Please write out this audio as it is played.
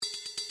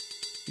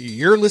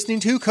You're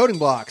listening to Coding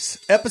Blocks,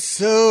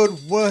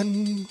 episode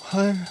 1.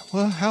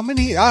 Well, how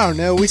many? I don't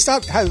know.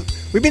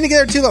 We've been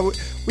together too long.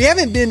 We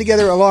haven't been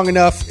together long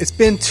enough. It's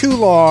been too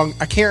long.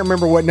 I can't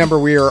remember what number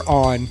we are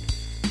on.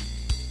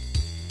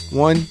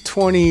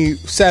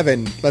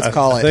 127, let's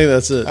call it. I think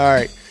that's it. All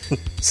right.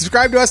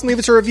 Subscribe to us and leave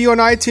us a review on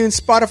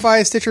iTunes,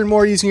 Spotify, Stitcher, and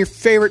more using your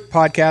favorite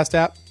podcast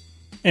app.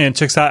 And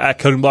check us out at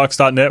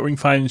codingblocks.net where you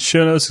can find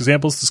show notes,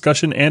 examples,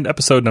 discussion, and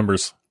episode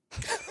numbers. We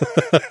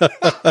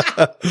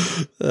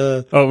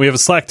have a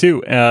Slack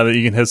too that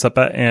you can hit us up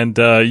at, and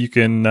you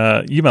can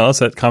email us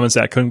at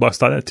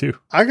comments@codingblocks.net too.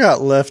 I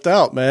got left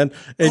out, man.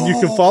 And you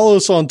can follow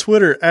us on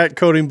Twitter at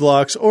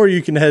codingblocks, or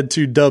you can head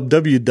to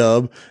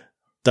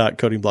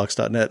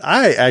www.codingblocks.net.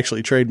 I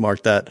actually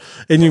trademarked that.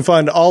 And you can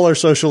find all our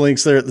social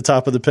links there at the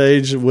top of the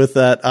page. With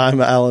that,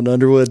 I'm Alan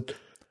Underwood.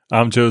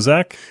 I'm Joe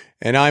Zach.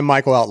 And I'm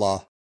Michael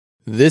Outlaw.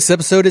 This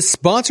episode is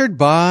sponsored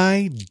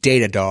by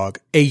Datadog,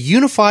 a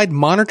unified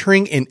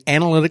monitoring and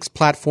analytics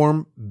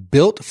platform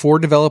built for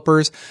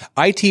developers,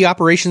 IT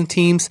operations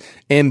teams,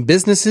 and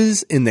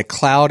businesses in the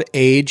cloud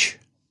age.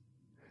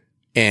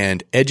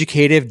 And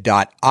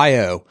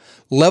Educative.io.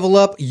 Level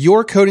up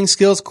your coding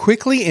skills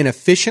quickly and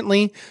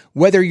efficiently,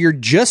 whether you're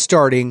just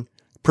starting,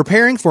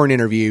 preparing for an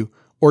interview,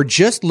 or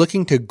just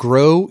looking to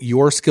grow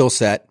your skill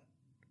set.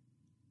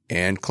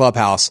 And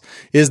Clubhouse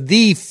is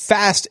the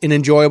fast and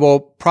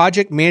enjoyable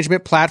project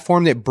management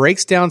platform that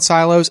breaks down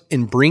silos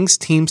and brings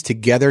teams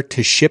together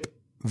to ship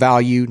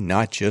value,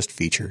 not just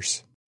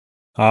features.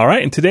 All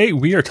right, and today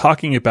we are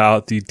talking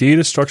about the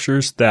data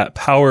structures that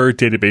power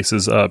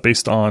databases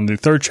based on the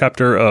third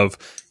chapter of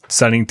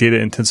designing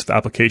data-intensive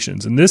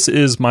applications. And this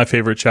is my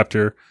favorite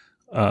chapter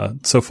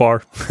so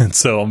far, and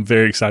so I'm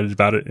very excited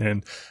about it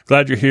and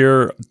glad you're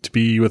here to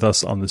be with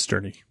us on this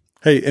journey.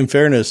 Hey, in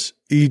fairness,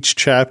 each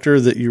chapter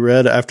that you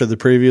read after the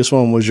previous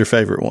one was your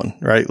favorite one,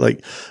 right?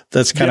 Like,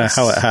 that's kind of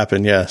how it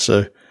happened, yeah.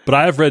 So, but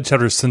I have read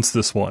chapters since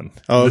this one.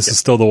 Oh, this is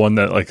still the one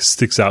that like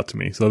sticks out to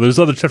me. So there's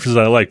other chapters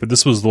that I like, but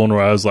this was the one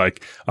where I was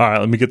like, all right,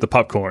 let me get the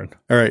popcorn.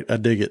 All right, I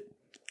dig it.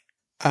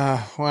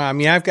 Well, I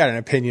mean, I've got an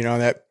opinion on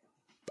that.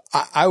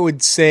 I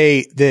would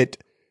say that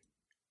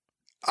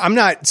I'm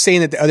not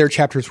saying that the other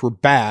chapters were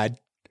bad,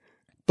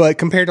 but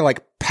compared to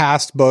like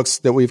past books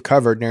that we've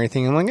covered and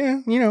everything, I'm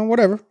like,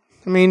 whatever.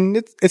 I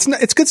mean,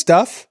 it's good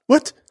stuff.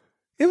 What?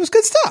 It was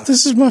good stuff.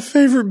 This is my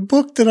favorite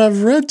book that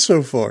I've read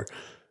so far.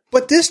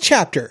 But this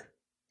chapter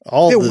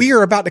we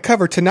are about to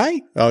cover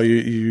tonight. Oh,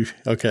 you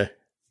okay.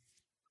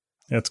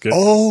 That's good.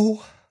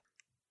 Oh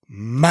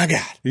my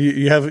God.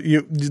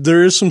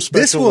 There is some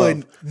special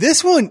love.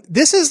 This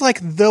is like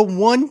the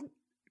one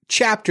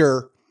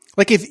chapter.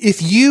 Like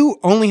if you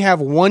only have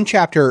one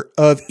chapter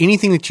of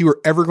anything that you are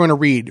ever going to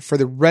read for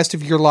the rest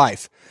of your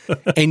life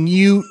and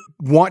you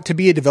want to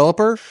be a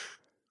developer,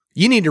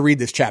 you need to read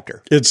this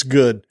chapter. It's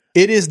good.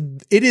 It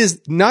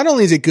is not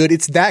only is it good,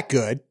 it's that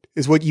good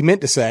is what you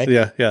meant to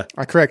say. Yeah.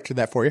 I corrected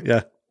that for you.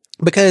 Yeah.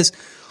 Because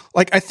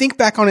like I think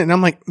back on it and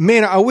I'm like,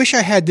 man, I wish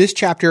I had this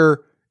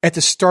chapter at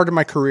the start of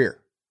my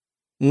career.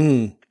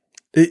 We'll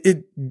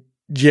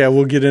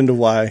get into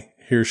why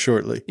here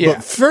shortly. Yeah.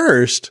 But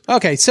first.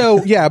 Okay.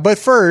 So but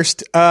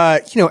first,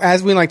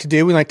 as we like to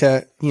do, we like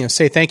to,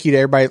 say thank you to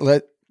everybody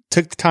that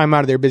took the time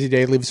out of their busy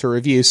day to leave us a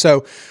review.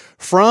 So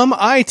from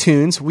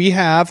iTunes, we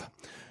have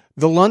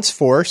The Luntz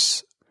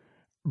Force,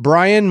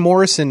 Brian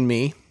Morrison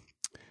Me,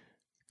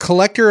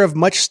 Collector of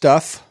Much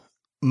Stuff,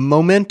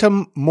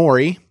 Momentum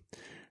Mori,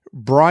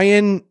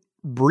 Brian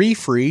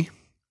Briefree,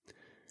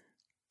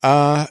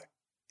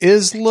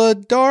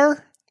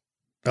 Isladar.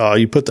 Oh,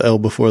 you put the L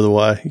before the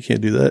Y. You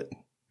can't do that.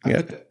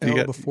 I put the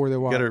L before the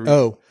Y.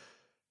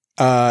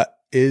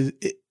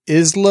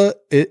 Isla.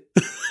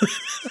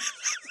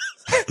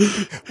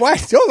 Why?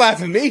 Don't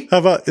laugh at me. How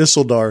about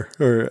Isildar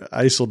or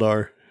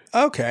Isildar?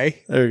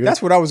 Okay. There you go.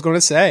 That's what I was going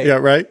to say. Yeah,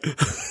 right.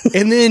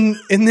 and then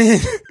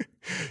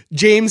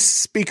James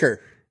Speaker.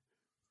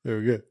 There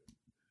we go.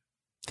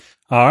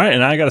 All right.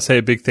 And I got to say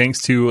a big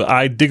thanks to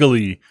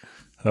iDiggly.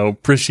 So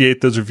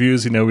appreciate those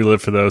reviews. We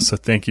live for those. So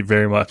thank you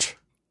very much.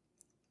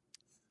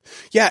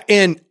 Yeah.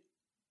 And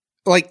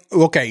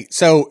okay.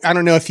 So I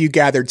don't know if you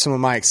gathered some of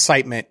my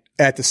excitement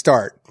at the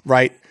start,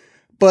 right?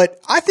 But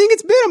I think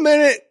it's been a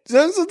minute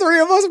since the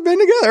three of us have been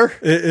together.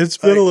 It's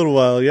been a little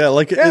while. Yeah.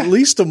 At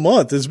least a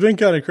month. It's been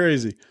kind of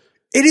crazy.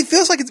 It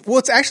feels like it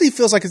actually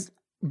feels like it's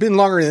been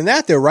longer than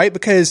that though, right?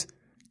 Because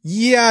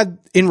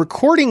in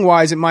recording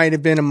wise, it might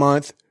have been a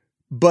month,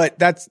 but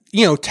that's,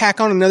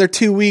 tack on another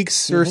 2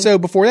 weeks or so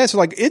before that. So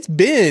like it's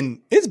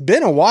been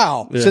a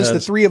while since the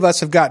three of us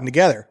have gotten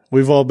together.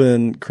 We've all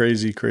been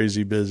crazy,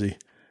 crazy busy.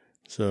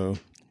 So,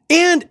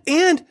 and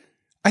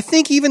I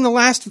think even the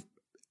last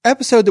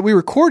episode that we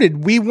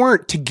recorded, we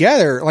weren't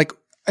together. Like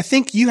I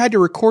think you had to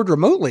record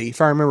remotely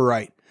if I remember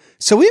right.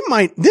 So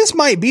this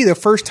might be the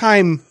first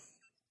time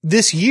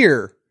this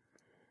year.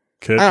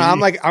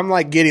 I'm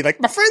like giddy. Like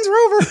my friends are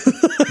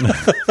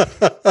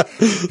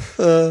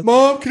over.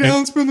 Mom, can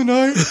Alan spend the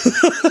night?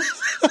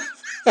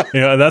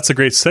 That's a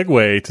great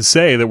segue to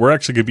say that we're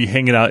actually going to be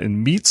hanging out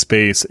in Meet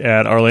Space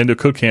at Orlando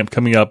Code Camp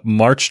coming up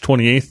March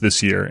 28th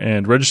this year.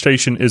 And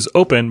registration is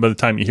open by the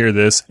time you hear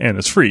this, and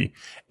it's free.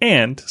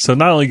 And so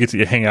not only get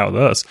to hang out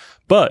with us,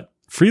 but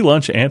free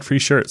lunch and free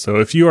shirt. So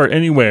if you are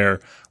anywhere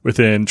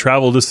within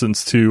travel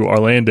distance to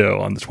Orlando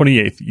on the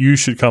 28th, you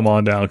should come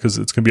on down because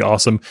it's going to be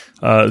awesome.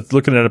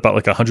 Looking at about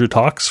like 100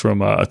 talks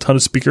from a ton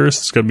of speakers.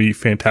 It's going to be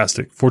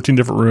fantastic. 14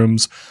 different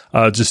rooms,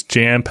 just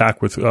jam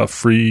packed with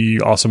free,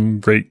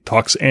 awesome, great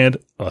talks and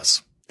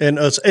us. And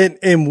us,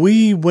 and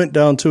we went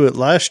down to it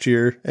last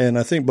year, and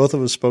I think both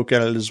of us spoke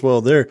at it as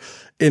well there.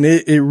 And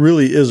it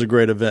really is a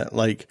great event.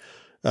 Like,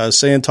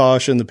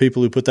 Santosh and the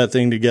people who put that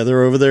thing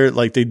together over there,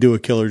 like they do a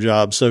killer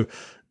job. So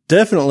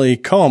definitely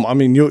come. I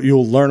mean,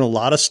 you'll learn a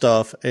lot of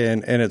stuff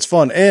and it's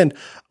fun. And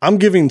I'm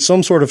giving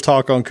some sort of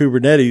talk on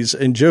Kubernetes,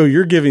 and Joe,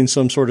 you're giving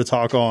some sort of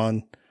talk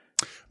on.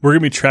 We're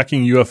going to be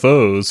tracking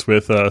UFOs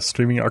with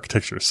streaming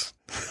architectures,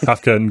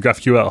 Kafka and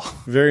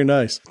GraphQL. Very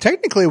nice.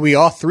 Technically, we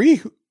all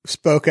three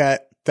spoke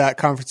at that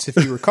conference, if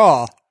you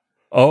recall.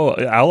 Oh,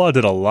 Outlaw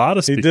did a lot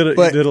of speaking. He did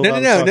a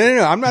lot.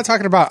 No. I'm not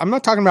talking about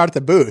at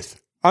the booth.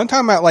 I'm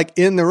talking about like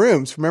in the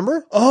rooms,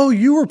 remember? Oh,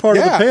 you were part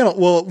of the panel.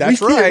 Well, we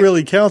can't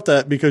really count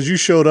that because you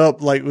showed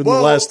up like in the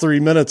last 3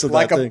 minutes of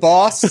like that thing. Like a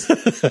boss.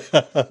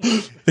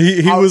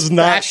 he was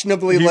not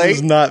fashionably late. He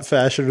was not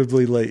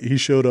fashionably late. He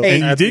showed up.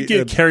 And you did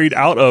get carried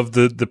out of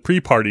the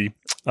pre-party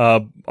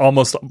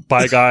almost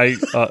by a guy.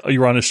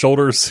 You were on his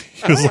shoulders.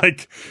 He was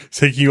like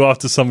taking you off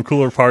to some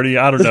cooler party.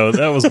 I don't know.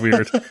 That was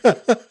weird.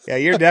 Yeah,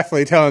 you're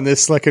definitely telling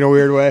this like in a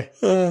weird way.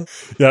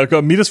 Yeah,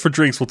 go meet us for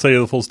drinks. We'll tell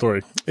you the full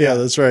story. Yeah,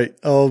 that's right.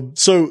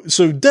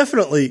 So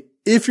definitely,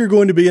 if you're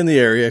going to be in the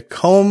area,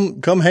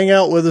 come hang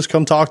out with us.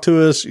 Come talk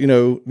to us. You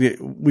know,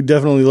 we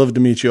definitely love to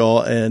meet you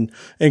all and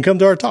come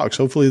to our talks.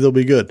 Hopefully they'll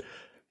be good.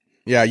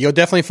 Yeah, you'll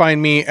definitely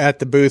find me at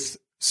the booth.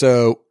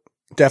 So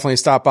definitely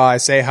stop by,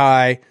 say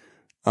hi.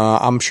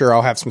 I'm sure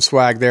I'll have some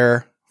swag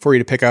there for you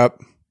to pick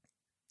up.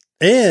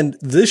 And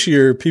this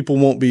year, people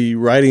won't be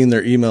writing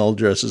their email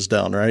addresses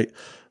down, right?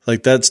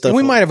 Like that stuff.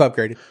 We might have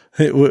upgraded.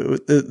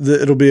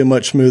 It'll be a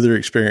much smoother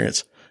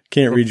experience.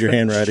 Can't read your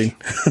handwriting.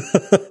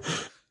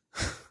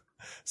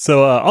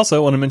 So also, I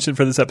want to mention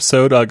for this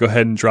episode, go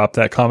ahead and drop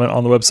that comment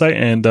on the website,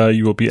 and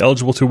you will be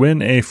eligible to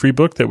win a free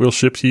book that we'll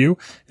ship to you.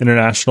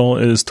 International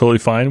is totally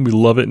fine. We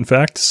love it, in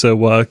fact.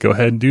 So go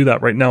ahead and do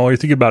that right now while you're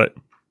thinking about it.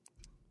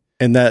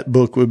 And that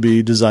book would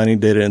be Designing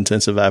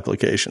Data-Intensive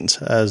Applications,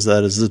 as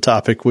that is the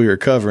topic we are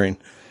covering.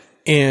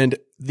 And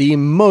the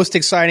most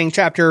exciting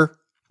chapter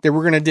that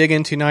we're going to dig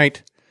into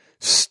tonight,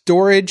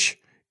 storage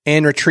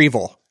and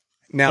retrieval.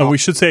 Now, we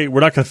should say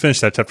we're not going to finish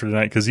that chapter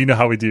tonight because you know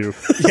how we do.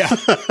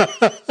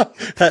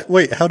 Yeah.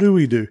 Wait, how do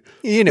we do?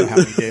 You know how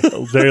we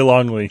do. Very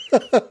longly.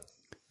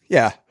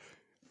 Yeah.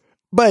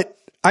 But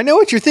I know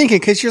what you're thinking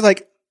because you're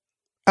like,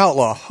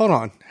 Outlaw, hold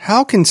on.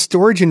 How can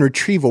storage and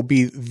retrieval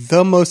be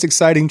the most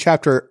exciting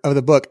chapter of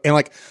the book and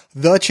like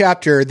the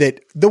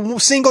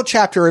single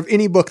chapter of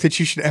any book that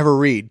you should ever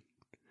read?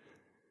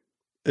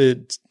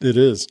 It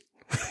is.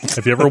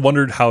 Have you ever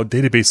wondered how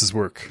databases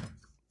work?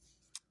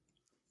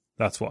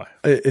 That's why.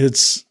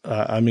 It's,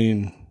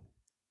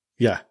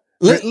 yeah.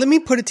 Let me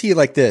put it to you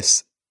like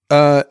this.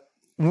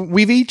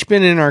 We've each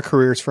been in our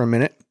careers for a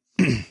minute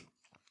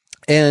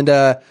and,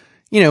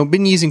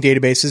 been using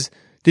databases.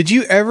 Did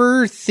you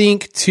ever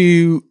think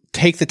to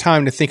take the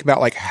time to think about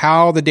like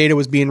how the data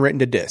was being written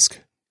to disk?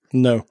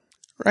 No.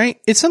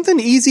 Right? It's something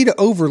easy to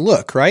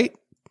overlook, right?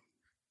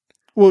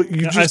 Well,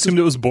 I assumed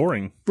it was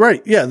boring.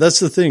 Right. Yeah.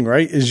 That's the thing,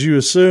 right? Is you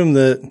assume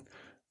that,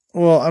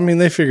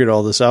 they figured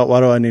all this out.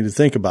 Why do I need to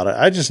think about it?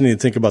 I just need to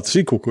think about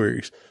the SQL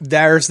queries.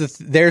 There's the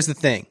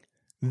thing.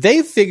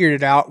 They figured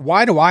it out.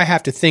 Why do I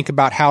have to think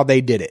about how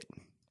they did it?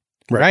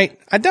 Right?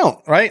 I don't,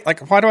 right?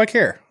 Like, why do I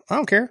care? I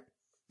don't care.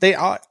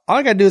 All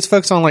I got to do is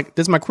focus on like,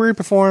 does my query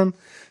perform?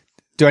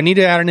 Do I need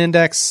to add an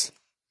index?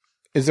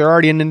 Is there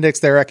already an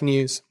index there I can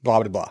use? Blah,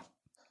 blah, blah.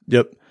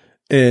 Yep.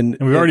 And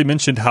we already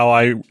mentioned how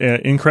I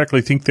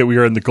incorrectly think that we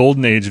are in the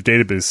golden age of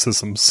database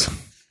systems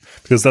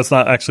because that's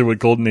not actually what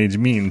golden age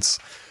means.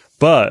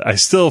 But I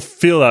still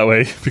feel that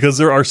way because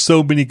there are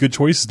so many good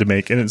choices to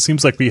make. And it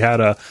seems like we had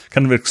a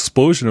kind of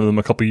explosion of them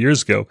a couple of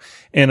years ago.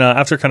 And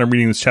after kind of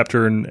reading this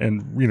chapter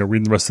and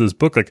reading the rest of this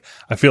book, like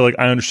I feel like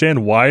I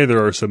understand why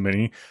there are so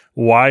many,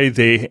 why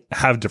they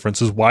have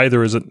differences, why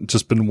there isn't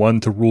just been one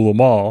to rule them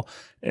all,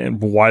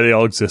 and why they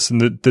all exist, and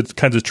the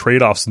kinds of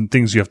trade-offs and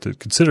things you have to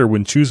consider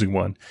when choosing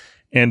one.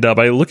 And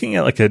by looking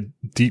at like a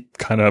deep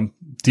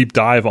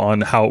dive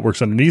on how it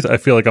works underneath, I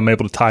feel like I'm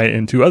able to tie it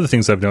into other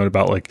things I've known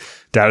about like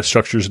data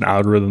structures and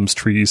algorithms,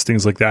 trees,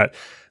 things like that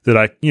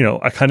I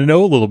kind of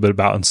know a little bit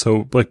about. And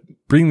so like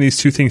bringing these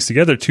two things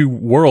together, two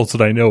worlds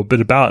that I know a bit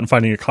about and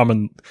finding a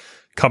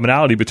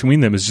commonality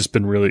between them has just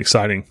been really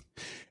exciting.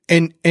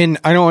 And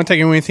I don't want to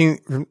take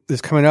anything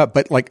that's coming up,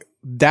 but like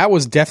that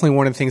was definitely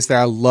one of the things that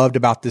I loved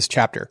about this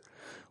chapter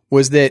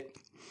was that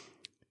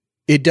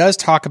it does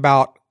talk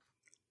about.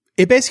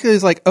 It basically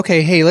is like,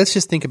 okay, hey, let's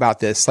just think about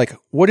this. Like,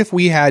 what if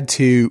we had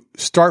to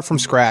start from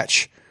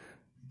scratch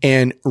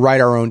and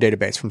write our own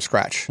database from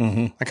scratch.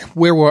 Like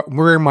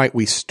where might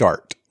we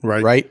start?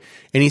 Right.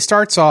 And he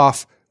starts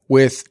off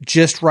with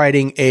just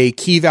writing a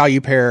key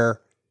value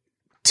pair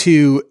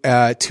to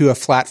a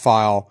flat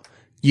file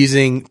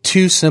using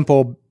two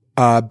simple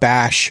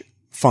bash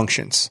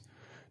functions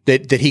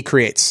that he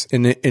creates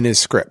in his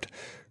script,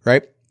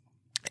 right?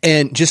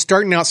 And just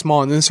starting out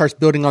small and then starts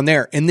building on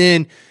there. And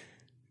then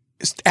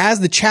as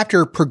the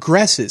chapter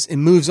progresses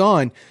and moves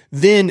on,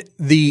 then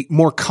the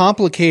more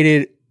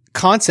complicated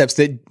concepts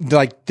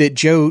that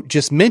Joe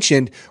just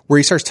mentioned, where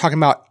he starts talking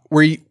about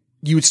where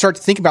you would start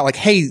to think about like,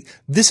 hey,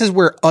 this is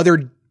where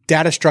other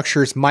data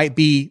structures might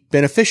be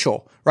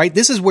beneficial, right?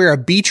 This is where a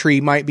B tree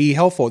might be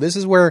helpful. This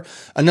is where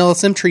an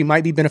LSM tree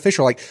might be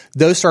beneficial. Like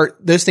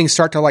those things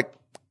start to like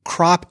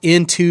crop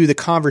into the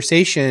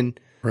conversation.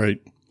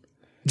 Right.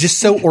 Just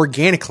so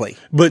organically.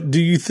 But do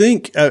you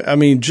think, I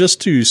mean, just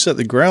to set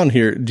the ground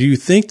here, do you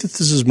think that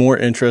this is more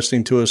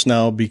interesting to us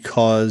now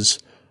because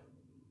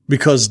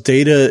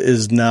data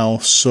is now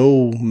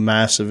so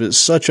massive? It's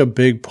such a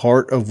big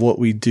part of what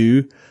we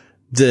do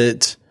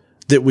that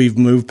we've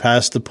moved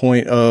past the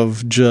point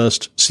of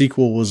just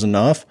SQL was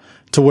enough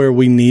to where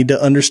we need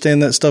to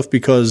understand that stuff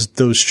because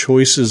those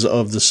choices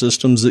of the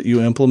systems that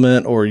you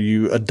implement or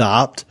you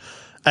adopt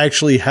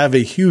actually have a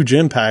huge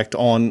impact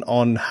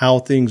on how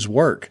things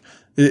work.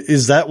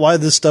 Is that why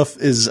this stuff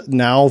is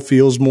now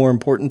feels more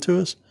important to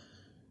us?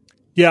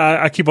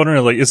 Yeah, I keep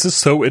wondering, like, is this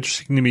so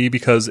interesting to me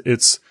because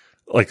it's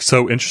like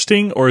so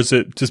interesting, or is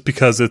it just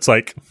because it's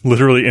like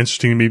literally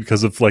interesting to me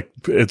because of like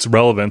its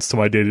relevance to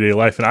my day-to-day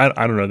life? And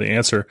I don't know the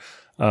answer.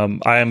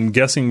 I am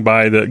guessing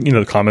by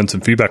the comments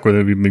and feedback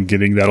that we've been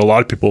getting that a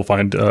lot of people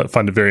find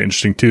it very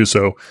interesting too.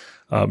 So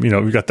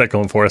we've got that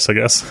going for us, I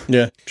guess.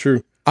 Yeah,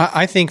 true.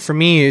 I think for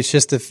me, it's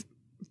just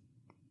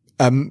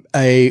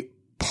a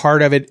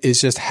part of it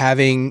is just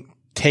having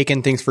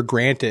taken things for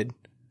granted.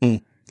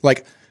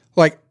 Like,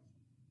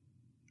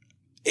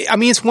 I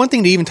mean, it's one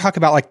thing to even talk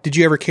about, like, did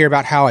you ever care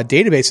about how a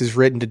database is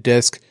written to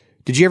disk?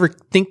 Did you ever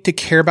think to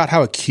care about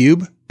how a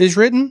cube is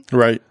written?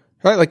 Right.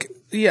 Like,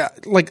 yeah,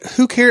 like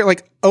who cares?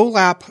 Like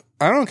OLAP,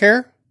 I don't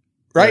care.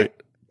 Right.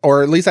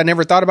 Or at least I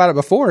never thought about it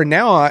before. And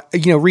now,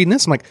 reading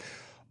this, I'm like,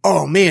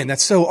 oh man,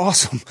 that's so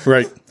awesome.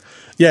 Right.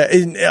 Yeah,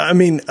 I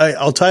mean,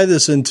 I'll tie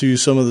this into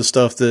some of the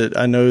stuff that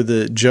I know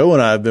that Joe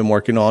and I have been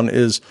working on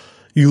is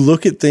you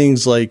look at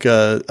things like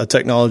a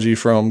technology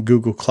from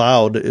Google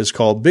Cloud is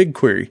called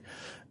BigQuery.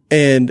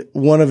 And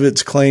one of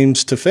its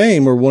claims to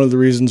fame, or one of the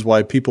reasons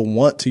why people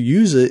want to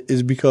use it,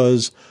 is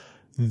because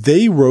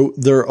they wrote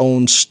their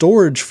own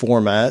storage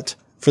format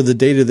for the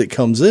data that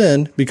comes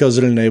in because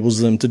it enables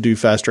them to do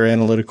faster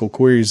analytical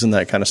queries and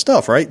that kind of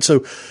stuff, right?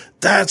 So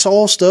that's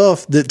all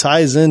stuff that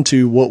ties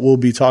into what we'll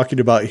be talking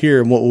about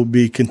here and what we'll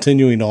be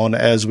continuing on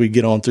as we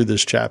get on through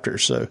this chapter.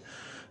 So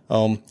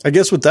I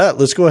guess with that,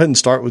 let's go ahead and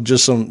start with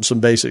just some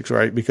basics,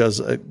 right?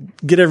 Because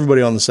get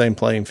everybody on the same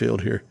playing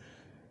field here.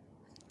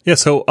 Yeah,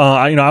 so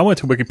I went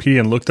to Wikipedia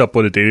and looked up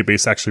what a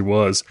database actually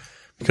was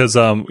because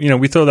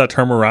we throw that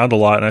term around a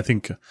lot, and I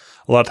think a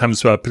lot of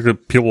times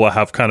people will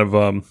have kind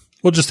of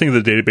just think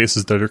of the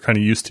databases that they're kind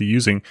of used to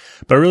using.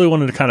 But I really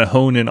wanted to kind of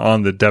hone in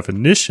on the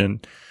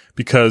definition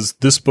because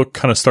this book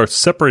kind of starts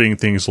separating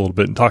things a little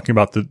bit and talking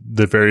about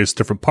the various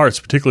different parts,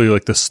 particularly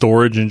like the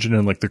storage engine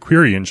and like the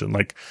query engine.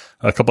 Like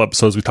a couple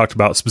episodes we talked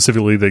about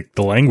specifically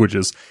the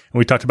languages, and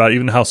we talked about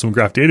even how some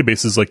graph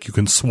databases, like you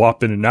can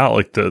swap in and out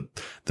like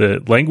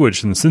the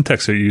language and the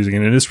syntax that you're using,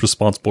 and it is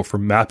responsible for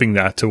mapping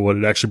that to what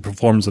it actually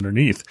performs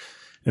underneath.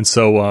 And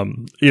so,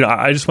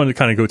 I just wanted to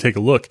kind of go take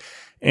a look.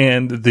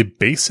 And the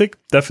basic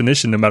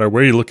definition, no matter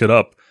where you look it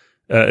up,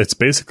 it's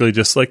basically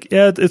just like,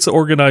 it's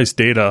organized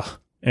data,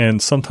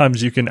 and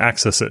sometimes you can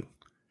access it.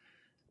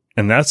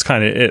 And that's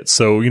kind of it.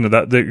 So,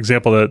 that the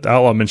example that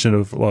Outlaw mentioned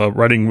of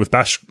writing with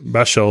bash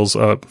shells,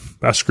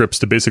 bash scripts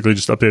to basically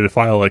just update a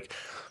file, like,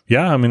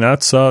 yeah, I mean,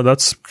 that's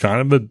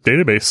kind of a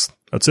database.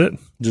 That's it.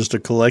 Just a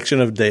collection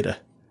of data.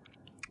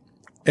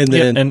 And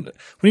then, and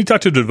when you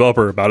talk to a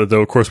developer about it,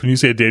 though, of course, when you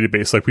say a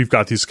database, like we've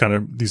got these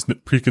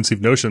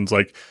preconceived notions,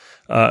 like,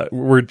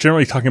 we're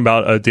generally talking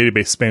about a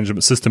database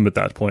management system at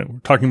that point. We're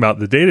talking about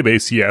the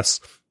database, yes,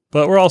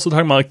 but we're also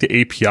talking about like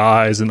the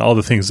APIs and all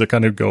the things that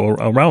kind of go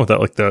around with that,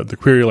 like the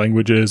query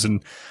languages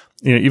and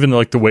even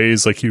like the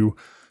ways like you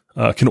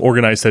can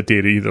organize that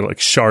data, either like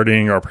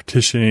sharding or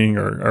partitioning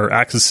or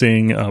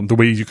accessing, the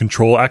way you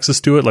control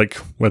access to it, like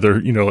whether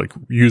like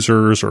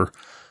users or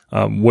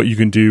what you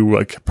can do,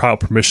 like how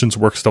permissions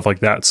work, stuff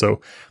like that.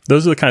 So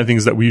those are the kind of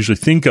things that we usually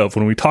think of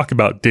when we talk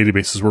about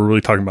databases. We're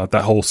really talking about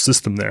that whole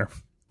system there.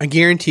 I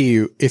guarantee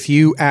you, if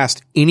you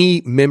asked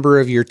any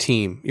member of your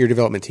team, your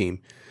development team,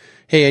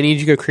 hey, I need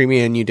you to go create me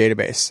a new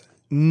database,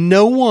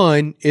 no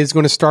one is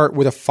going to start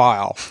with a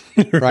file,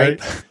 right?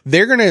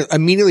 They're going to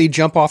immediately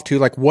jump off to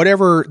like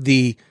whatever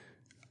the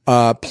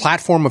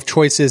platform of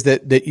choices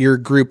that your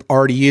group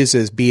already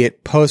uses, be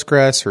it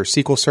Postgres or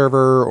SQL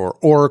Server or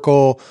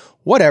Oracle,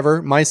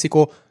 whatever,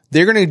 MySQL.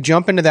 They're going to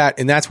jump into that,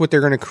 and that's what they're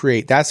going to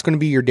create. That's going to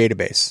be your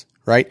database,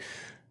 right?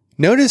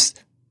 Notice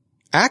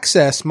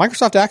Access,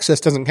 Microsoft Access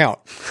doesn't count,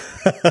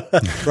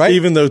 right?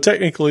 Even though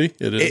technically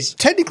it is. It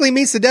technically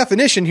meets the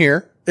definition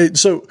here.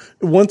 So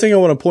one thing I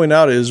want to point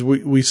out is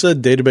we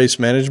said database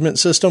management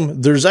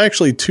system. There's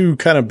actually two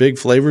kind of big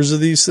flavors of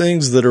these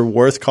things that are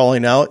worth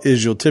calling out.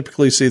 Is you'll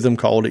typically see them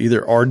called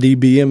either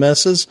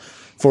RDBMSs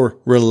for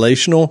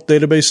relational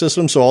database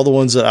systems. So all the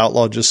ones that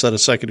Outlaw just said a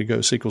second ago,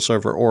 SQL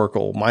Server,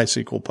 Oracle,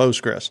 MySQL,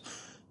 Postgres.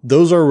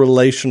 Those are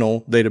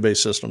relational database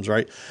systems,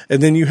 right?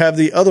 And then you have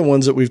the other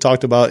ones that we've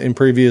talked about in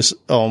previous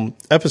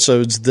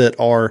episodes that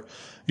are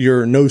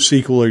your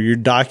NoSQL or your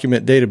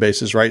document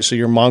databases, right? So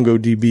your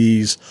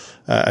MongoDBs,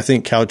 I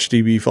think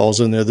CouchDB falls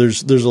in there.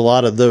 There's a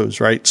lot of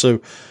those, right?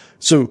 So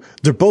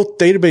they're both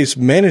database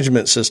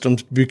management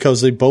systems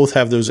because they both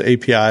have those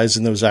APIs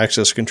and those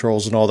access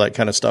controls and all that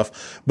kind of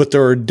stuff. But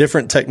there are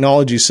different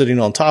technologies sitting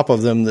on top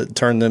of them that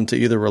turn them to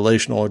either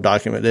relational or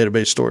document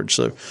database storage.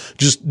 So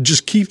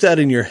just keep that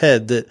in your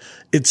head that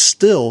it's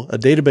still a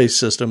database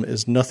system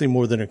is nothing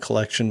more than a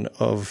collection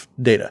of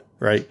data,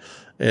 right?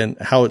 And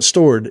how it's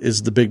stored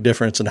is the big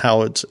difference in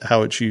how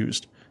it's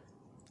used.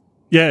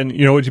 Yeah, and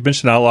you know what you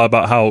mentioned Outlaw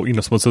about how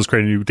someone says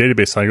create a new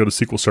database, and I go to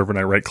SQL Server and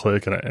I right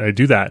click and I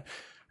do that.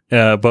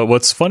 But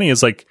what's funny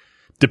is like,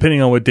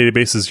 depending on what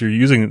databases you're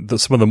using,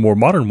 some of the more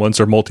modern ones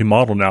are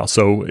multi-model now.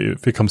 So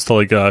if it comes to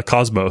like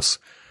Cosmos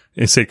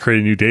and say create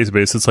a new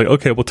database, it's like,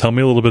 okay, well, tell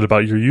me a little bit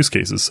about your use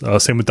cases.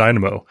 Same with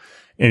Dynamo.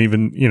 And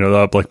even,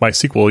 like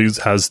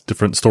MySQL has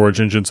different storage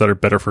engines that are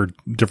better for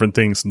different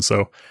things. And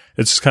so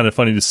it's just kind of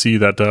funny to see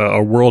that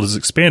our world is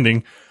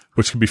expanding,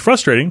 which can be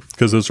frustrating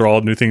because those are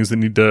all new things that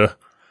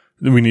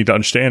we need to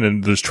understand,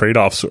 and there's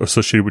trade-offs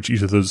associated with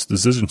each of those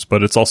decisions.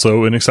 But it's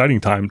also an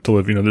exciting time to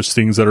live. There's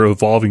things that are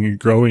evolving and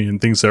growing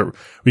and things that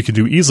we can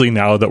do easily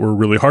now that were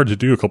really hard to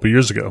do a couple of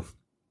years ago.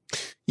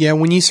 Yeah,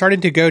 when you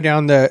started to go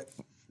down the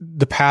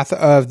path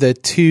of the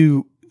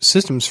two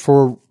systems,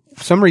 for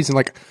some reason,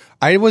 like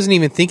I wasn't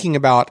even thinking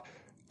about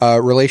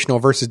relational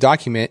versus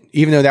document,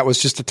 even though that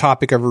was just a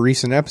topic of a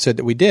recent episode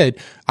that we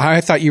did.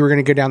 I thought you were going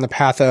to go down the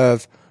path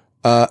of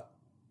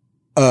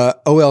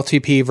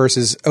OLTP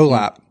versus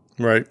OLAP.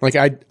 Right. Like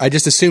I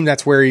just assumed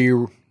that's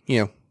where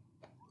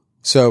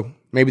so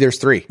maybe there's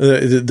three.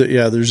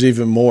 Yeah, there's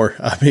even more.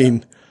 I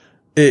mean,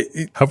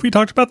 have we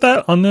talked about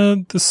that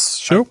on this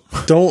show?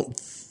 I don't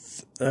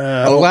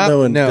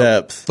know in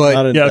depth. But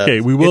not in yeah, depth.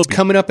 okay, we will. It's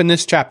coming up in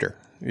this chapter.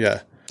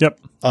 Yeah. Yep.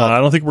 I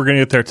don't think we're going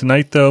to get there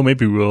tonight, though.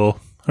 Maybe we'll.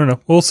 I don't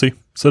know. We'll see.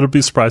 So it'll be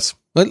a surprise.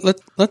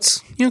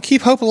 Let's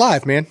keep hope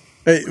alive, man.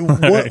 Hey,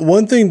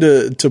 one thing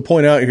to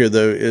point out here,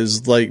 though,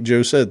 is like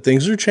Joe said,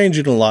 things are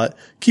changing a lot.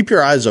 Keep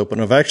your eyes open.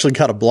 I've actually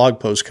got a blog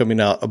post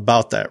coming out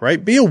about that,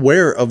 right? Be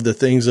aware of the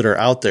things that are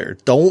out there.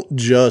 Don't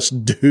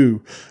just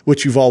do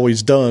what you've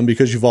always done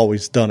because you've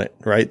always done it,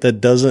 right?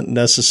 That doesn't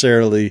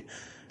necessarily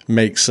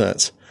make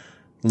sense.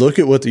 Look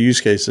at what the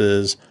use case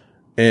is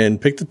and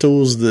pick the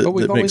tools that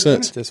make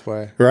sense. Done it this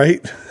way,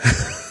 right?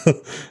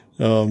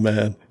 Oh,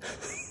 man.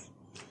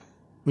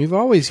 We've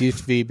always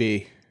used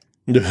VB.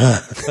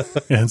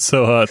 And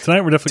so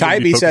tonight we're definitely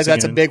Tybee says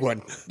that's a big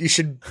one. You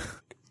should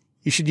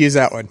use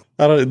that one.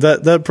 I don't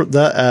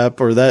that app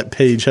or that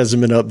page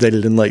hasn't been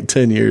updated in like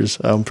 10 years.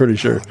 I'm pretty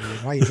sure.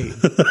 Why you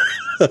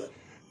hate?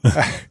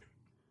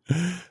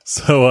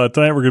 So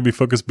tonight we're going to be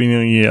focused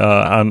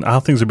on how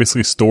things are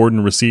basically stored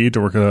and received,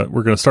 and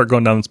we're going to start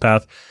going down this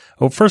path.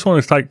 Well, first, I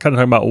want to kind of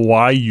talk about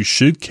why you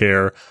should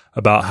care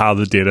about how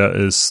the data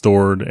is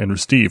stored and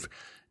received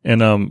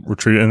and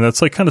retrieved. And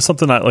that's like kind of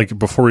something that, like,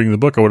 before reading the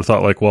book, I would have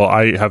thought like, well,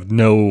 I have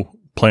no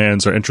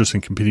plans or interest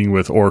in competing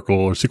with Oracle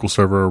or SQL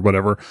Server or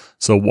whatever.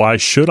 So why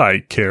should I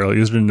care? Like,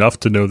 is it enough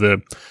to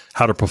know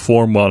how to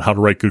perform well and how to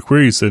write good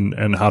queries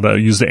and how to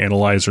use the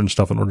analyzer and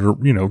stuff in order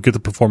to, get the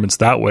performance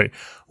that way?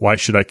 Why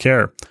should I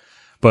care?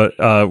 But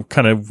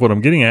kind of what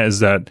I'm getting at is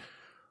that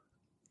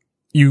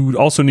you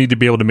also need to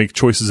be able to make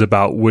choices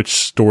about which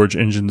storage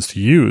engines to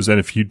use. And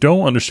if you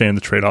don't understand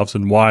the trade-offs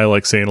and why,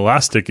 like, say, an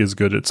Elastic is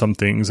good at some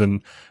things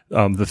and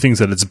the things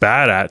that it's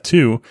bad at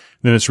too,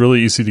 then it's really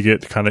easy to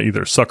get kind of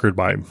either suckered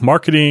by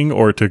marketing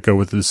or to go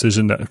with the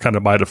decision that kind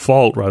of by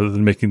default rather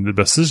than making the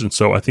best decision.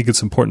 So I think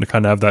it's important to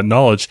kind of have that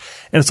knowledge.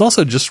 And it's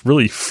also just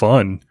really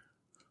fun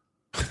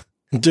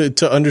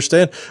to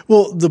understand.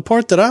 Well, the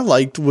part that I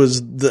liked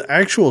was the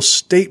actual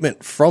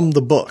statement from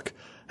the book.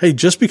 Hey,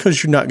 just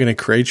because you're not going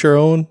to create your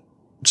own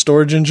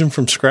storage engine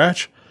from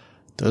scratch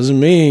doesn't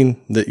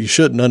mean that you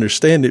shouldn't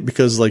understand it,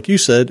 because like you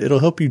said, it'll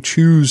help you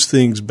choose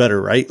things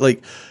better, right?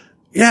 Like,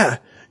 yeah,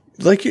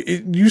 like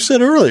you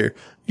said earlier,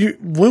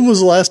 when was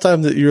the last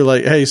time that you're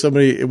like, hey,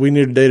 we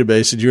need a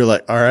database, and you're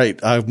like, all right,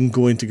 I'm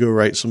going to go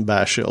write some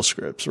bash shell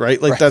scripts,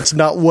 right? Like, That's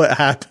not what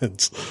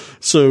happens.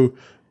 So,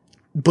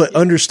 but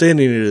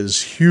understanding it is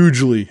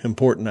hugely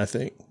important, I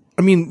think.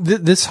 I mean,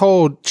 this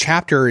whole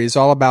chapter is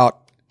all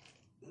about,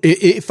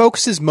 it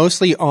focuses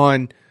mostly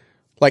on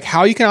like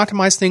how you can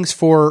optimize things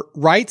for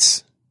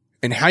writes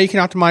and how you can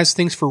optimize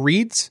things for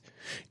reads,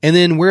 and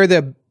then where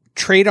the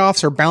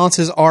trade-offs or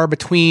balances are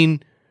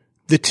between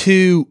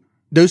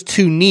those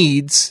two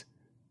needs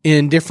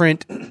in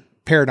different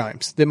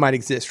paradigms that might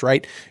exist,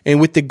 right?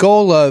 And with the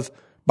goal of,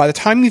 by the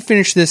time you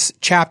finish this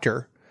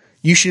chapter,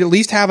 you should at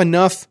least have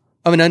enough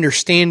of an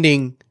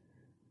understanding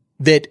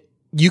that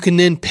you can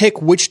then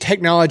pick which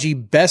technology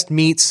best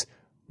meets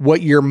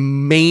what your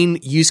main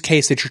use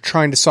case that you're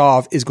trying to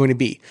solve is going to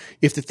be.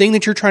 If the thing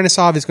that you're trying to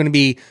solve is going to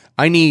be,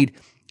 I need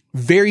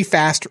very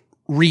fast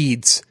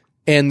reads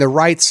and the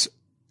writes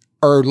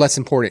are less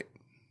important,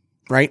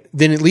 right?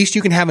 Then at least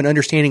you can have an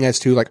understanding as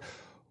to like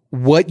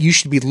what you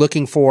should be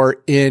looking for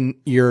in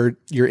your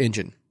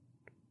engine.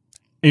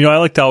 You know, I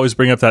like to always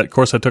bring up that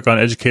course I took on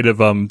Educative,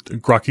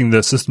 grokking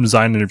the system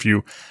design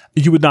interview.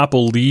 You would not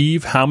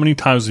believe how many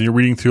times when you're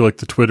reading through like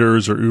the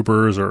Twitters or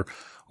Ubers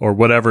or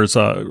whatever's,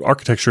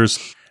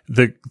 architectures,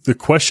 the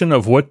question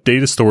of what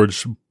data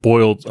storage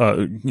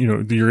that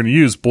you're going to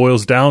use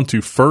boils down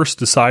to first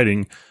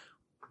deciding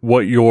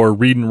what your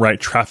read and write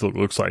traffic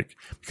looks like,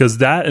 because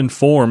that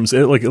informs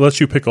it. Like it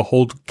lets you pick a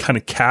whole kind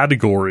of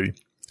category.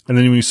 And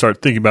then when you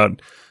start thinking about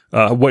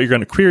what you're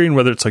going to query and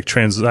whether it's like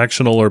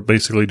transactional or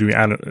basically doing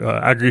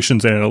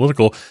aggregations and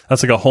analytical,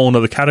 that's like a whole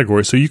nother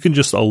category. So you can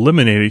just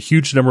eliminate a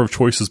huge number of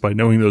choices by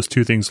knowing those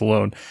two things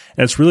alone.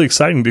 And it's really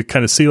exciting to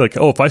kind of see like,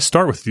 oh, if I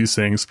start with these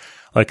things,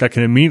 like I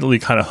can immediately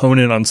kind of hone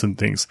in on some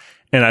things.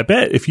 And I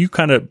bet if you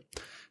kind of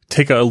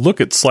take a look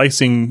at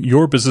slicing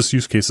your business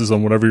use cases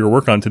on whatever you're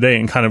working on today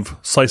and kind of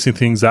slicing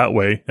things that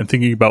way and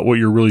thinking about what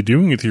you're really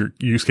doing with your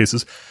use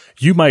cases,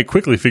 you might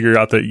quickly figure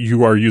out that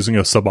you are using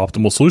a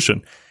suboptimal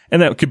solution.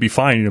 And that could be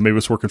fine. You know, maybe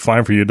it's working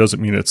fine for you. It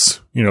doesn't mean it's,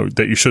 you know,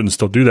 that you shouldn't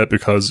still do that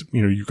because,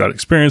 you know, you've got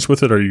experience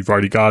with it or you've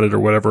already got it or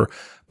whatever.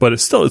 But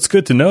it's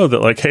good to know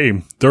that like,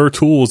 hey, there are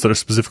tools that are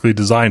specifically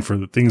designed for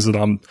the things that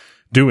I'm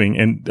doing.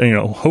 And, you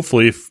know,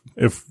 hopefully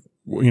if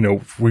you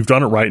know, we've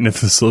done it right and if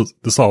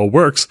this all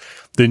works,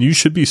 then you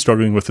should be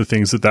struggling with the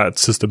things that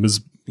system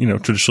is, you know,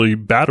 traditionally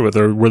bad with,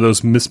 or where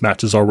those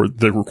mismatches are, where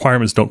the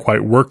requirements don't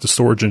quite work the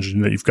storage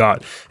engine that you've got.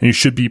 And you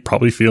should be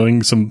probably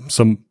feeling some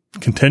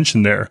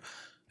contention there.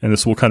 And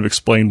this will kind of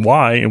explain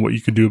why and what you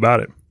can do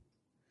about it.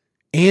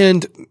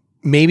 And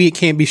maybe it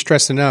can't be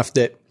stressed enough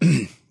that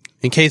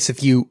in case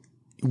if you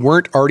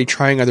weren't already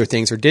trying other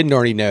things or didn't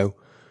already know,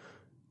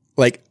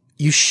 like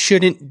you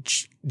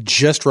shouldn't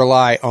just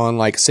rely on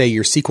like, say,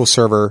 your SQL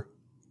Server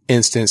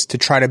instance to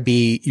try to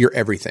be your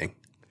everything.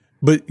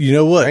 But you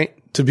know what?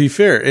 Right? To be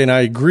fair, and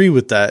I agree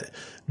with that,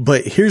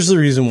 but here's the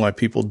reason why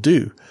people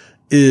do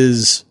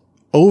is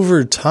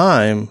over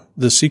time,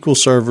 the SQL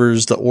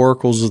servers, the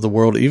Oracles of the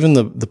world, even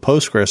the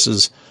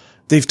Postgres's,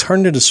 they've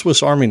turned into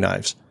Swiss Army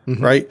knives,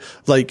 right?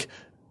 Like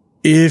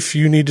if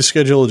you need to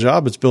schedule a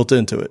job, it's built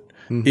into it.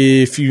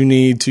 If you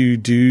need to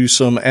do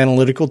some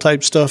analytical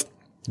type stuff,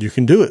 you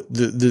can do it.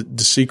 The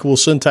SQL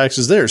syntax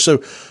is there.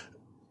 So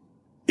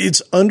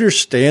it's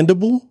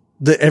understandable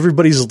that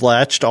everybody's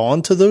latched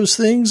on to those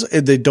things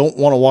and they don't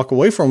want to walk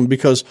away from them,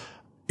 because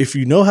if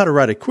you know how to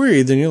write a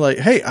query, then you're like,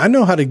 hey, I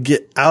know how to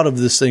get out of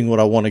this thing what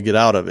I want to get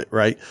out of it,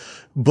 right?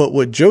 But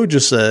what Joe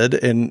just said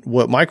and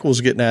what Michael's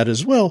getting at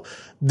as well,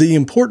 the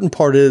important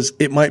part is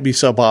it might be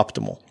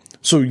suboptimal.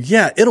 So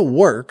yeah, it'll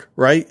work,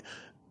 right?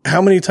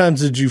 How many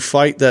times did you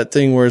fight that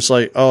thing where it's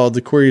like, oh,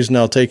 the query is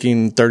now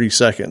taking 30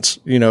 seconds.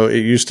 You know, it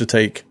used to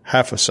take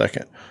half a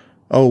second.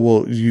 Oh,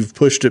 well, you've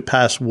pushed it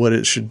past what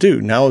it should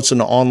do. Now it's an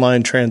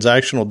online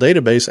transactional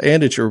database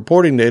and it's your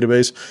reporting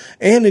database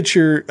and it's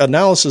your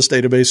analysis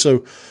database.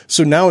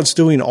 So now it's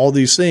doing all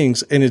these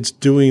things and it's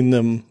doing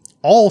them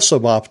all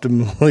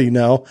suboptimally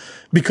now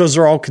because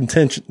they're all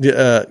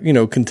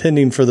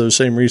contending for those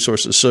same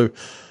resources.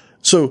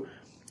 So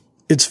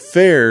it's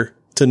fair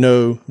to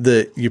know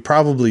that you're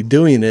probably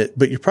doing it,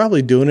 but you're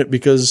probably doing it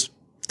because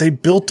they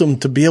built them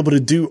to be able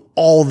to do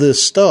all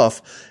this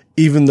stuff,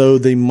 even though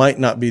they might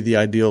not be the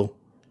ideal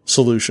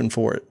solution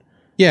for it.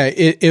 Yeah,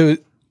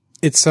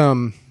 it's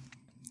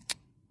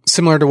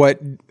similar to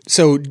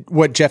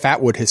what Jeff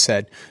Atwood has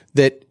said,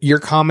 that your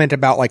comment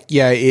about like,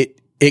 yeah,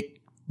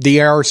 they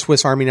are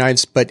Swiss Army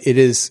knives, but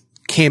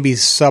can be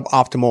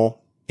suboptimal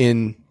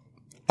in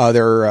at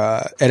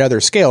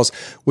other scales,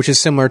 which is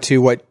similar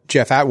to what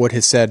Jeff Atwood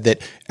has said,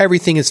 that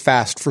everything is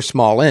fast for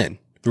small n.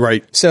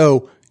 Right.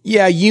 So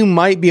yeah, you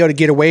might be able to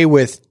get away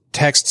with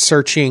text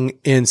searching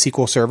in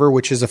SQL Server,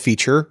 which is a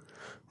feature,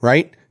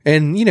 right?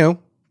 And you know,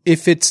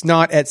 if it's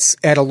not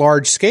at a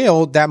large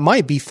scale, that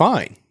might be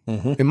fine.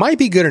 It might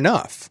be good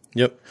enough.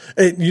 Yep.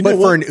 And but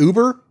for an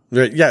Uber,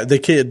 right, yeah, they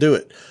can't do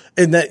it.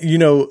 And that, you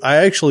know, I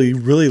actually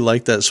really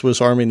like that Swiss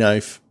Army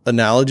knife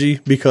analogy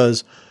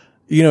because,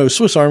 you know,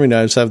 Swiss Army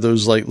knives have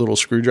those like little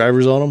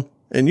screwdrivers on them,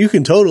 and you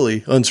can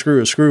totally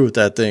unscrew a screw with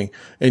that thing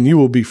and you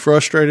will be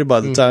frustrated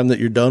by the time that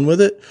you're done with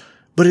it.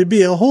 But it'd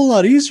be a whole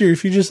lot easier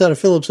if you just had a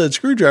Phillips head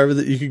screwdriver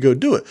that you could go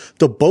do it.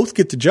 They'll both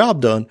get the job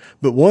done,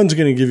 but one's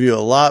going to give you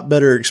a lot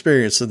better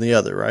experience than the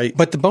other, right?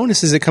 But the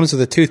bonus is it comes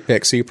with a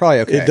toothpick, so you're probably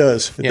okay. It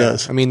does. It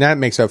does. I mean, that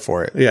makes up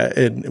for it. Yeah.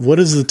 And what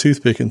is the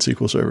toothpick in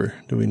SQL Server?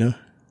 Do we know?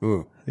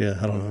 Ooh. Yeah,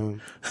 I don't know.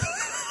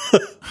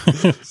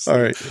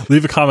 All right.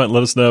 Leave a comment.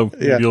 Let us know.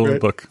 Yeah, You'll right,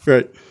 book.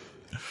 Right.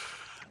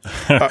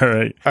 All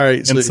right. All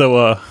right. And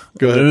so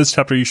in this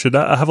chapter, you should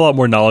have a lot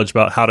more knowledge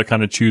about how to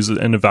kind of choose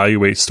and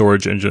evaluate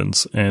storage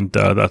engines. And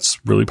that's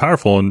really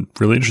powerful and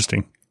really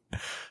interesting.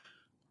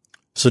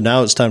 So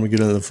now it's time to get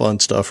into the fun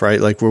stuff, right?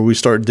 Like where we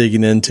start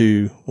digging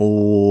into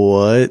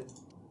what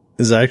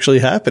is actually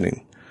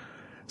happening.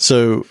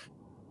 So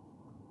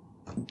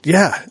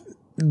yeah,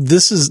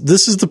 this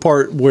is the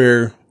part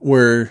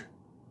where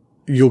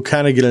you'll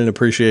kind of get an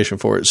appreciation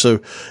for it.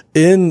 So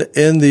in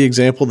the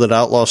example that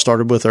Outlaw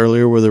started with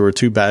earlier, where there were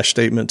 2 bash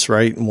statements,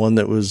 right? And one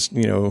that was,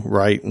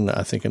 write, and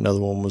I think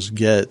another one was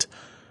get.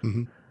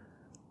 Mm-hmm.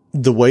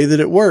 The way that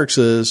it works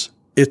is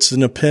it's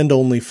an append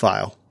only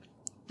file,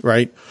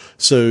 right?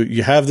 So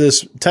you have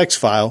this text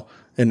file,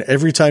 and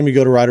every time you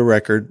go to write a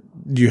record,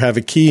 you have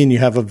a key and you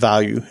have a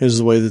value is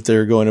the way that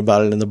they're going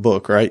about it in the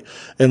book, right?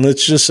 And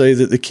let's just say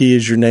that the key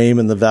is your name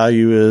and the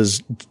value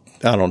is,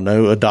 I don't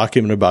know, a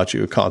document about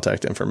you, a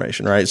contact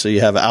information, right? So you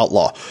have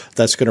Outlaw.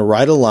 That's going to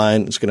write a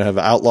line. It's going to have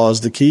Outlaw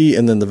as the key,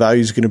 and then the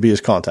value is going to be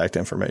his contact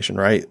information,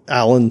 right?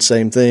 Alan,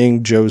 same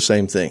thing. Joe,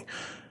 same thing.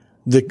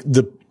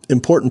 The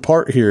important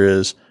part here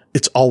is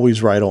it's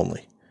always write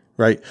only,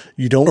 right?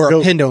 You don't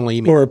append only,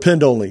 you mean. Or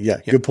append only. Yeah.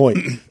 Yep. Good point.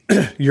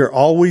 You're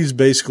always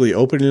basically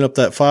opening up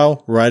that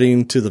file,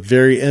 writing to the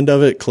very end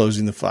of it,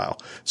 closing the file.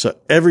 So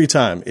every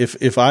time,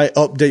 if I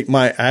update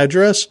my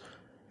address,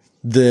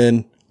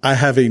 then I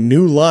have a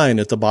new line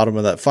at the bottom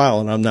of that file,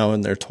 and I'm now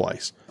in there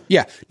twice.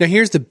 Yeah. Now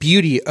here's the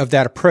beauty of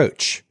that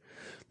approach,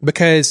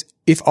 because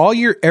if all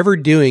you're ever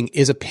doing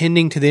is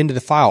appending to the end of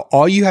the file,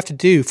 all you have to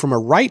do from a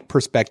write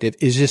perspective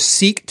is just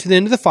seek to the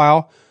end of the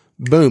file,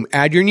 boom,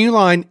 add your new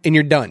line, and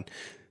you're done.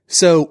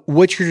 So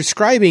what you're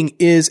describing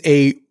is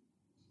a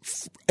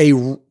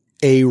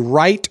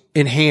write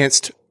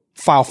enhanced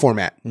file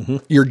format. Mm-hmm.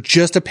 You're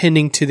just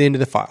appending to the end of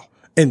the file.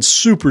 And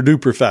super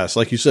duper fast.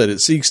 Like you said, it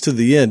seeks to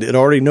the end. It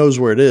already knows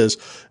where it is.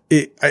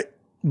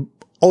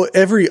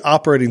 Every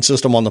operating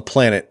system on the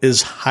planet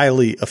is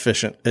highly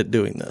efficient at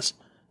doing this.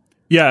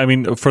 Yeah, I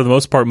mean, for the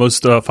most part,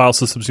 most file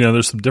systems,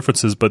 there's some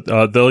differences, but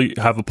they'll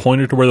have a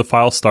pointer to where the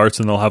file starts,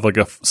 and they'll have like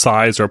a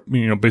size or,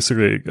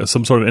 basically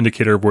some sort of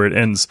indicator of where it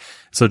ends.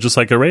 So just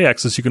like array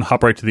access, you can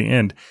hop right to the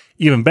end.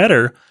 Even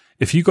better,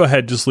 if you go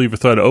ahead, just leave a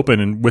thread open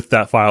and with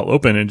that file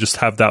open and just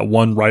have that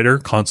one writer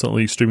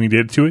constantly streaming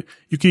data to it,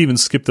 you can even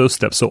skip those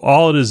steps. So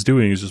all it is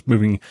doing is just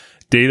moving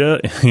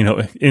data,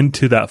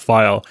 into that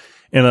file.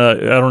 And I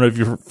don't know if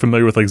you're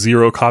familiar with like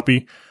zero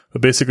copy,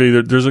 but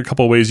basically there's a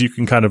couple of ways you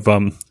can kind of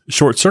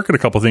short circuit a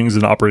couple of things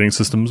in operating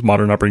systems,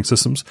 modern operating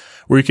systems,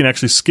 where you can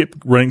actually skip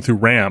running through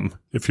RAM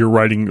if you're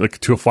writing like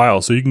to a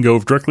file. So you can go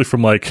directly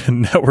from like a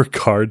network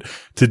card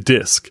to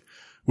disk,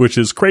 which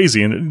is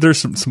crazy. And there's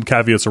some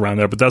caveats around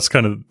that, but that's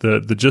kind of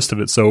the gist of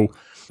it. So,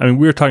 I mean,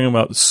 we're talking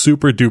about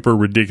super duper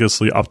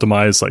ridiculously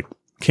optimized, like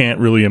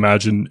can't really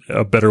imagine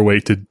a better way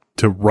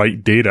to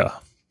write data.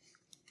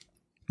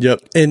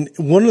 Yep. And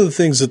one of the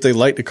things that they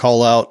like to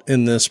call out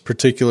in this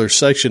particular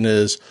section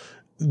is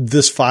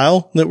this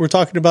file that we're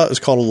talking about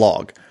is called a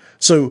log.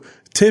 So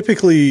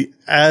typically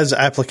as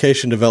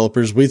application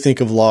developers, we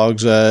think of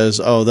logs as,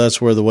 oh,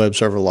 that's where the web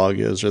server log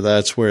is, or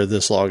that's where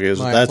this log is.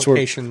 My that's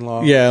application where,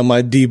 log. Yeah,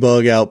 my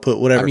debug output,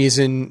 whatever. I'm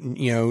using,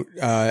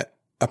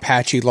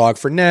 Apache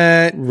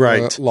Log4Net,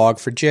 right.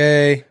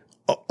 Log4j.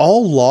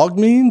 All log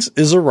means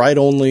is a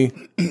write-only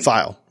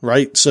file,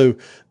 right? So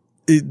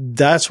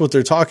that's what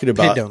they're talking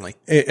about. Append only.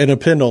 An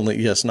append only.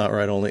 Yes, not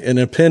write only. An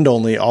append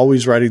only,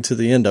 always writing to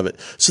the end of it.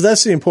 So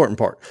that's the important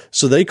part.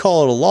 So they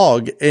call it a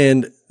log.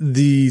 And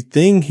the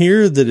thing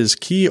here that is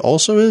key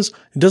also is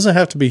it doesn't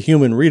have to be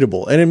human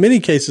readable. And in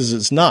many cases,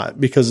 it's not,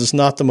 because it's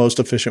not the most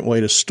efficient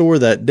way to store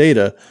that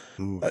data.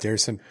 Ooh,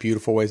 there's some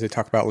beautiful ways they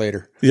talk about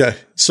later. Yeah.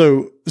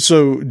 So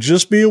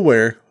just be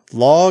aware.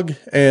 Log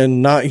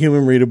and not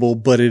human readable,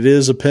 but it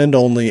is append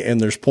only,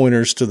 and there's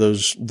pointers to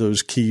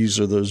those keys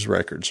or those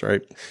records,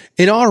 right?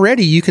 And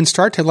already you can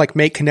start to like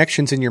make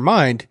connections in your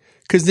mind,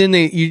 because then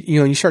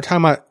you start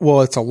talking about, well,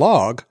 it's a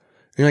log.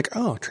 And you're like,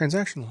 oh,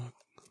 transaction log.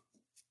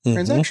 Mm-hmm.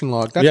 Transaction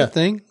log. That's a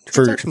thing.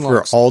 Transaction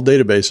logs. For all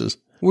databases.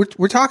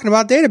 We're talking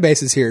about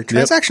databases here,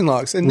 transaction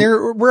logs, and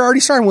we're already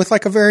starting with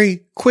like a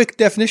very quick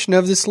definition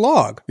of this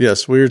log.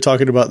 Yes, we were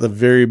talking about the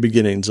very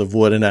beginnings of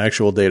what an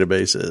actual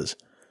database is.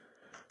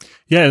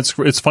 Yeah,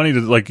 it's funny to,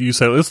 like you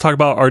said, let's talk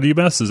about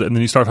RDBMSs, and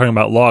then you start talking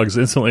about logs.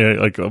 Instantly,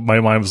 like my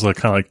mind was like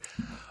kind of like,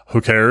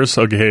 who cares?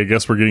 Okay, I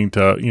guess we're getting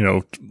to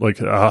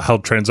how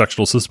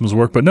transactional systems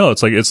work, but no,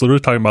 it's literally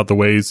talking about the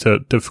ways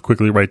to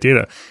quickly write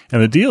data.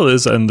 And the deal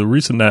is, and the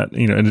reason that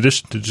in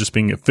addition to just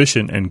being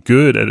efficient and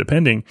good at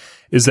appending,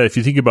 is that if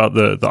you think about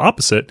the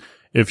opposite.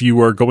 If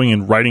you are going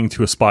and writing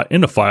to a spot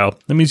in a file,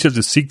 that means you have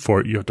to seek for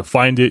it. You have to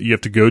find it. You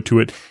have to go to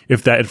it.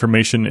 If that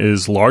information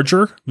is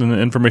larger than the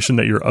information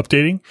that you're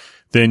updating,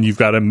 then you've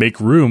got to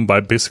make room by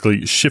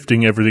basically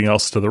shifting everything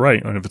else to the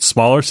right. And if it's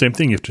smaller, same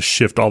thing. You have to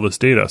shift all this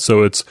data.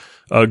 So it's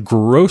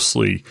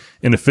grossly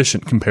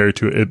inefficient compared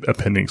to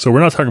appending. So we're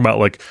not talking about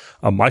like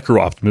a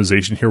micro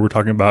optimization here. We're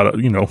talking about,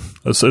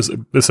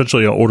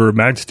 essentially an order of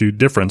magnitude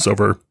difference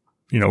over,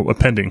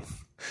 appending.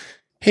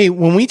 Hey,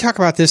 when we talk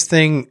about this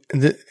thing,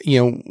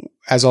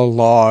 as a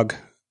log,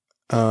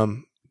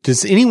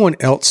 does anyone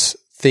else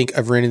think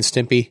of Ren and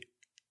Stimpy?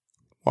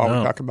 while No.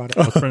 we talk about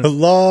it.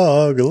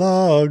 Log.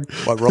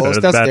 What rolls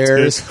That's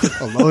downstairs,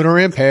 a loner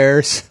in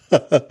pairs,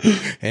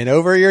 and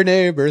over your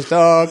neighbor's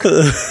dog.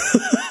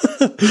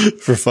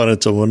 For fun,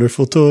 it's a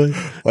wonderful toy.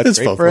 What's It's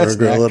great fun for for a a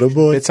girl snack. and a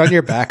boy. It's on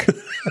your back.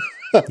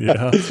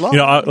 Yeah.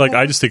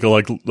 I just think of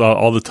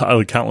all the time,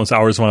 like countless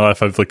hours of my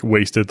life I've like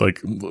wasted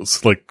like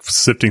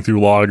sifting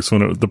through logs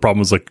when the problem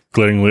was like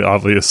glaringly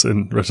obvious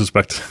in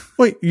retrospect.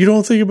 Wait, you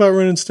don't think about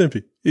Ren and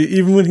Stimpy?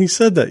 Even when he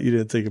said that, you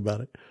didn't think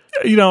about it.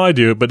 I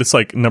do, but it's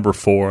like number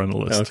 4 on the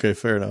list. Okay,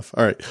 fair enough.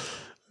 All right.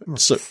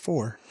 So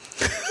 4.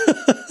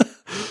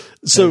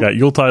 We got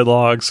Yuletide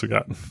logs. We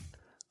got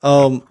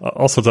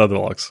all sorts of other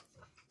logs.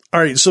 All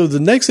right. So the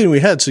next thing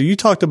we had, so you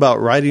talked about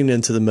writing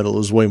into the middle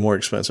is way more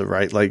expensive,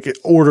 right? Like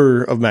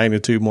order of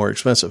magnitude more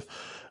expensive.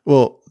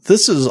 Well,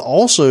 this is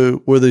also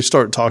where they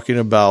start talking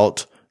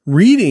about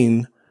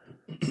reading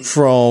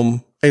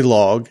from a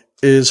log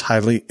is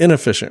highly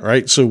inefficient,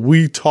 right? So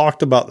we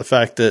talked about the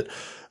fact that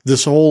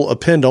this whole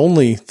append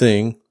only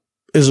thing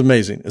is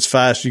amazing. It's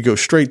fast. You go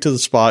straight to the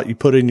spot. You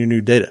put in your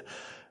new data.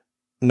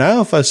 Now,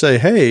 if I say,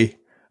 hey,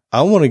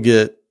 I want to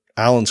get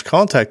Alan's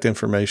contact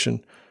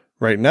information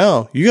right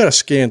now, you got to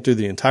scan through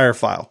the entire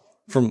file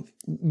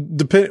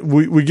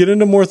we get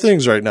into more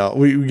things right now.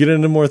 We get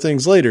into more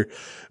things later,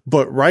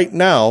 but right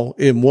now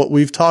in what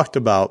we've talked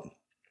about,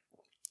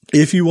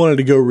 if you wanted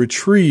to go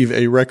retrieve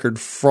a record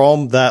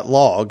from that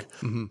log,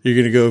 you're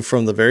going to go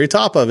from the very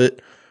top of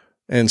it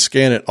and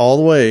scan it all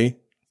the way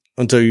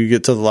until you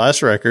get to the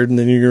last record. And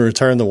then you're going to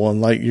return the one,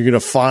 like you're going to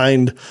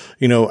find,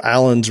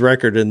 Alan's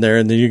record in there.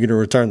 And then you're going to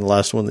return the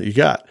last one that you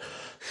got.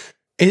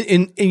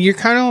 And you're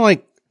kind of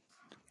like,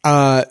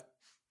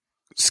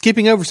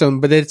 skipping over something,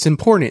 but it's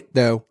important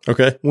though.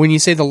 Okay. When you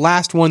say the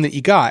last one that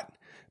you got,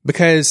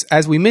 because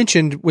as we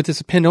mentioned with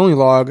this append only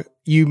log,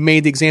 you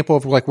made the example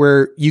of like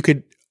where you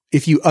could,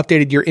 if you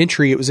updated your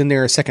entry, it was in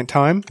there a second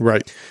time.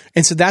 Right.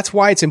 And so that's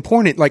why it's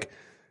important. Like,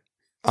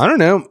 I don't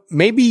know,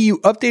 maybe you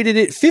updated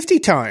it 50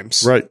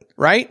 times. Right.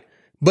 Right.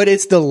 But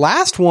it's the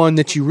last one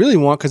that you really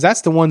want because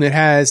that's the one that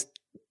has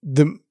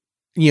the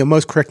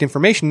most correct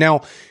information.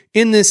 Now,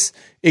 in this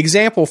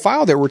example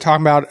file that we're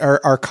talking about,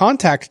 our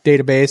contact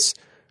database,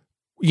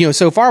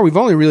 so far we've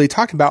only really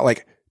talked about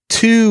like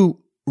 2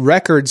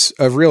 records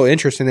of real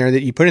interest in there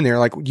that you put in there,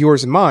 like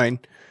yours and mine.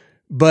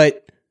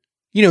 But,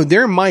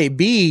 there might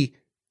be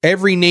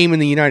every name in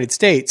the United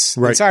States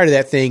inside of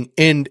that thing.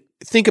 And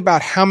think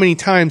about how many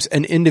times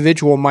an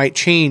individual might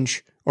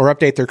change or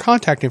update their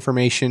contact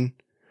information,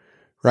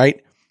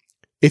 right?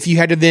 If you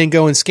had to then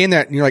go and scan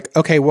that and you're like,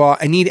 okay, well,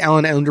 I need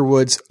Alan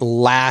Underwood's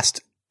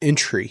last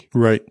entry.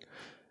 Right.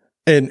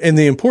 And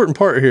the important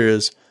part here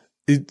is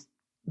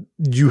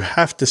you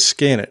have to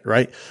scan it,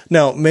 right?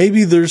 Now,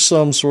 maybe there's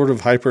some sort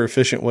of hyper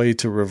efficient way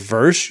to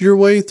reverse your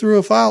way through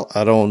a file.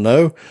 I don't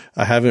know.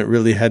 I haven't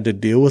really had to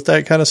deal with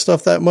that kind of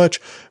stuff that much,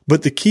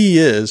 but the key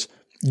is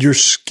you're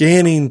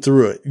scanning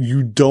through it.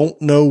 You don't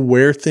know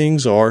where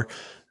things are.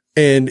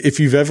 And if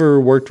you've ever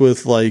worked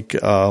with like,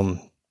 what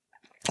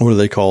are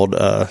they called?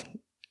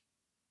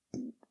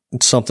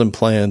 Something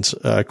plans,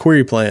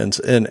 query plans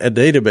in a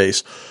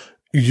database,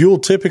 you'll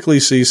typically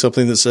see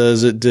something that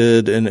says it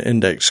did an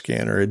index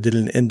scan or it did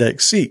an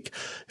index seek.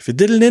 If it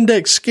did an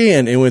index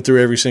scan, it went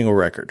through every single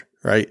record,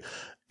 right?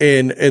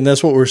 And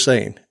that's what we're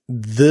saying.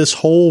 This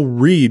whole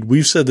read,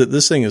 we've said that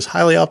this thing is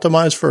highly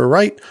optimized for a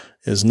write,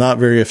 is not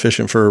very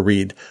efficient for a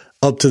read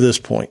up to this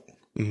point.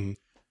 Mm-hmm.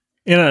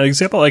 And an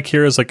example like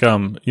here is like,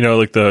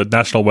 like the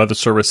National Weather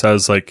Service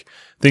has like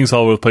things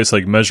all over the place,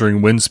 like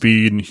measuring wind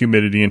speed and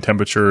humidity and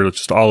temperature,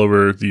 just all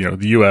over, the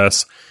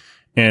U.S.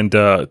 And,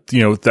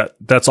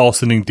 that's all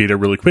sending data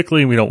really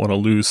quickly and we don't want to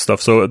lose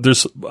stuff. So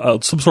there's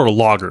some sort of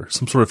logger,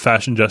 some sort of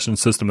fast ingestion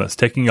system that's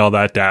taking all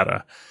that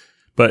data.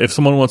 But if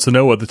someone wants to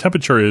know what the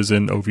temperature is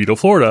in Oviedo,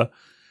 Florida,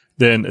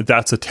 then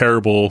that's a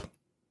terrible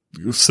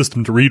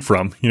system to read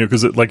from,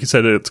 because like you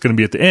said, it's going to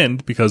be at the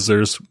end because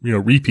there's,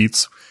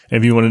 repeats. And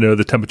if you want to know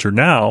the temperature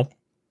now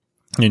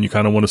and you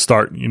kind of want to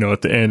start,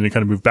 at the end and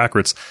kind of move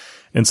backwards.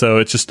 And so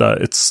it's just,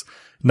 it's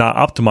not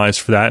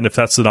optimized for that. And if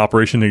that's an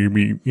operation that you'd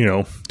be,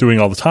 doing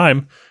all the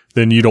time,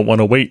 then you don't want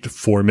to wait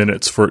 4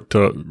 minutes for it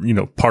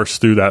to, parse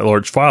through that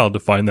large file to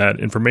find that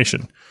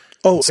information.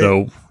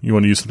 So you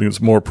want to use something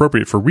that's more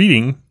appropriate for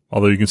reading,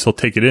 although you can still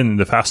take it in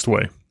the fast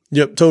way.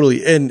 Yep,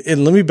 totally. And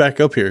let me back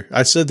up here.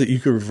 I said that you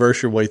could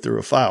reverse your way through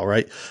a file,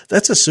 right?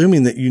 That's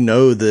assuming that you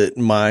know that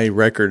my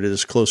record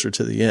is closer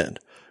to the end,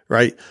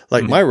 right?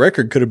 Like my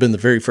record could have been the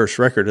very first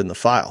record in the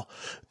file.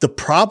 The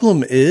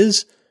problem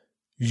is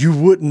you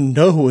wouldn't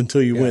know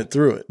until you went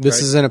through it.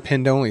 This is an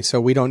append only,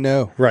 so we don't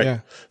know. Right. Yeah.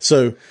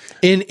 So,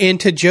 and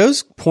to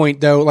Joe's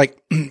point though, like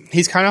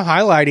he's kind of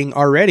highlighting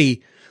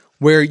already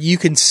where you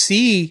can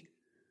see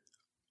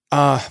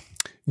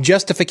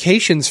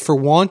justifications for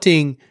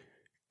wanting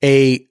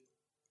a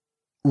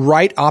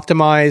write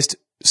optimized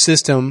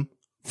system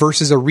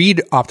versus a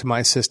read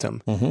optimized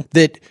system.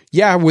 That,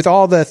 with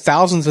all the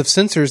thousands of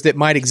sensors that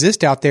might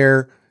exist out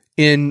there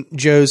in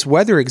Joe's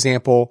weather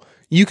example,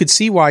 you could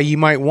see why you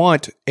might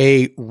want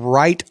a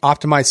write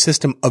optimized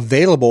system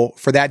available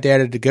for that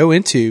data to go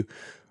into.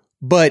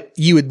 but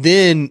you would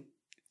then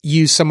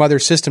use some other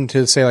system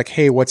to say like,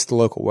 hey, what's the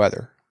local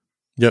weather?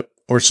 Yep.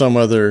 Or some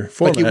other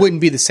format. Like it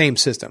wouldn't be the same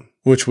system.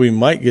 Which we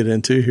might get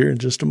into here in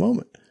just a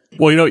moment.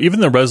 Well,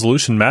 even the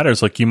resolution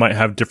matters. Like you might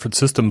have different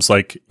systems.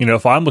 Like,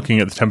 if I'm looking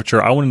at the temperature,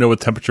 I want to know what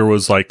the temperature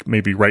was like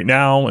maybe right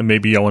now. And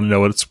maybe I want to know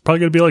what it's probably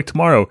going to be like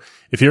tomorrow.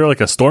 If you're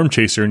like a storm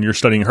chaser and you're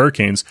studying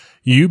hurricanes,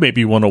 you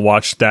maybe want to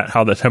watch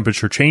how the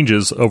temperature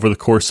changes over the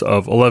course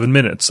of 11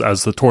 minutes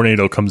as the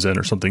tornado comes in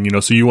or something,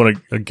 so you want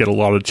to get a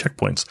lot of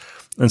checkpoints.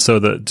 And so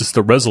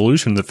the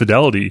resolution, the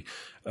fidelity,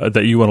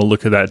 that you want to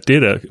look at that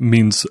data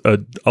means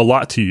a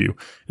lot to you.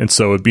 And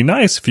so it'd be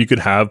nice if you could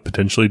have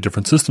potentially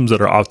different systems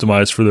that are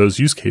optimized for those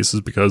use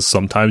cases, because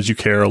sometimes you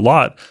care a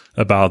lot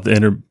about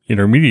the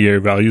intermediary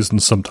values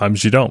and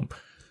sometimes you don't.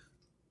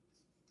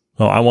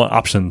 Well, I want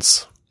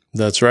options.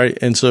 That's right.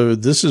 And so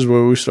this is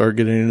where we start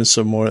getting into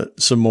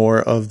some more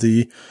of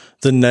the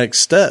next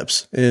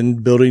steps in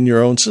building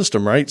your own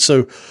system, right?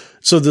 So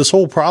this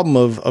whole problem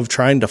of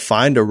trying to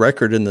find a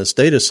record in this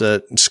data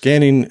set,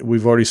 scanning,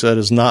 we've already said,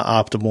 is not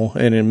optimal.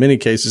 And in many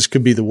cases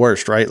could be the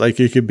worst, right? Like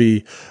it could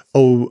be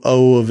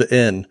O of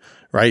N,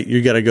 right?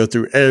 You got to go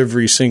through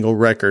every single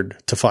record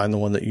to find the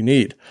one that you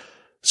need.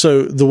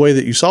 So the way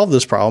that you solve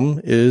this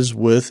problem is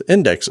with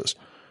indexes,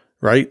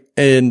 right?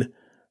 And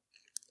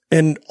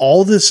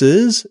all this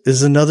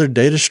is another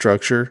data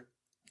structure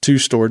to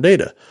store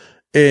data.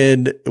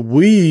 And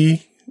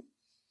we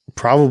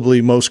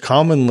probably most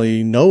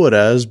commonly know it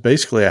as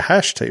basically a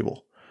hash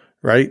table,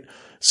 right?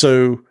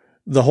 So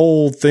the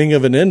whole thing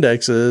of an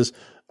index is,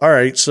 all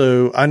right,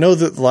 so I know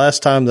that the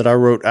last time that I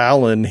wrote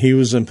Alan, he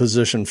was in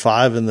position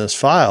 5 in this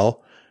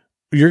file.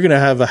 You're going to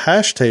have a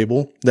hash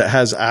table that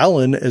has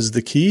Alan as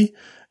the key.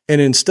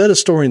 And instead of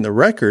storing the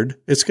record,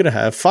 it's going to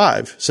have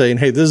 5 saying,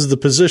 hey, this is the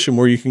position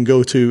where you can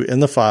go to in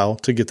the file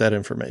to get that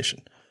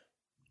information.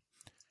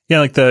 Yeah,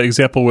 like the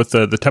example with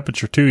the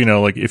temperature too,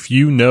 like if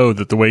you know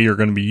that the way you're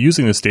going to be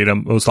using this data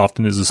most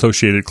often is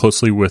associated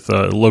closely with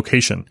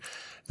location,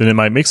 then it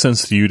might make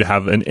sense to you to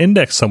have an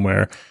index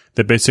somewhere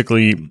that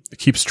basically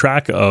keeps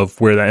track of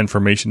where that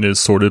information is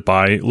sorted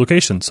by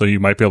location. So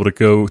you might be able to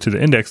go to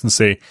the index and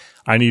say,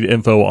 I need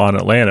info on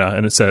Atlanta.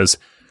 And it says,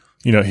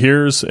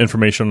 here's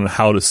information on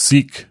how to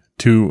seek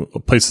to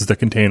places that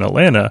contain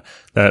Atlanta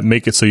that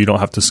make it so you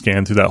don't have to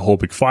scan through that whole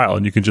big file.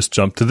 And you can just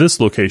jump to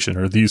this location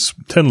or these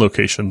 10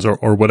 locations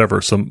or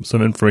whatever, some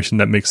information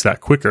that makes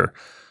that quicker.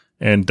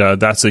 And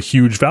that's a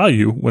huge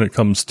value when it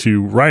comes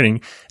to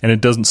writing, and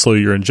it doesn't slow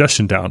your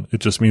ingestion down.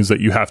 It just means that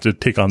you have to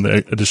take on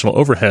the additional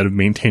overhead of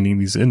maintaining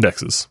these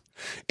indexes.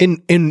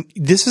 And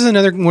this is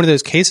another one of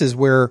those cases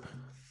where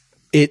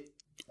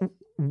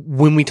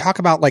when we talk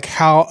about like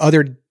how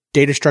other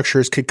data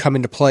structures could come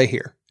into play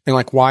here, and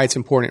like why it's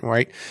important,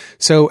 right?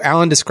 So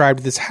Alan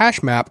described this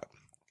hash map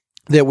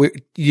that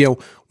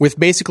with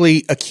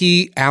basically a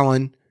key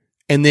Alan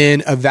and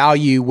then a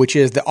value, which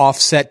is the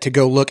offset to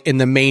go look in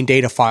the main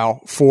data file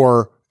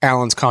for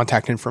Alan's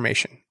contact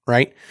information,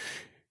 right?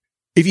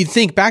 If you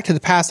think back to the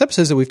past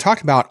episodes that we've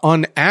talked about,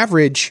 on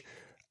average,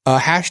 a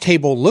hash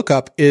table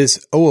lookup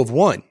is O of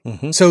 1.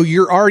 Mm-hmm. So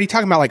you're already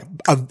talking about like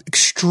an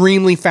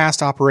extremely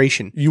fast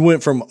operation. You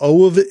went from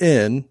O of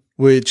N,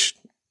 which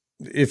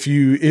it's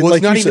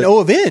like not even O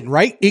of N,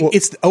 right?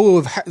 It's the O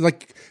of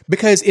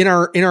because in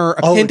our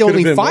append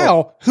only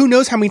file, who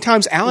knows how many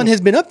times Alan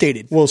has been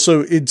updated? Well, so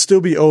it'd still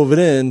be O of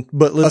N,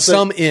 but let's say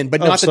some N,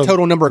 but not the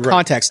total number of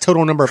contacts,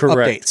 total number of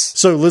updates.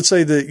 So let's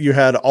say that you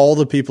had all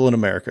the people in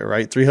America,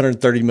 right?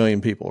 330 million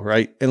people,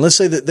 right? And let's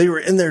say that they were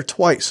in there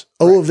twice.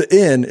 O of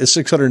N is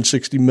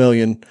 660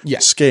 million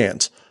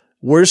scans.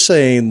 We're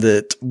saying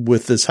that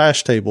with this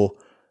hash table,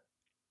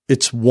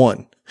 it's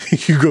 1.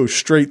 You go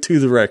straight to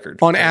the record.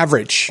 On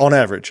average.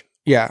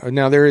 Yeah.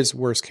 Now there is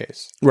worst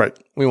case. Right.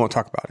 We won't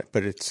talk about it,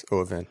 but it's O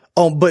of N.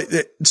 But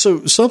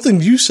so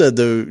something you said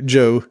though,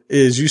 Joe,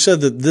 is you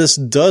said that this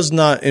does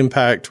not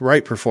impact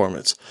write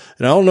performance.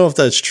 And I don't know if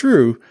that's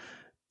true.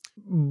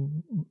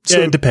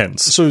 So, it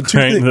depends. So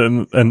right?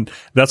 And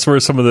that's where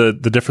some of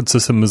the different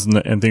systems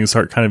and things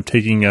start kind of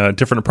taking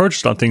different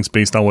approaches on things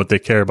based on what they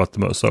care about the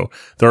most. So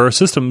there are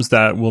systems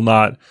that will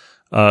not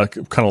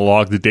kind of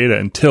log the data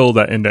until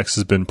that index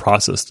has been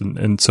processed.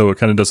 And so it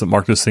kind of doesn't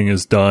mark this thing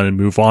as done and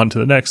move on to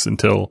the next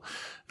until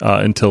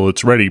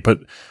it's ready. But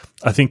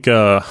I think,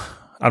 I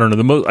don't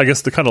know, I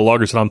guess the kind of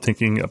loggers that I'm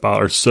thinking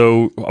about are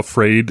so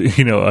afraid,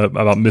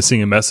 about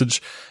missing a message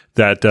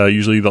that,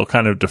 usually they'll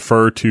kind of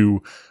defer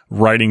to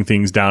writing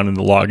things down in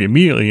the log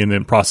immediately and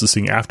then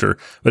processing after.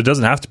 But it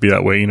doesn't have to be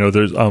that way.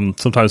 There's,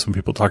 sometimes when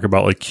people talk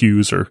about like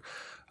queues or,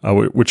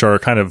 which are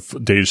kind of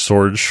data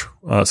storage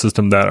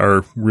system that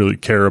are really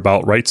care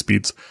about write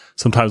speeds.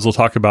 Sometimes we'll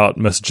talk about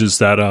messages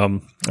that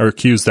or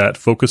queues that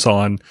focus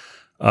on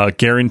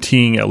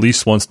guaranteeing at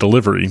least once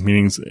delivery,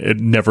 meaning it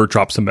never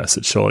drops a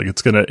message. So like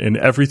it's gonna, in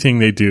everything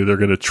they do, they're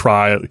gonna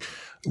try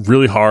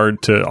really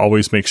hard to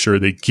always make sure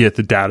they get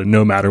the data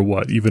no matter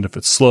what, even if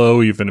it's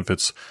slow, even if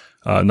it's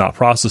not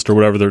processed or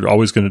whatever. They're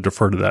always going to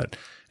defer to that.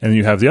 And then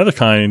you have the other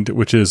kind,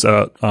 which is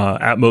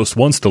at most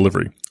once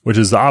delivery, which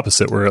is the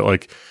opposite, where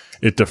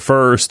it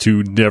defers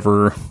to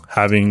never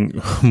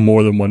having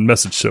more than one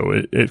message. So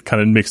it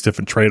kind of makes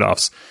different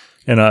trade-offs.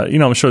 And,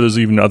 I'm sure there's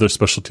even other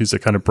specialties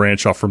that kind of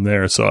branch off from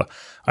there. So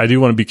I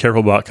do want to be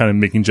careful about kind of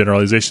making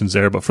generalizations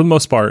there. But for the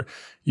most part,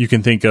 you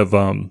can think of,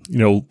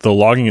 the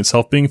logging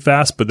itself being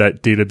fast, but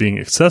that data being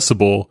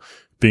accessible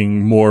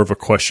being more of a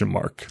question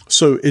mark.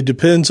 So it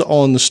depends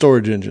on the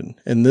storage engine.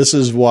 And this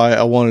is why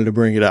I wanted to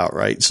bring it out,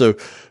 right? So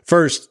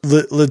first,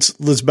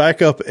 let's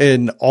back up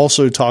and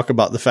also talk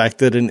about the fact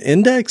that an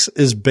index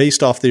is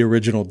based off the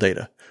original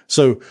data.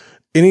 So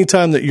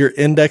anytime that you're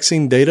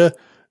indexing data,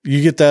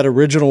 you get that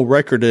original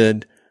record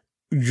in,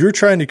 you're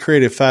trying to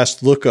create a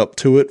fast lookup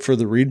to it for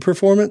the read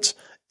performance.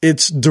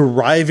 It's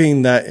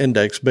deriving that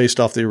index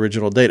based off the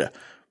original data.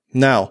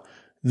 Now,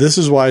 this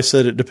is why I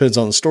said it depends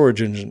on the storage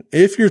engine.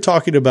 If you're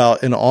talking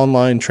about an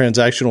online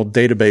transactional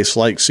database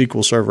like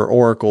SQL Server,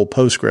 Oracle,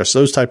 Postgres,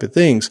 those type of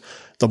things,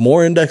 the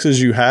more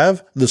indexes you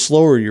have, the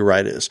slower your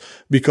write is,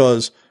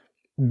 because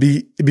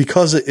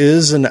it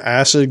is an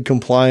ACID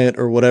compliant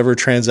or whatever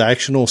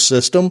transactional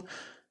system.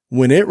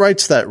 When it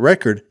writes that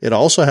record, it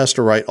also has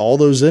to write all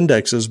those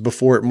indexes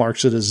before it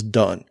marks it as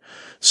done.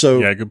 So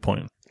yeah, good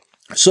point.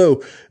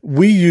 So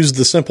we used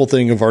the simple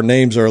thing of our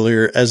names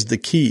earlier as the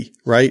key,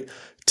 right?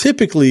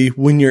 Typically,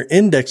 when you're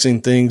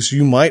indexing things,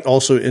 you might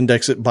also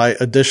index it by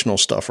additional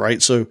stuff,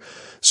 right? So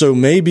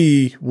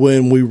maybe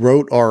when we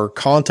wrote our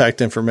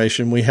contact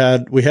information, we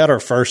had our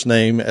first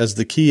name as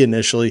the key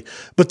initially,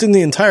 but then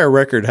the entire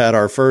record had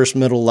our first,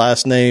 middle,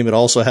 last name. It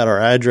also had our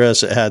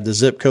address. It had the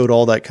zip code,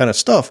 all that kind of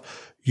stuff.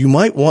 You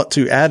might want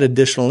to add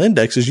additional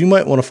indexes. You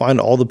might want to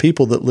find all the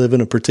people that live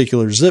in a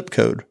particular zip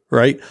code,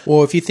 right?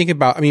 Well, if you think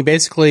about,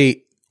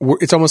 basically,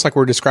 it's almost like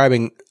we're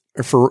describing,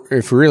 if we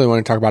really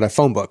want to talk about a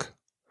phone book.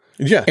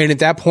 Yeah. And at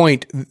that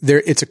point,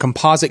 it's a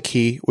composite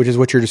key, which is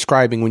what you're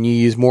describing when you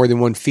use more than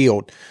one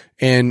field.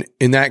 And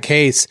in that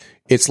case,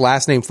 it's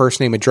last name, first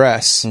name,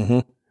 address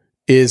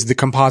is the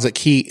composite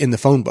key in the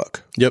phone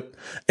book. Yep.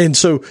 And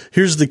so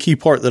here's the key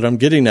part that I'm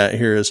getting at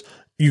here is,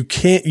 you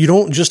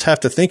don't just have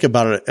to think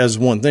about it as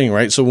one thing,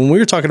 right? So when we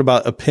were talking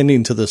about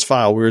appending to this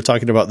file, we were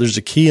talking about there's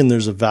a key and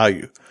there's a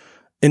value.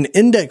 An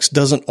index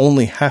doesn't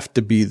only have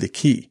to be the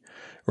key,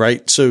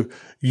 right? So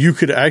you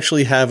could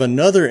actually have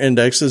another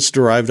index that's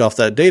derived off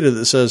that data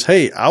that says,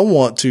 hey, I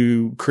want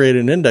to create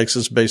an index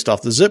that's based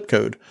off the zip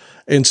code.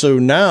 And so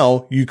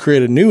now you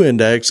create a new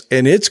index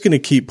and it's going to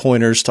keep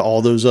pointers to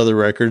all those other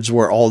records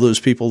where all those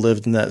people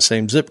lived in that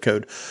same zip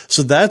code.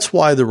 So that's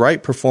why the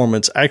write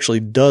performance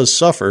actually does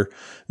suffer,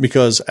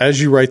 because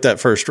as you write that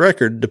first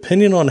record,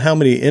 depending on how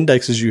many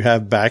indexes you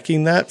have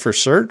backing that for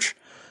search,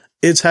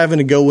 it's having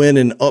to go in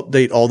and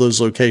update all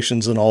those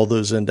locations and all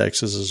those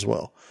indexes as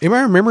well. Am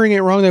I remembering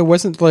it wrong though?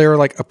 Wasn't there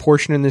like a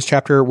portion in this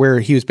chapter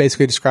where he was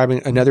basically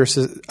describing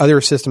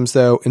other systems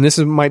though? And this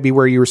might be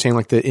where you were saying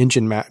like the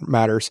engine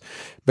matters,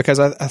 because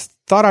I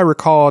thought I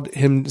recalled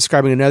him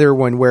describing another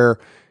one where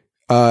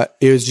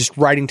it was just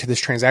writing to this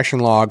transaction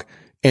log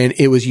and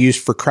it was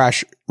used for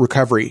crash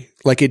recovery.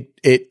 Like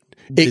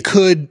it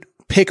could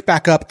pick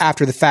back up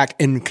after the fact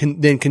and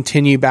then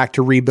continue back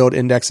to rebuild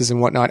indexes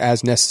and whatnot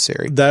as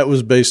necessary. That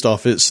was based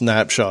off it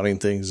snapshotting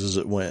things as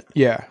it went.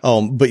 Yeah.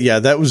 But yeah,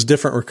 that was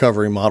different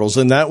recovery models.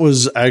 And that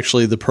was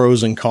actually the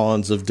pros and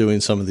cons of doing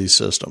some of these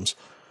systems.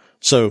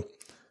 So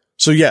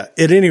yeah,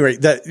 at any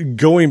rate, that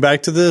going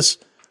back to this,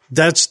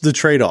 that's the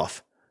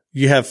trade-off.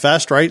 You have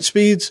fast write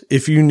speeds.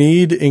 If you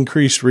need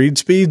increased read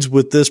speeds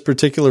with this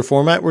particular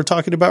format we're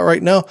talking about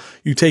right now,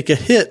 you take a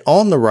hit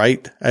on the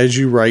write as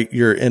you write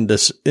your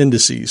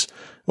indices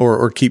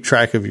or keep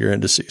track of your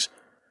indices.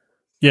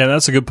 Yeah,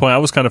 that's a good point. I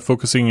was kind of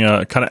focusing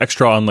kind of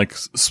extra on like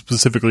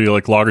specifically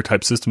like logger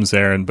type systems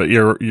there, but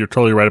you're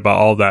totally right about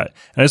all of that.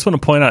 And I just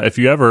want to point out, if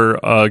you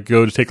ever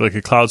go to take like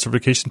a cloud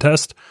certification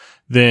test,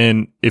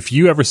 then if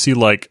you ever see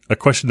like a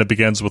question that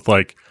begins with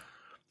like,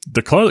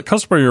 the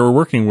customer you're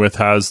working with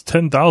has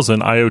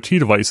 10,000 IoT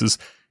devices,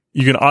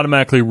 you can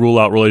automatically rule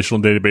out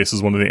relational database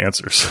as one of the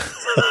answers.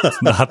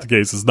 It's not the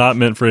case. It's not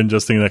meant for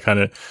ingesting that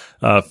kind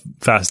of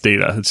fast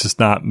data. It's just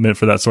not meant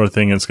for that sort of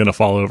thing, and it's going to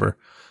fall over.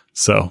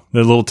 So, a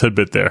little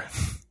tidbit there.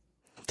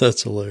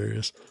 That's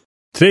hilarious.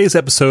 Today's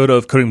episode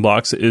of Coding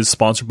Blocks is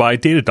sponsored by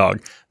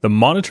Datadog, the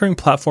monitoring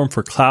platform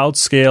for cloud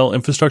scale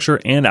infrastructure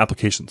and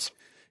applications.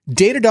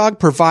 Datadog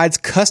provides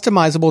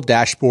customizable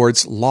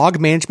dashboards, log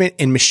management,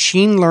 and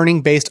machine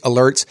learning-based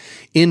alerts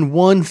in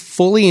one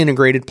fully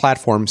integrated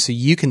platform so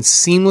you can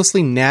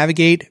seamlessly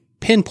navigate,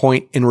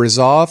 pinpoint, and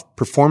resolve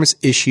performance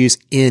issues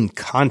in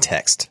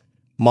context.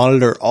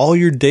 Monitor all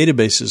your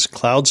databases,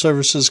 cloud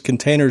services,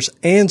 containers,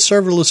 and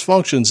serverless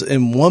functions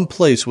in one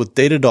place with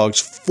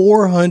Datadog's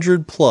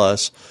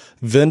 400-plus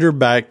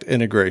vendor-backed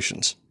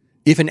integrations.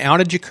 If an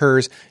outage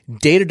occurs,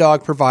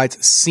 Datadog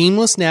provides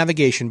seamless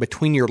navigation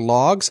between your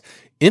logs,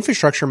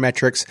 infrastructure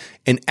metrics,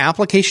 and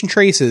application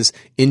traces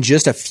in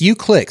just a few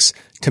clicks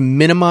to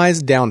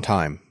minimize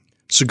downtime.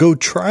 So go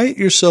try it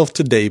yourself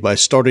today by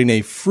starting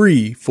a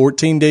free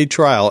 14-day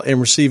trial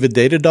and receive a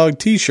Datadog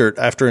t-shirt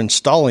after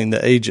installing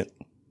the agent.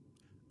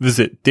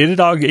 Visit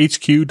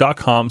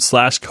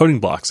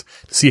datadoghq.com/codingblocks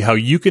to see how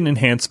you can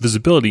enhance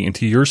visibility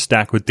into your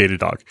stack with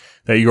Datadog.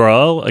 That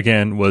URL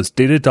again was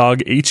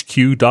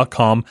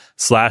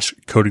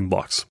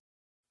datadoghq.com/codingblocks.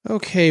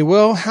 Okay,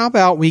 well, how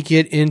about we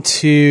get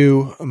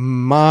into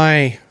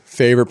my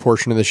favorite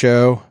portion of the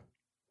show?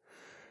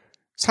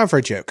 It's time for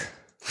a joke.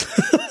 You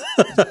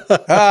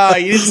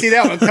didn't see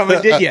that one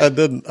coming, did you? I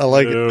didn't. I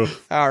like it.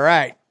 All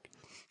right.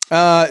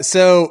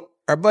 So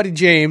our buddy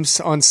James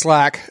on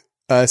Slack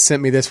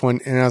sent me this one,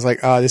 and I was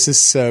like, oh, this is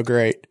so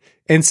great.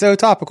 And so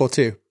topical,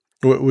 too.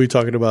 What we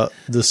talking about?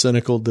 The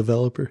cynical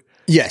developer?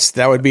 Yes,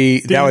 that would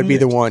be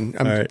the one.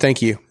 All right.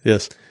 Thank you.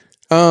 Yes.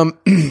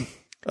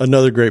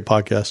 Another great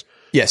podcast.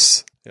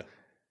 Yes. Yeah.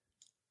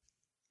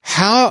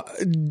 How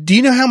do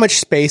you know how much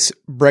space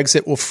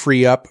Brexit will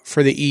free up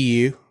for the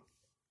EU?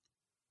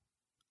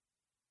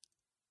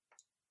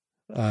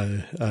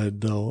 I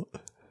don't.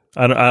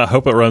 I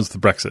hope it runs the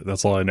Brexit.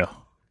 That's all I know.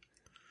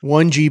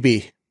 1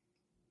 GB.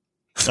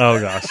 Oh,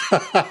 gosh.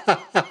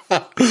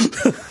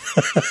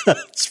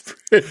 That's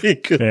pretty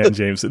good. Man,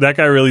 James. That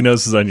guy really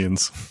knows his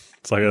onions.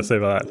 That's all I got to say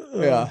about that.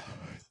 Yeah.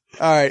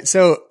 All right.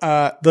 So,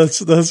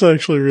 that's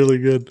actually really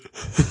good.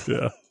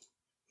 Yeah.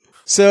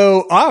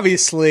 So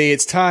obviously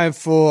it's time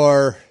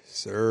for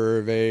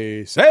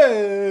Survey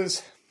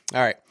Says.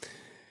 All right.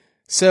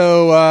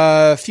 So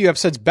a few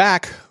episodes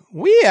back,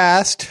 we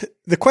asked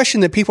the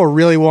question that people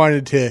really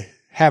wanted to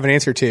have an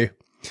answer to.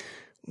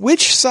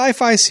 Which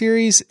sci-fi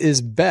series is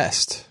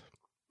best?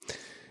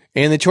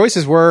 And the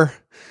choices were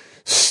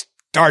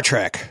Star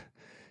Trek.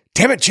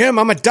 Damn it, Jim,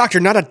 I'm a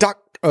doctor, not a doc.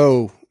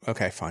 Oh,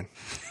 okay, fine.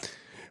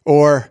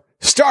 Or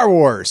Star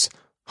Wars.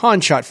 Han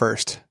shot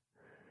first.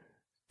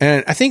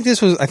 And I think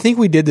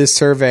we did this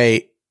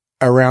survey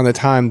around the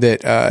time that,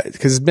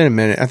 because it's been a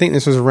minute. I think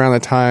this was around the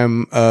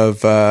time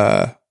of,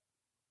 what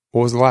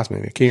was the last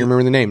movie? Can you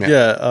remember the name now?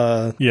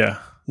 Yeah. Yeah.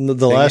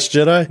 The Last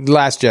Jedi? The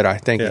Last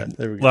Jedi. Thank Yeah, you.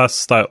 there we go. Last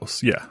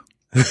Styles. Yeah.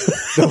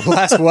 The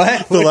last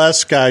what? The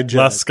Last Sky Jedi.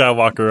 Last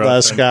Skywalker.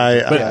 Last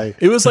Sky. But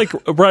it was like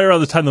right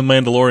around the time The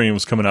Mandalorian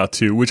was coming out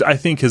too, which I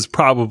think has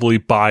probably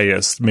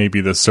biased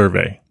maybe the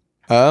survey.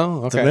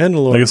 Oh, The okay.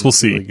 Mandalorian. I guess we'll is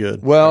see. Really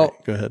good. Well, All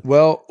right, go ahead.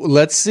 Well,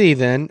 let's see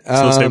then.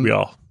 So say we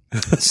all.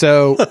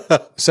 So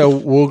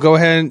we'll go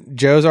ahead. And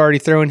Joe's already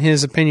throwing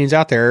his opinions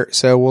out there,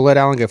 so we'll let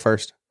Alan go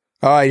first.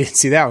 Oh, I didn't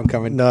see that one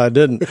coming. No, I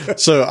didn't.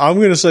 So I'm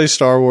going to say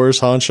Star Wars.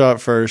 Han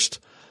shot first.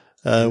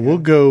 We'll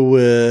go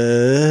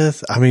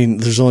with, I mean,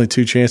 there's only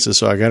two chances,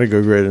 so I got to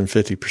go greater than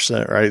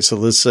 50%, right? So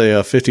let's say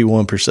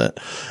 51%.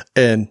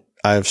 And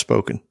I have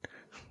spoken.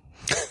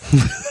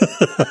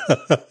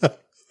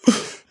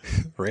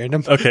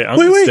 Random. Okay, I'm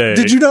Wait, gonna say.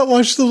 did you not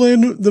watch The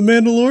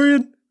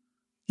Mandalorian?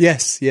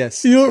 Yes. You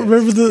don't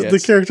remember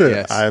the character?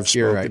 Yes. I have spoken.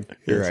 You're right.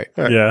 You're Yes. right.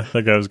 All right. Yeah,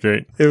 that guy was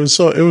great. It was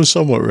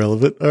somewhat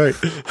relevant. All right.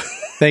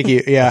 Thank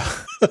you. Yeah,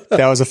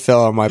 that was a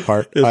fail on my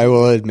part. I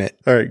will admit.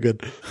 All right,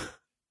 good.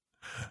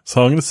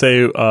 So I'm going to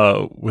say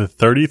with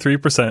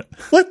 33%,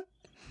 What?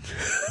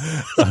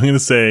 I'm going to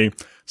say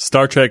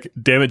Star Trek.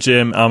 Damn it,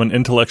 Jim! I'm an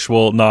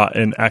intellectual, not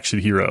an action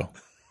hero.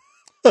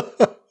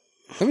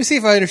 Let me see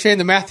if I understand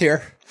the math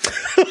here.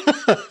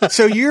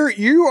 So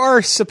you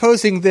are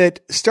supposing that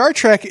Star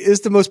Trek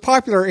is the most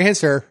popular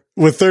answer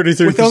With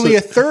 33%. with only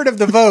a third of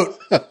the vote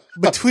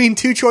between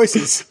two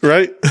choices.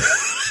 Right?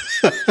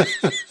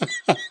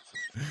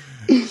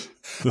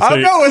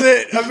 I'll go with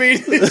it. I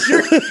mean, it's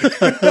your,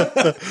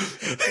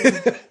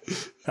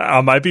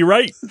 I might be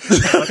right.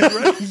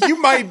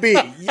 you might be.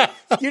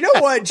 You know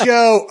what,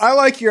 Joe? I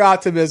like your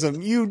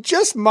optimism. You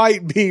just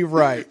might be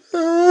right.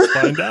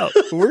 Find out.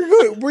 We're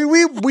good.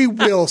 We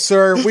will,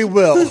 sir. We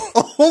will.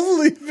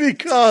 Only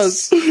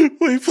because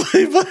we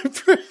play by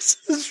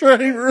Princess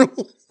Right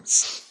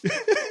rules.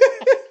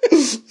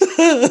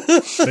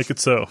 Make it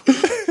so.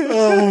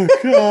 Oh,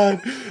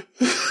 God.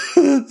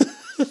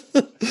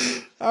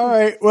 All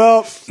right.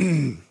 Well,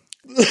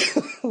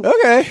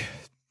 okay.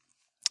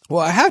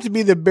 Well, I have to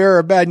be the bearer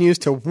of bad news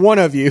to one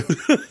of you.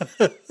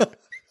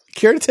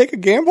 Care to take a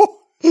gamble?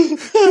 Who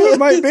it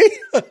might be?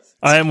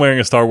 I am wearing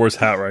a Star Wars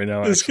hat right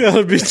now. It's got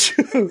to be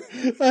true.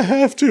 I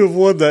have to have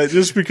won that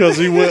just because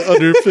he went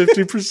under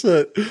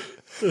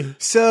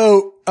 50%.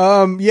 So,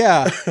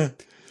 yeah.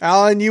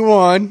 Alan, you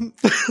won.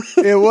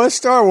 It was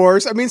Star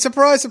Wars. I mean,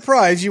 surprise,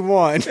 surprise, you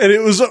won. And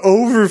it was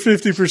over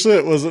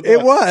 50%, wasn't it?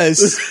 It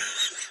was.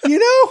 You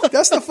know,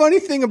 that's the funny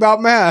thing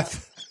about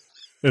math.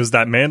 It was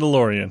that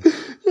Mandalorian.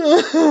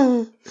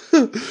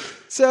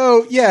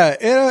 So, yeah,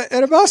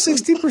 at about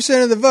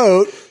 60% of the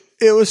vote,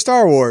 it was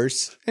Star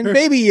Wars. And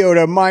Baby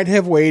Yoda might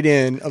have weighed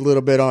in a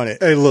little bit on it.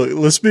 Hey, look,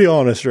 let's be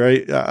honest,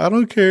 right? I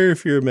don't care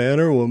if you're a man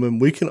or a woman.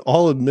 We can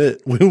all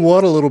admit we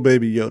want a little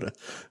Baby Yoda.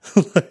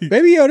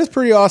 Baby Yoda's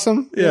pretty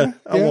awesome. Yeah,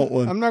 I want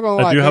one. I'm not going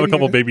to lie. I do have a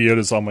couple Yoda. Baby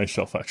Yodas on my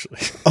shelf, actually.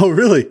 Oh,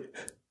 really?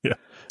 Yeah.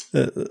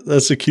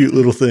 That's a cute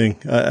little thing.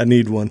 I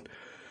need one.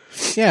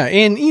 Yeah,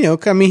 and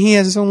I mean, he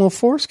has his own little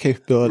force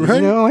capability.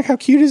 Right. Like how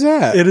cute is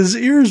that? And his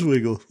ears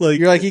wiggle. Like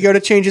You're like, you go to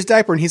change his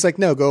diaper, and he's like,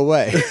 no, go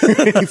away.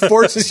 He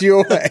forces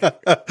you away.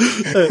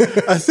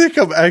 I think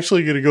I'm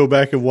actually going to go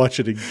back and watch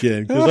it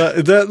again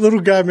because that little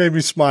guy made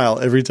me smile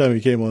every time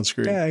he came on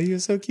screen. Yeah, he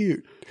was so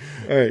cute.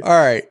 All right. All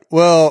right.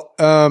 Well,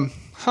 Who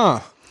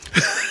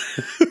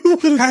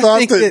would have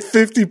thought that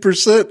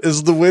 50%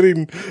 is the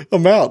winning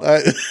amount?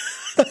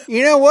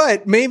 You know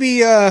what? Maybe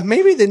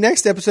the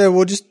next episode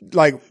we'll just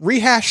like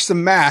rehash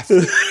some math.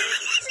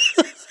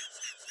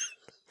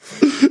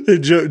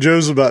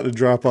 Joe's about to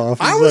drop off.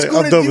 He's I was like,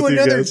 going I'm to done do with you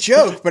another guys.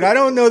 joke, but I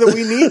don't know that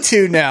we need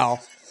to now.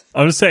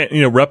 I'm just saying,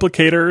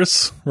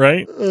 replicators,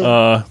 right?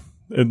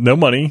 No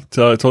money,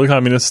 totally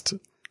communist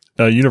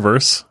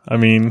universe. I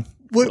mean,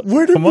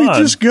 Where did come we on.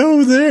 just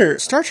go there?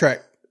 Star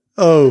Trek.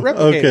 Oh,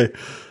 Replicator. okay.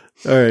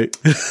 All right.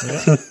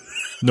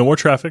 no more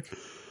traffic.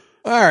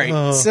 All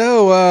right.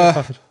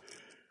 So,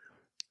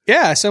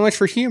 yeah, so much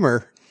for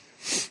humor.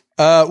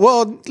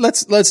 Well,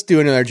 let's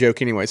do another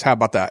joke anyways. How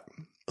about that?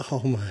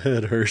 Oh, my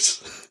head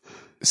hurts.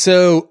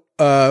 So,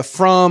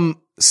 from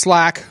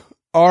Slack,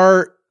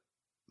 how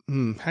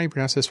do you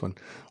pronounce this one?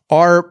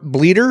 R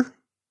Bleeder.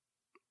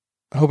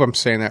 I hope I'm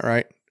saying that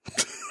right.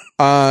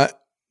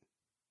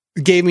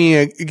 Gave me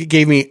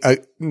a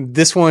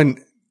this one.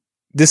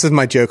 This is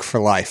my joke for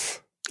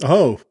life.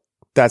 Oh,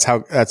 That's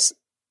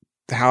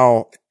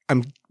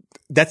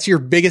your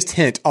biggest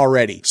hint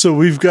already. so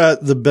we've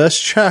got the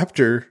best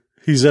chapter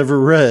he's ever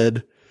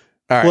read,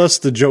 All right. plus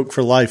the joke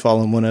for life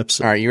all in one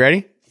episode. All right. You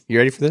ready? You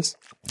ready for this?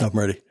 I'm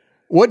ready.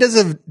 What does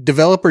a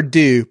developer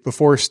do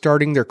before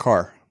starting their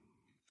car?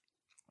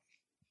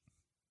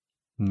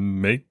 I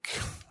don't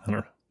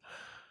know.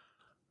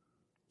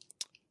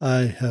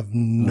 I have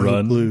no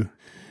Run. clue.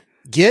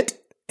 Get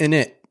in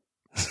it.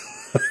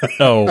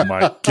 Oh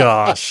my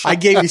gosh. I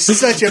gave you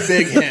such a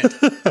big hint.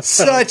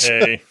 Such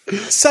Hey. a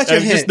I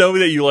hint. just know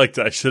that you liked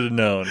it. I should have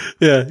known.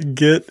 Yeah,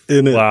 get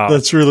in it. Wow.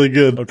 That's really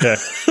good. Okay.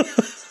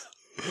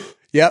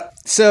 Yep.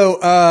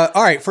 So,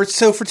 all right. For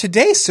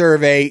today's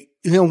survey,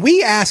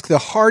 we ask the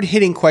hard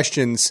hitting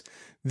questions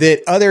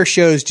that other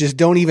shows just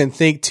don't even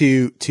think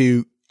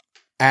to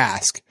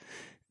ask.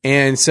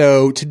 And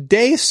so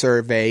today's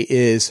survey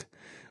is,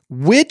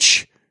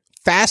 which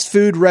fast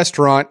food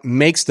restaurant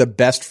makes the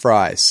best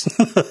fries?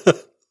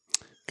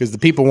 Because the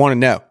people want to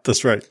know.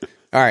 That's right.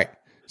 All right.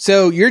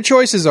 So your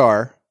choices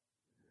are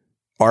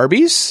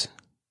Arby's,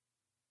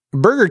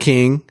 Burger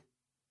King,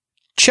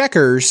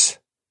 Checkers,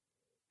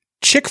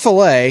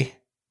 Chick-fil-A,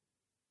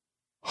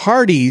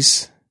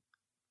 Hardee's,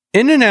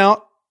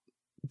 In-N-Out,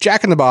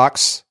 Jack in the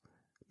Box,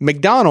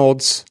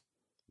 McDonald's,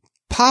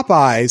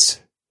 Popeyes,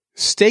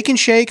 Steak and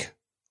Shake,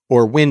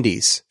 or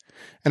Wendy's.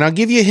 And I'll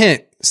give you a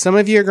hint. Some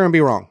of you are going to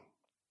be wrong.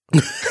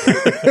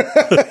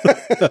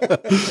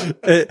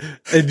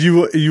 And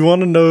you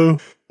want to know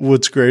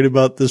what's great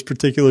about this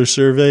particular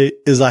survey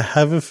is I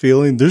have a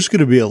feeling there's going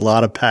to be a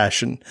lot of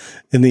passion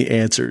in the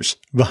answers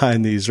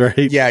behind these,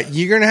 right? Yeah,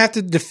 you're going to have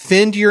to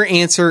defend your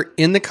answer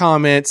in the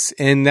comments,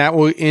 and that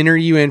will enter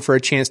you in for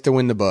a chance to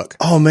win the book.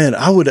 Oh man,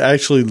 I would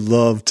actually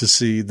love to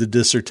see the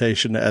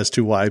dissertation as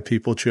to why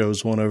people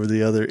chose one over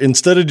the other.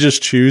 Instead of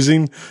just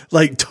choosing,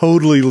 like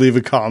totally leave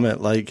a comment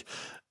like,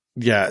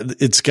 yeah,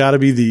 it's got to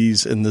be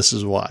these and this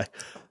is why.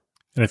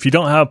 And if you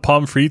don't have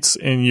palm frites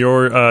in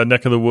your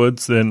neck of the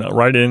woods, then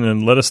write in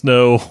and let us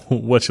know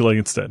what you like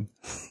instead.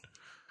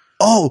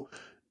 Oh,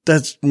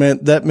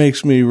 that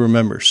makes me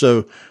remember.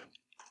 So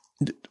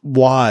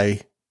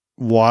why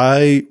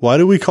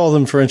do we call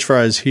them French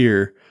fries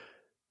here,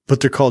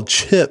 but they're called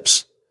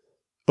chips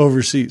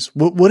overseas?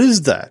 What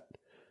is that?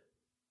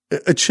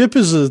 A chip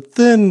is a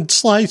thin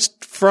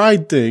sliced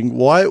fried thing.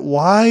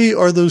 Why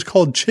are those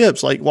called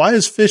chips? Like, why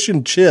is fish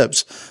and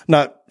chips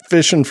not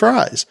fish and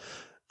fries?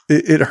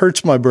 It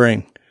hurts my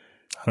brain.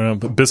 I don't know,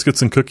 but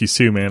biscuits and cookies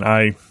too, man.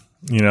 I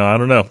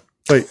don't know.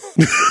 Wait,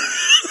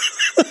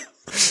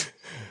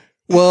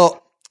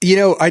 Well,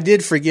 I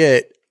did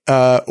forget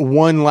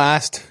one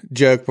last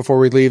joke before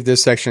we leave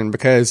this section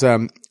because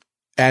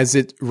as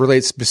it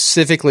relates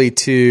specifically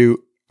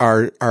to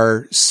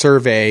our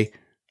survey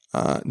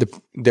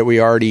that we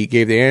already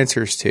gave the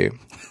answers to.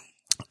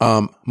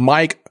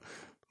 Mike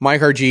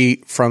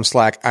RG from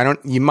Slack.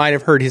 You might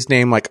have heard his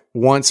name like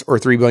once or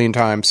 3 billion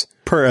times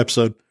per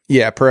episode.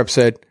 Yeah, per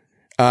episode.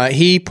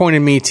 He pointed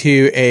me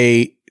to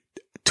a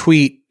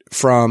tweet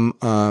from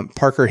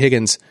Parker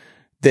Higgins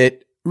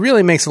that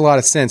really makes a lot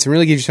of sense and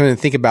really gives you something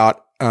to think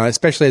about,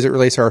 especially as it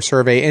relates to our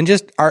survey and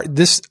just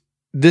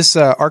this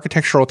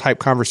architectural type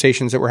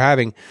conversations that we're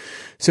having.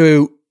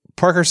 So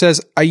Parker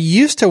says, I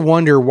used to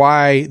wonder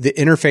why the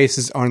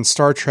interfaces on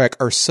Star Trek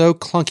are so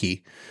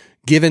clunky,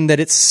 given that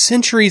it's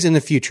centuries in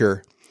the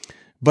future.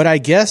 But I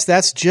guess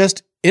that's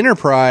just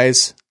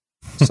Enterprise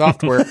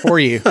software for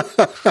you.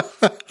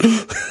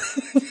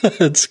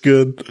 That's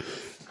good.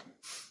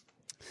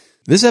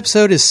 This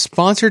episode is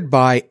sponsored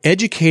by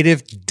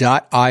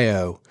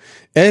Educative.io.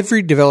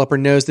 Every developer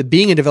knows that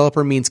being a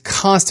developer means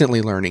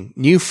constantly learning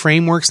new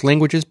frameworks,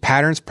 languages,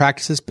 patterns,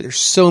 practices, but there's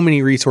so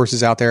many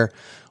resources out there.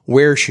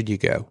 Where should you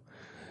go?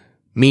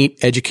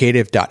 Meet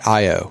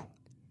Educative.io.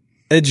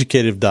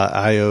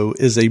 Educative.io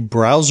is a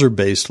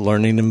browser-based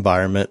learning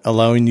environment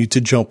allowing you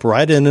to jump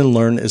right in and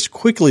learn as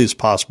quickly as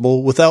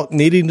possible without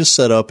needing to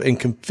set up and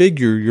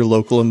configure your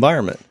local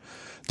environment.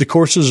 The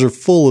courses are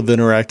full of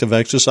interactive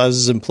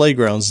exercises and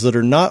playgrounds that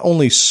are not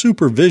only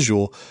super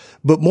visual,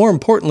 but more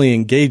importantly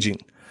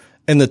engaging.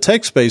 And the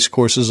text-based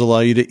courses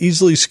allow you to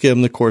easily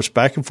skim the course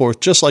back and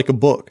forth just like a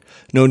book.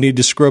 No need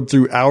to scrub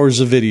through hours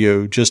of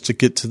video just to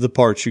get to the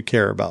parts you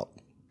care about.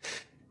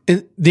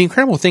 And the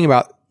incredible thing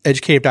about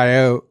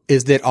Educative.io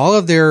is that all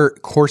of their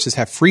courses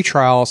have free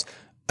trials,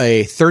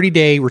 a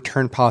 30-day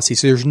return policy,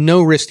 so there's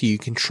no risk to you. You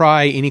can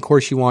try any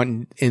course you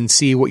want and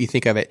see what you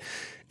think of it.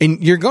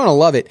 And you're going to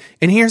love it.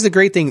 And here's the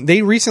great thing.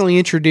 They recently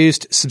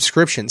introduced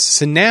subscriptions.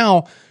 So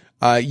now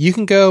you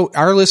can go,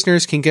 our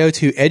listeners can go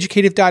to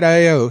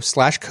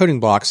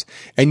educative.io/codingblocks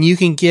and you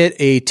can get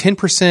a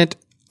 10%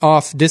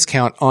 off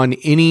discount on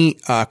any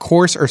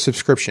course or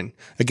subscription.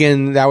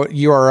 Again, that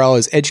URL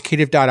is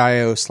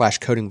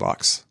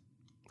educative.io/codingblocks.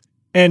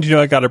 And,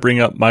 I got to bring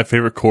up my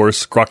favorite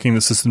course, Grokking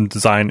the System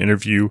Design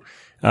Interview,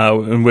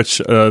 in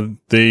which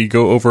they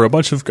go over a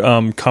bunch of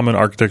common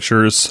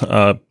architectures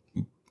I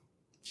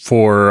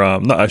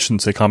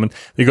shouldn't say common.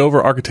 They go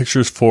over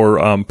architectures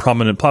for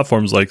prominent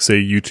platforms like,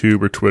 say,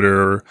 YouTube or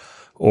Twitter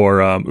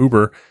or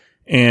Uber,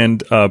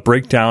 and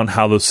break down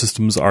how those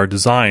systems are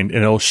designed.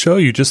 And it'll show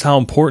you just how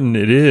important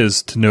it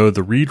is to know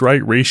the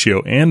read-write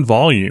ratio and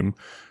volume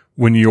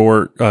when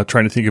you're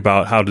trying to think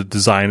about how to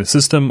design a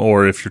system,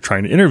 or if you're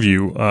trying to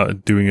interview,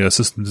 doing a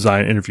system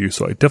design interview.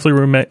 So I definitely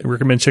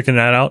recommend checking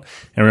that out.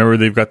 And remember,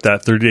 they've got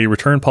that 30-day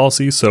return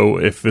policy. So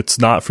if it's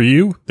not for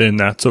you, then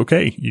that's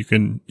okay. You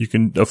can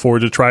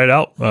afford to try it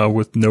out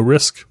with no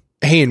risk.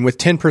 Hey, and with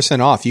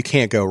 10% off, you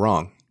can't go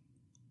wrong.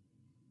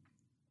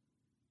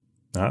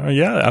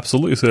 Yeah,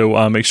 absolutely.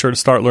 So make sure to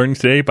start learning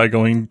today by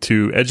going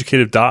to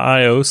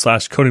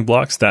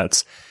educative.io/codingblocks.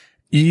 That's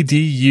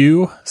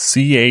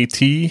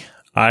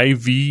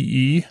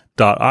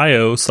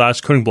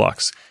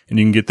educative.io/codingblocks. And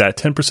you can get that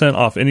 10%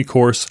 off any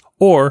course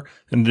or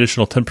an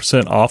additional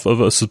 10% off of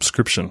a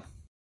subscription.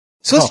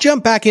 So let's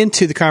jump back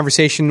into the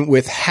conversation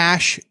with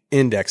hash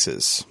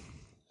indexes.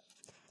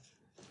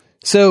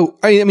 So,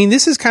 I mean,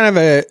 this is kind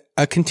of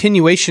a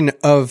continuation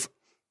of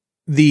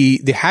the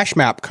hash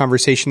map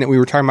conversation that we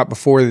were talking about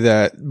before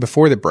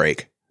the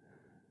break,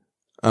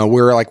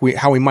 where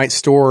how we might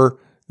store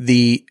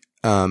the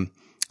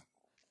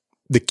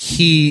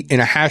key in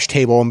a hash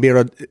table and be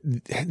able to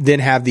then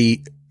have the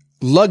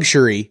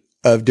luxury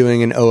of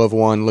doing an O of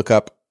 1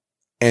 lookup,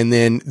 and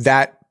then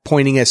that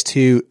pointing us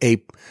to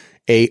a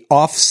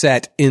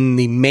offset in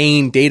the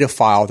main data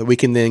file that we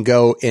can then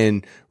go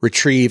and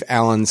retrieve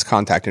Alan's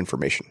contact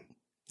information.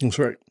 That's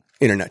right.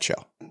 In a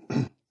nutshell.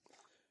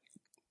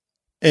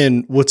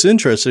 And what's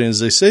interesting is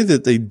they say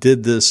that they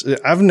did this.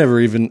 I've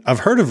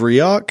heard of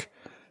Ryok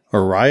or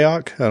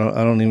Ryok.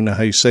 I don't even know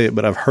how you say it,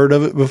 but I've heard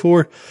of it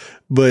before.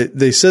 But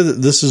they said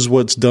that this is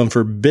what's done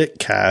for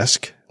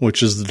Bitcask,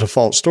 which is the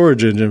default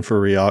storage engine for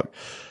Ryok.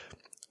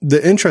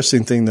 The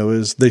interesting thing though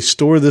is they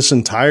store this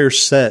entire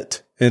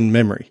set in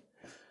memory.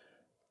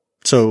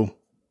 So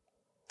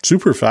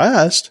super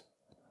fast,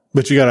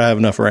 but you got to have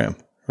enough RAM,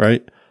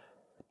 right?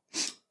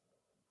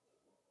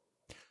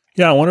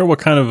 Yeah, I wonder what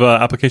kind of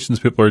applications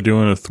people are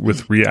doing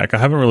with Ryok. I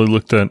haven't really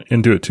looked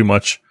into it too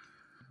much.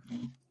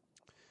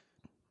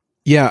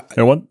 Yeah.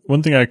 And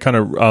one thing I kind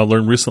of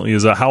learned recently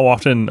is how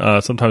often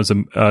sometimes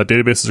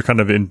databases are kind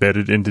of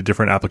embedded into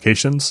different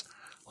applications.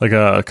 Like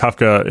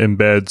Kafka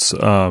embeds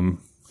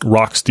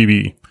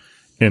RocksDB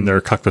in their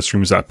Kafka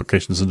Streams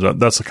applications. And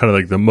that's kind of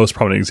like the most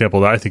prominent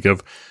example that I think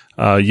of.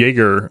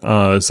 Jaeger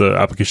is an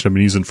application I've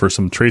been using for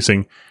some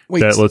tracing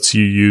that lets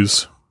you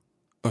use...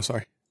 Oh,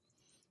 sorry.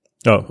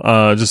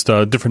 Just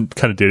different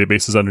kind of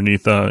databases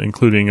underneath,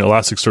 including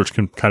Elasticsearch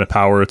can kind of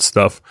power its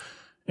stuff.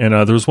 And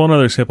there was one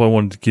other example I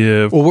wanted to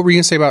give. Well, what were you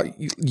going to say about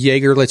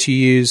Jaeger lets you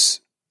use?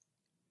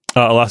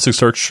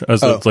 Elasticsearch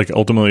as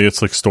ultimately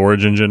it's like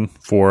storage engine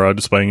for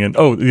displaying it.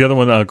 Oh, the other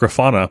one,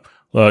 Grafana.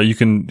 You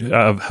can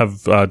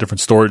have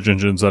different storage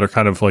engines that are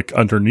kind of like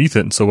underneath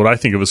it. And so what I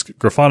think of as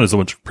Grafana is a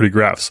bunch of pretty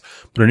graphs.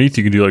 But underneath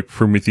you can do like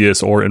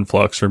Prometheus or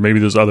Influx, or maybe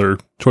there's other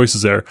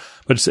choices there.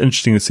 But it's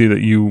interesting to see that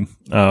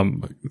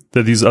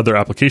that these other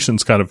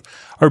applications kind of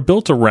are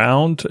built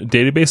around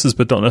databases,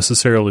 but don't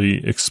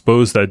necessarily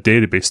expose that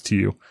database to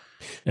you.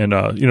 And,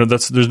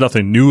 there's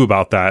nothing new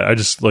about that. I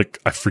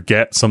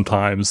forget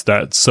sometimes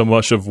that so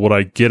much of what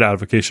I get out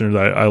of applications,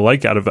 that I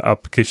like out of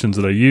applications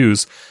that I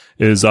use,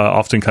 is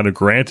often kind of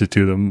granted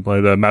to them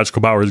by the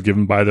magical powers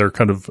given by their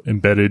kind of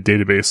embedded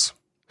database.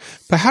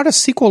 But how does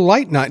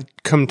SQLite not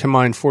come to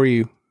mind for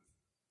you?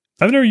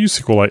 I've never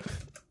used SQLite.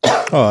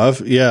 Oh, I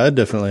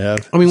definitely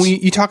have. I mean, when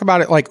you talk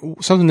about it like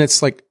something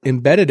that's like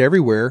embedded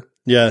everywhere.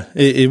 Yeah,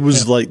 it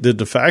was like the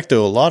de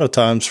facto a lot of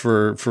times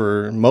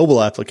for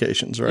mobile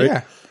applications, right?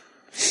 Yeah.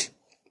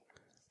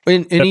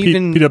 And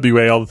even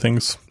PWA, all the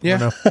things.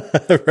 Yeah.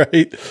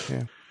 Right.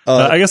 Yeah.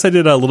 I guess I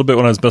did a little bit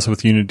when I was messing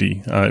with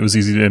Unity. It was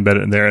easy to embed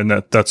it in there, and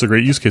that's a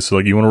great use case. So,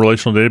 like, you want a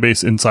relational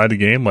database inside the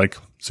game, like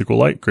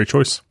SQLite, great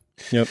choice.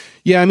 Yep.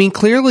 Yeah, I mean,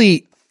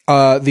 clearly,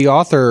 the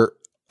author,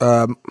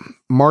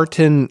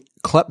 Martin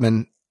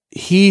Kleppmann,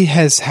 he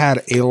has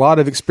had a lot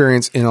of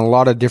experience in a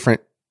lot of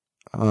different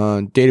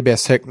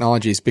database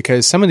technologies,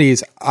 because some of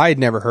these I had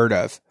never heard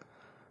of.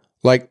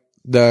 Like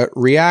the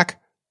React,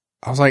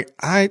 I was like,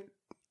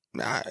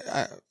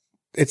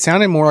 it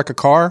sounded more like a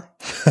car.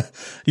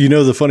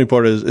 The funny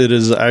part is it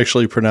is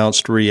actually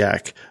pronounced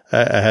React.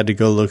 I had to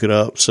go look it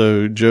up.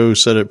 So Joe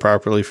said it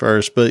properly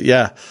first. But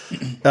yeah,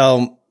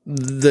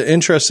 the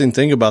interesting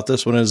thing about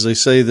this one is they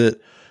say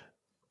that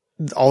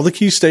all the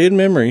keys stay in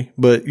memory,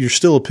 but you're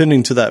still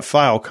appending to that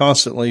file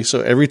constantly.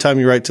 So every time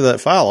you write to that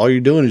file, all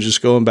you're doing is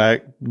just going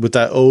back with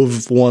that O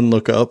of 1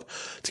 lookup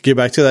to get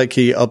back to that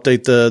key,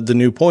 update the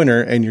new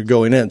pointer, and you're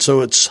going in.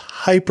 So it's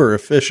hyper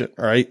efficient,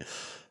 right?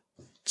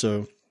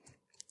 So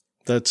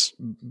that's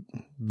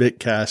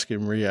Bitcask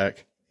and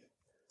React.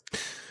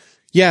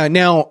 Yeah.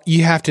 Now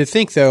you have to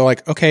think though,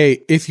 like,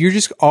 okay, if you're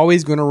just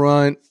always going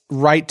to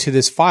write to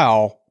this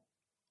file,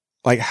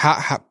 like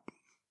how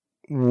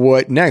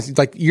what next?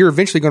 Like, you're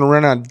eventually going to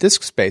run out of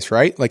disk space,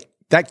 right? Like,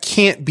 that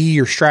can't be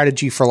your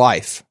strategy for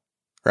life,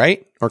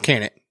 right? Or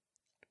can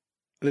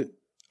it?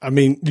 I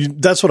mean,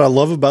 that's what I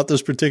love about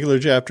this particular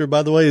chapter,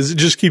 by the way, is it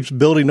just keeps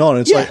building on.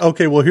 It's like,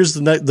 okay, well, here's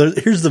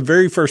here's the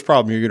very first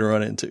problem you're going to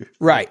run into.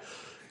 Right.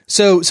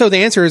 So the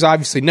answer is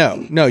obviously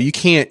no. No, you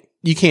can't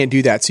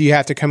do that. So you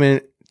have to come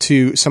in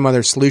to some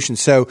other solution.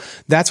 So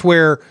that's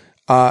where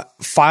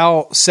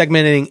file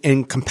segmenting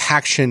and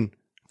compaction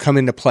come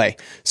into play.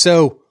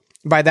 So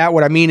by that,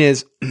 what I mean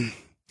is,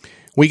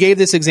 we gave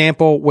this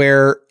example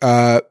where,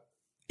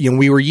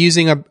 we were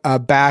using a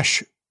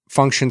bash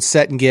function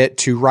set and get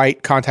to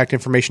write contact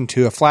information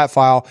to a flat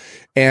file,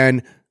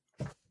 and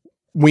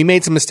we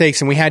made some mistakes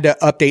and we had to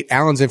update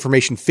Alan's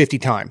information 50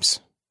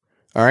 times.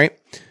 All right.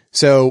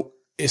 So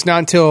it's not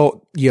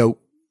until,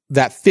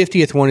 that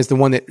 50th one is the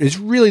one that is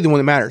really the one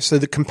that matters. So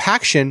the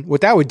compaction,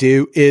 what that would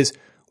do is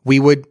we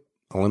would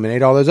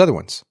eliminate all those other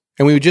ones,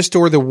 and we would just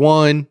store the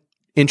one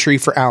entry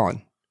for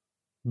Alan.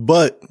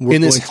 But we're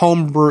in this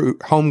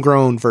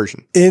homegrown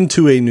version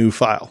into a new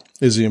file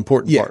is the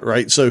important part,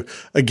 right? So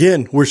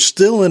again, we're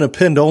still in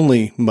append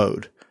only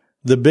mode.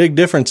 The big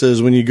difference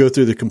is when you go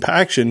through the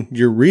compaction,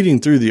 you're reading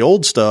through the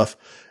old stuff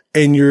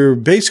and you're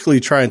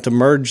basically trying to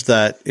merge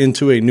that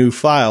into a new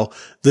file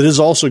that is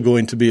also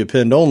going to be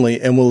append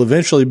only and will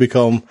eventually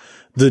become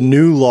the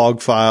new log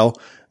file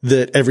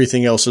that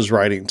everything else is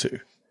writing to.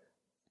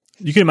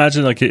 You can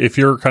imagine, like, if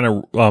you're kind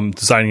of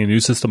designing a new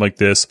system like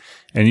this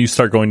and you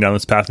start going down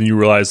this path and you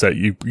realize that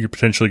you're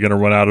potentially going to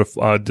run out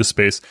of disk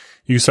space,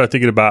 you start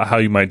thinking about how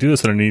you might do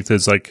this underneath.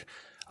 Is like,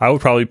 I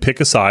would probably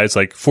pick a size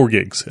like 4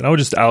 gigs and I would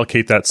just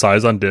allocate that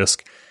size on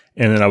disk,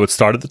 and then I would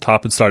start at the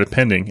top and start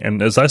appending.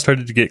 And as I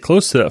started to get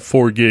close to that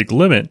 4 gig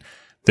limit,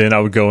 then I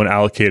would go and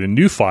allocate a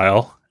new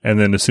file. And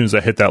then as soon as I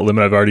hit that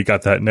limit, I've already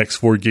got that next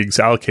 4 gigs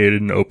allocated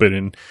and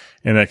open,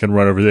 and I can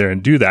run over there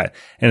and do that.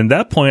 And at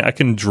that point, I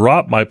can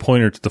drop my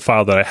pointer to the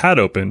file that I had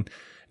open,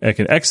 and I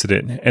can exit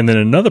it. And then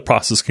another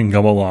process can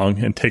come along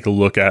and take a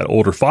look at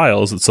older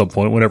files at some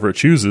point, whenever it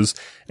chooses,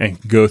 and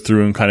go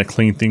through and kind of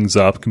clean things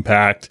up,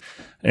 compact.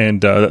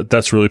 And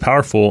that's really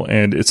powerful.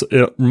 And it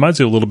reminds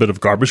me a little bit of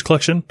garbage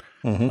collection,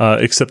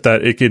 except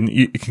that it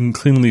can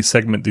cleanly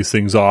segment these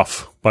things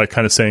off by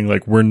kind of saying,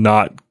 like, we're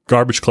not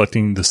garbage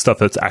collecting the stuff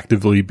that's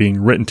actively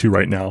being written to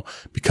right now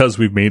because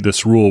we've made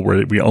this rule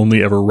where we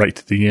only ever write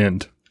to the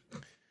end.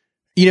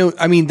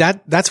 I mean,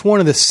 that's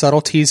one of the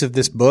subtleties of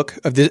this book,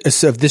 of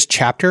this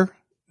chapter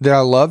that I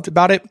loved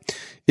about it,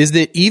 is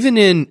that even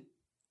in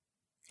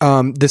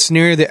the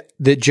scenario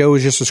that Joe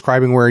was just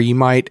describing, where you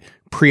might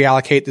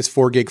pre-allocate this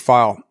 4 gig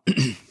file,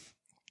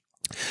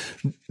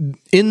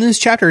 in this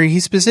chapter, he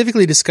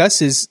specifically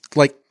discusses,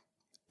 like,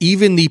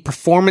 even the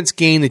performance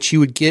gain that you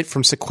would get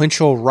from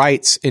sequential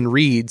writes and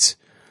reads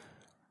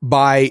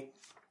by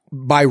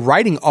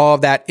writing all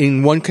of that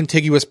in one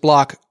contiguous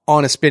block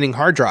on a spinning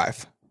hard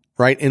drive,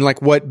 right? And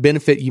like what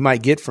benefit you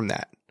might get from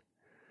that.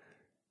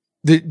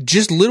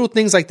 Just little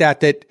things like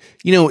that,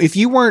 if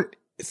you weren't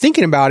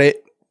thinking about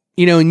it,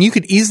 and you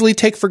could easily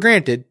take for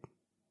granted,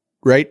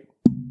 right?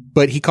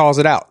 But he calls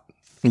it out.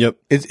 Yep.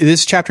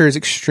 This chapter is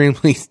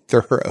extremely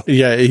thorough.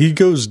 Yeah, he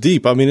goes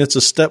deep. I mean, it's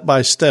a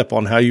step-by-step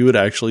on how you would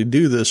actually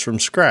do this from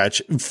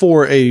scratch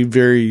for a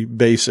very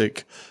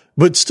basic,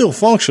 but still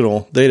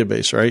functional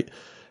database, right?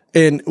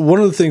 And one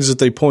of the things that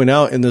they point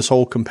out in this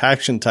whole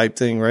compaction type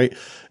thing, right,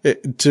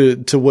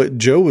 to what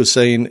Joe was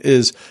saying,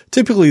 is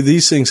typically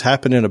these things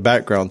happen in a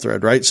background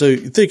thread, right? So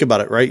you think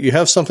about it, right? You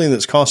have something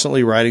that's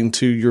constantly writing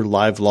to your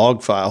live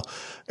log file.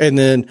 And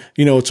then,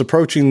 it's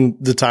approaching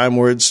the time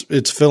where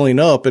it's filling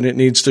up and it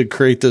needs to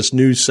create this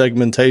new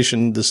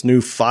segmentation, this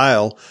new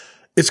file.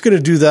 It's going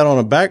to do that on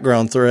a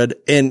background thread.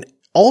 And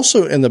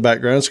also in the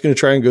background, it's going to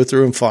try and go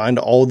through and find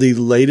all the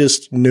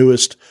latest,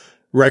 newest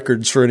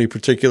records for any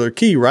particular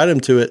key, write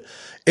them to it.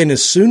 And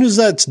as soon as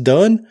that's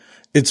done,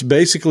 it's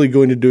basically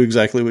going to do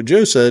exactly what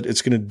Joe said.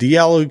 It's going to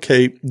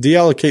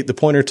deallocate the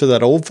pointer to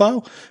that old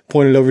file,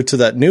 point it over to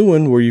that new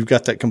one where you've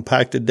got that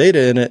compacted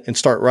data in it, and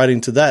start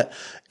writing to that.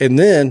 And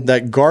then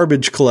that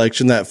garbage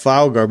collection, that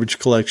file garbage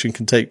collection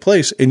can take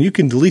place, and you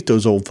can delete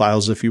those old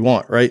files if you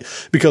want, right?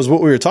 Because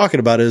what we were talking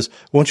about is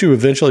once you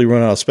eventually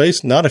run out of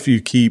space, not if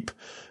you keep,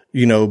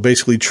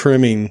 basically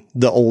trimming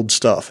the old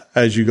stuff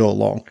as you go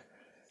along.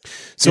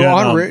 So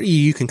already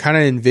you can kind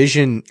of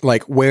envision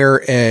like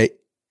where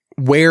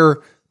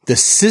the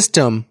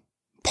system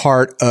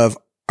part of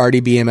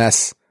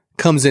RDBMS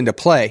comes into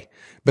play,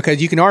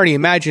 because you can already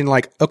imagine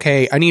like,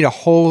 okay, I need a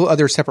whole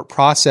other separate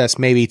process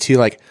maybe to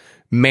like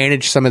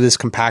manage some of this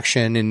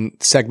compaction and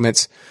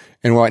segments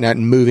and whatnot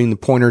and moving the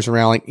pointers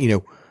around,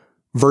 like,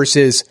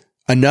 versus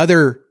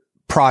another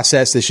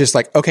process that's just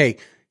like, okay,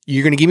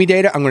 you're going to give me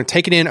data. I'm going to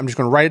take it in. I'm just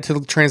going to write it to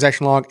the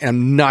transaction log, and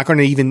I'm not going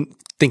to even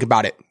think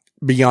about it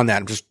beyond that.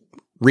 I'm just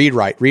read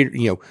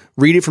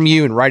it from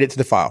you and write it to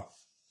the file.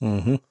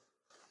 Mm-hmm.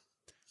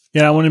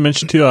 Yeah, I want to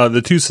mention too,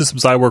 the two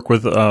systems I work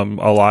with a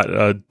lot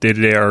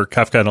day-to-day are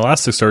Kafka and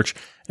Elasticsearch,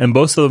 and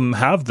both of them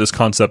have this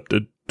concept.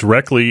 It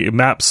directly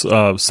maps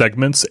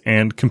segments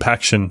and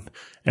compaction,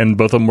 and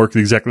both of them work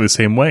exactly the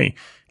same way.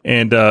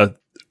 And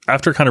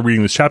after kind of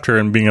reading this chapter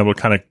and being able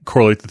to kind of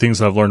correlate the things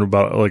that I've learned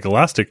about like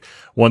Elastic,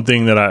 one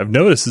thing that I've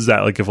noticed is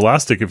that like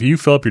if you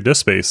fill up your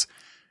disk space,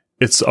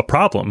 it's a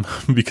problem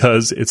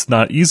because it's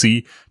not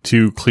easy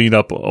to clean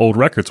up old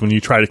records. When you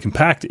try to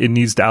compact, it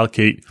needs to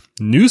allocate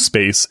new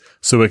space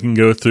so it can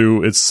go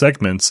through its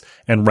segments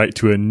and write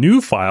to a new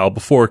file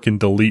before it can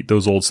delete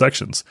those old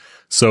sections.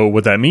 So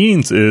what that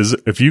means is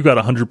if you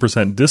got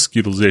 100% disk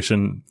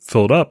utilization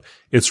filled up,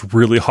 it's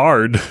really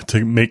hard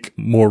to make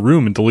more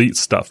room and delete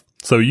stuff.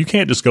 So you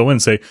can't just go in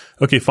and say,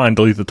 okay, fine,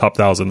 delete the top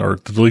 1,000 or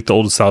delete the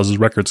oldest 1,000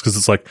 records, because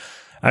it's like,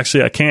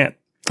 actually, I can't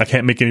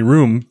make any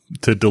room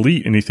to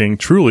delete anything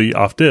truly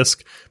off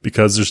disk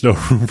because there's no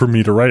room for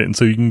me to write it. And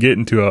so you can get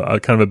into a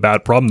kind of a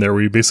bad problem there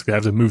where you basically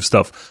have to move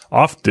stuff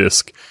off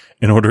disk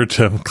in order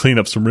to clean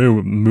up some room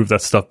and move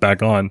that stuff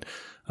back on.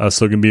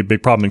 So it can be a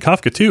big problem. In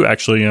Kafka too,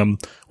 actually,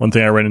 one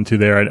thing I ran into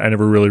there, I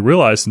never really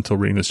realized until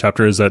reading this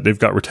chapter, is that they've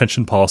got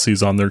retention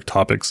policies on their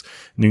topics.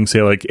 And you can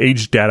say like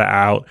age data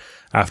out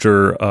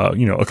after,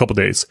 a couple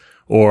days,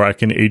 or I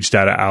can age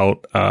data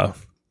out,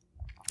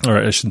 or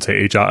I shouldn't say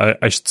age out.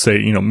 I should say,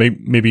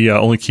 maybe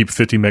only keep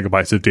 50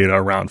 megabytes of data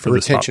around for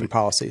this retention topic.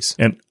 policies.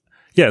 And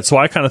yeah, so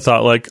I kind of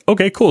thought like,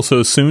 okay, cool.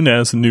 So as soon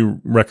as a new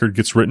record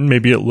gets written,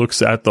 maybe it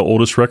looks at the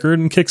oldest record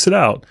and kicks it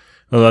out.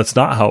 Well, that's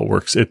not how it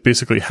works. It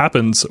basically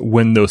happens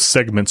when those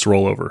segments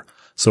roll over.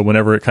 So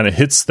whenever it kind of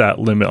hits that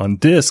limit on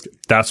disk,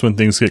 that's when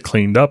things get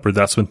cleaned up, or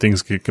that's when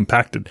things get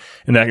compacted.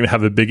 And that can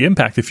have a big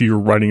impact if you're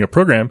writing a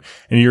program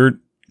and your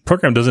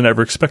program doesn't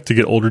ever expect to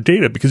get older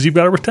data because you've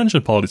got a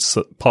retention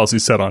policy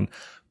set on.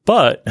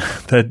 But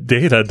that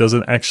data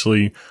doesn't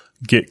actually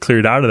get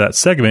cleared out of that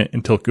segment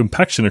until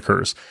compaction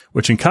occurs,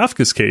 which in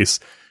Kafka's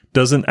case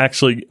doesn't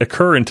actually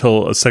occur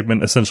until a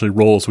segment essentially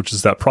rolls, which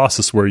is that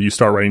process where you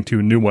start writing to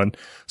a new one.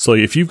 So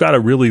if you've got a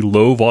really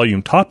low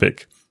volume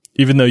topic,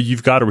 even though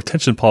you've got a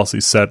retention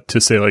policy set to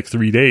say like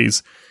 3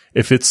 days,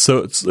 if it's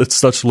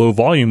such low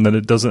volume that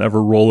it doesn't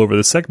ever roll over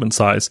the segment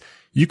size,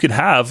 you could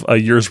have a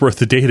year's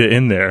worth of data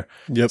in there.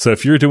 Yep. So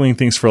if you're doing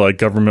things for like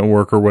government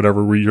work or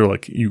whatever, where you're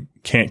like, you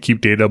can't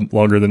keep data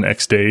longer than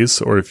X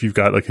days, or if you've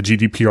got like a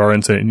GDPR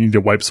incident and you need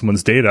to wipe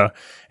someone's data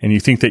and you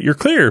think that you're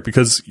clear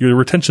because your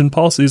retention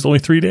policy is only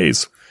 3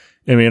 days,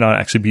 it may not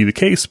actually be the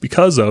case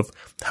because of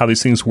how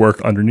these things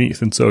work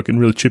underneath. And so it can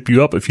really chip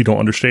you up if you don't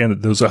understand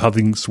that those are how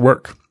things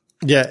work.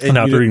 Yeah. And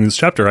after reading this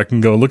chapter, I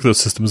can go and look at those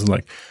systems and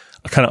like,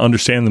 I kind of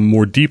understand them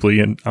more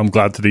deeply, and I'm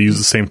glad that they use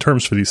the same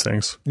terms for these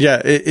things.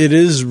 Yeah, it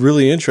is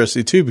really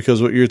interesting too,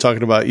 because what you're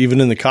talking about, even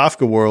in the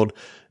Kafka world,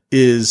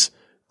 is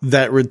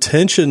that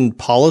retention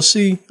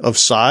policy of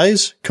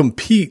size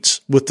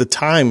competes with the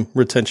time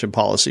retention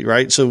policy,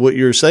 right? So what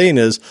you're saying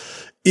is,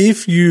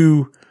 if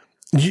you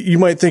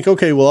might think,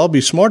 okay, well, I'll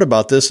be smart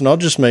about this and I'll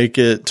just make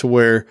it to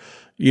where,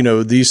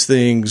 these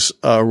things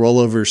roll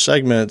over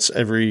segments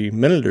every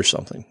minute or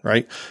something,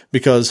 right?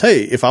 Because,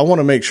 hey, if I want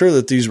to make sure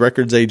that these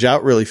records age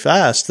out really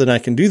fast, then I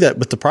can do that.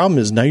 But the problem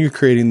is now you're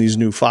creating these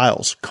new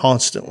files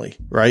constantly,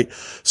 right?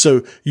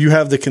 So you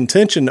have the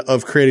contention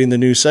of creating the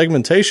new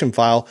segmentation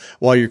file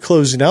while you're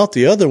closing out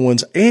the other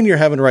ones, and you're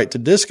having to write to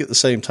disk at the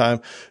same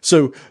time.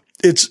 So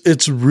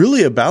it's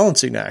really a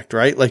balancing act,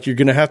 right? Like you're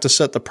going to have to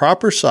set the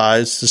proper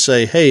size to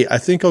say, hey, I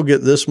think I'll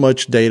get this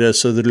much data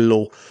so that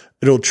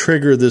it'll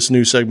trigger this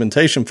new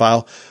segmentation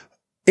file.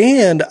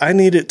 And I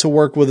need it to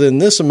work within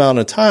this amount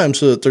of time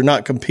so that they're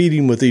not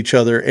competing with each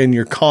other and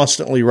you're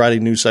constantly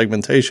writing new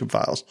segmentation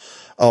files.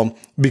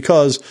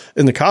 Because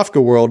in the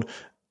Kafka world,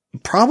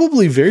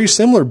 probably very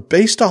similar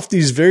based off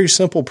these very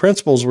simple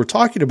principles we're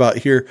talking about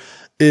here,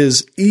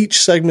 is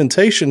each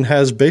segmentation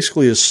has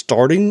basically a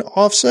starting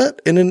offset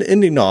and an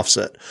ending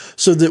offset,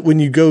 so that when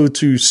you go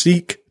to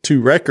seek to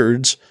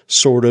records,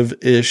 sort of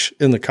ish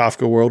in the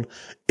Kafka world,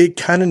 it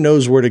kind of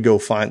knows where to go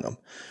find them.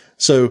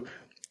 So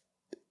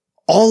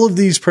all of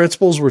these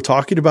principles we're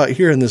talking about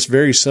here in this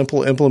very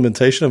simple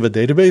implementation of a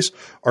database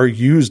are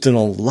used in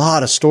a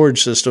lot of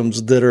storage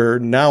systems that are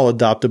now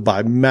adopted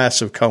by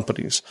massive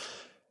companies.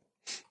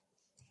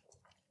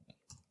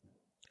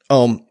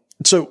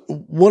 So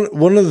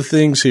one of the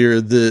things here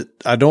that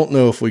I don't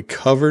know if we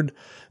covered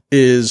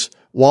is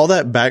while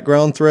that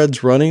background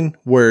thread's running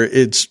where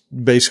it's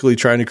basically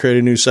trying to create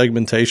a new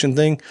segmentation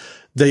thing,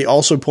 they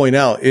also point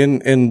out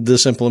in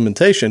this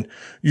implementation,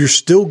 you're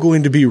still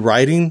going to be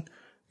writing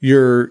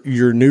your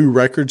new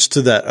records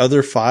to that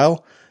other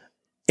file,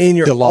 and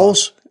you're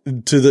also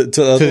to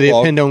the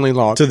append only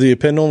log. To the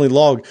append only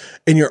log.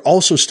 And you're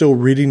also still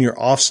reading your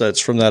offsets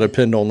from that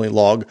append only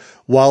log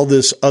while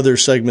this other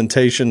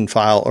segmentation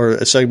file or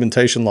a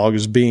segmentation log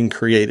is being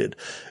created,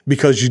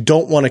 because you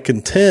don't want to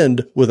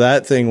contend with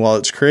that thing while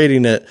it's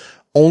creating it.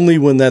 Only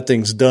when that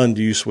thing's done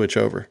do you switch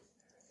over.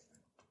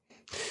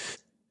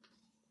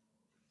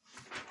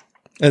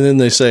 And then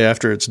they say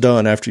after it's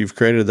done, after you've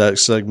created that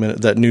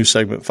segment, that new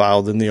segment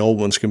file, then the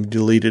old ones can be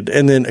deleted.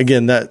 And then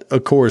again, that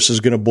of course is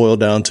going to boil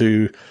down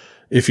to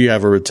if you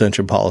have a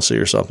retention policy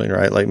or something,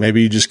 right? Like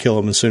maybe you just kill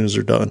them as soon as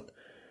they're done.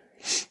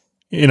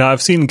 You know,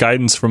 I've seen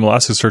guidance from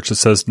Elasticsearch that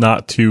says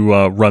not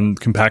to run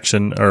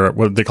compaction, or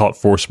what they call it,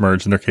 force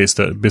merge in their case,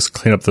 to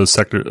basically clean up those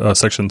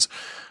segments.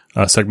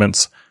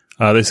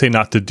 They say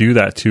not to do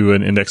that to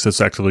an index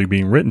that's actively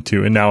being written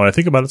to. And now when I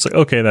think about it, it's like,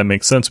 okay, that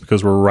makes sense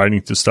because we're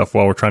writing to stuff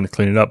while we're trying to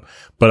clean it up.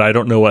 But I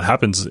don't know what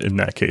happens in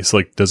that case.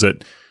 Like, does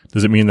it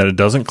mean that it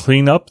doesn't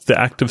clean up the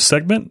active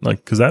segment?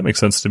 Like, cause that makes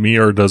sense to me.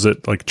 Or does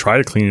it like try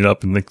to clean it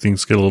up and like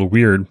things get a little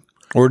weird?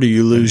 Or do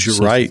you lose your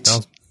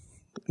rights?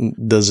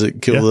 Does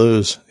it kill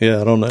those? Yeah,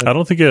 I don't know. I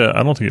don't think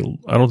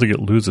it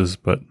loses,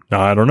 but no,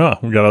 I don't know.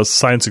 We got a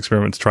science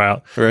experiment to try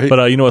out. Right.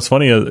 But you know what's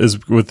funny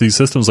is with these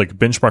systems, like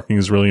benchmarking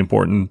is really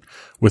important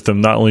with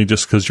them, not only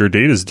just because your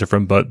data is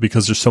different, but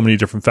because there's so many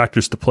different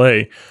factors to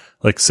play.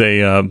 Like say,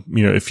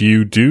 if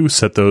you do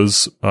set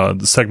those,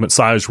 the segment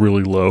size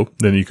really low,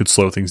 then you could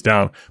slow things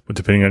down. But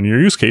depending on your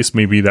use case,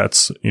 maybe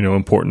that's,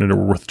 important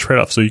and worth the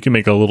trade-off. So you can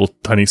make a little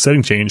tiny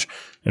setting change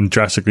and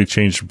drastically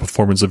change the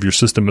performance of your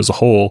system as a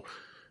whole.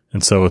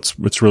 And so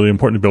it's really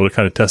important to be able to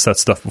kind of test that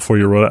stuff before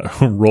you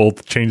roll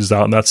the changes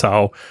out. And that's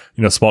how,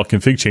 small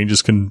config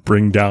changes can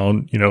bring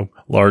down,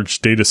 large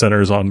data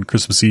centers on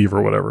Christmas Eve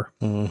or whatever.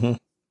 Mm-hmm.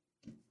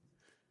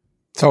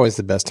 It's always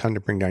the best time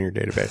to bring down your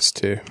database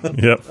too.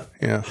 Yep.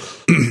 Yeah.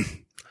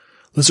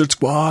 Lizard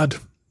Squad.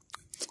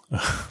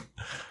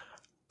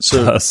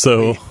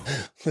 So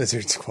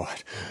Lizard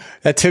Squad.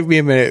 That took me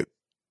a minute.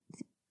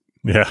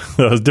 Yeah.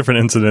 That was a different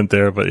incident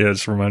there, but yeah, it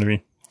just reminded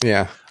me.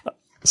 Yeah.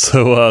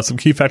 So, some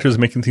key factors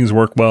making things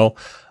work well.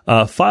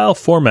 File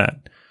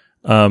format.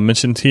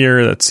 Mentioned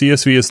here that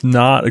CSV is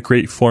not a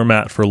great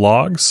format for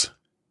logs.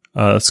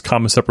 It's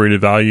comma separated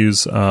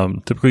values.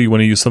 Typically you want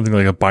to use something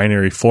like a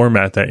binary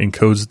format that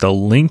encodes the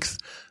length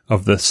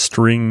of the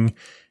string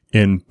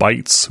in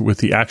bytes with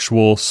the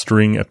actual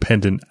string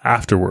appended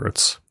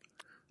afterwards.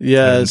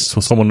 Yes. So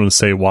someone would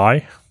say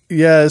why?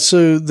 Yeah.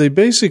 So they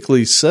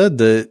basically said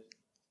that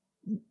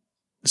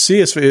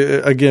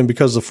CSV, again,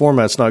 because the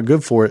format's not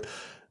good for it,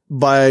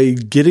 by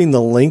getting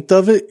the length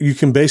of it, you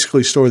can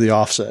basically store the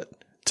offset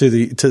to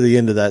the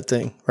end of that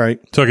thing, right?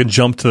 So I can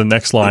jump to the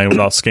next line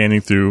without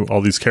scanning through all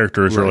these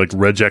characters, right, or like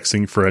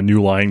regexing for a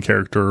new line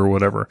character or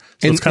whatever.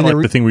 So it's kind of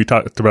like the thing we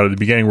talked about at the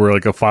beginning, where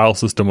like a file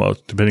system,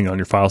 depending on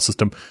your file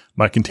system,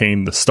 might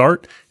contain the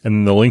start and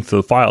then the length of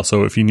the file.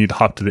 So if you need to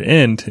hop to the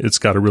end, it's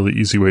got a really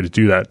easy way to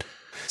do that.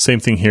 Same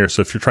thing here.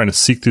 So if you're trying to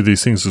seek through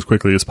these things as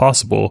quickly as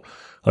possible,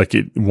 like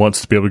it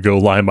wants to be able to go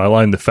line by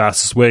line, the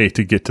fastest way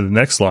to get to the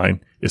next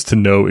line is to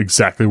know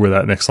exactly where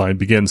that next line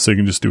begins. So you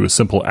can just do a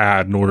simple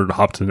add in order to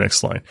hop to the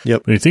next line.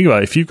 Yep. When you think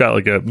about it, if you've got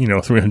like a,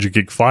 300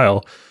 gig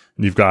file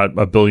and you've got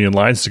a billion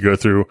lines to go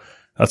through,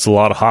 that's a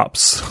lot of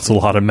hops. It's a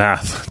lot of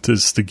math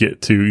just to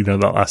get to, that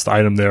last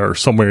item there or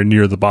somewhere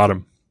near the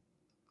bottom.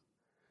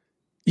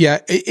 Yeah,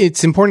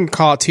 it's important to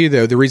call out too,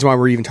 though. The reason why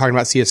we're even talking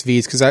about CSV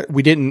is because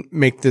we didn't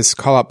make this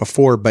call out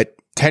before, but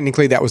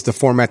technically that was the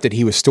format that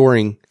he was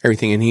storing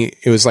everything. And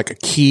it was like a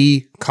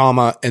key,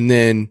 comma, and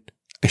then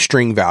a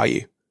string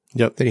value.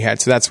 Yep. That he had.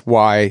 So that's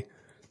why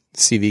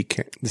the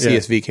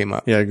CSV came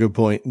up. Yeah, good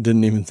point.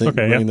 Didn't even think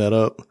to bring that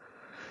up.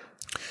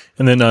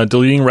 And then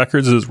deleting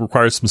records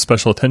requires some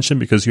special attention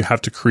because you have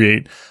to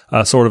create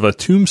sort of a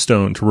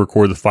tombstone to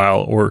record the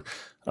file, or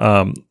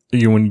when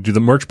you do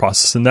the merge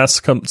process. And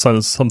that's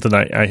something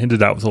I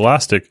hinted at with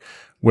Elastic,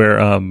 where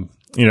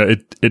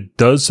it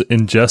does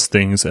ingest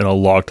things in a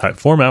log type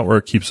format where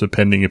it keeps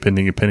appending.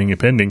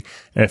 And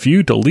if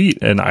you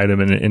delete an item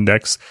in an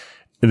index,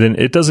 then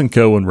it doesn't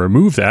go and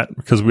remove that,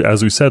 because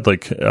as we said,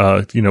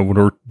 when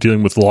we're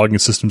dealing with logging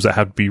systems that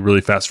have to be really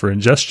fast for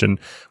ingestion,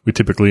 we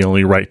typically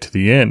only write to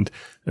the end.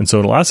 And so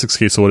in Elastic's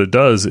case, what it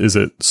does is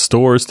it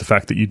stores the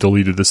fact that you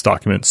deleted this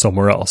document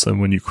somewhere else. And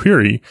when you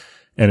query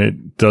and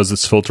it does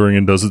its filtering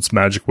and does its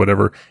magic,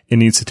 whatever, it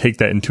needs to take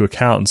that into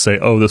account and say,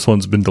 oh, this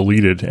one's been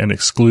deleted, and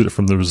exclude it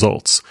from the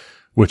results,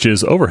 which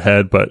is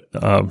overhead. But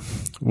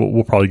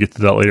we'll probably get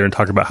to that later and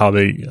talk about how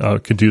they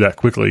can do that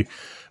quickly.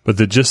 But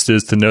the gist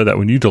is to know that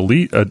when you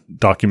delete a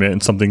document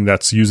and something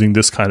that's using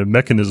this kind of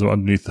mechanism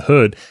underneath the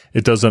hood,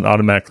 it doesn't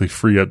automatically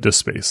free up disk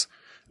space.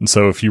 And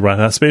so if you run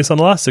out of space on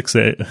Elastic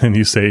and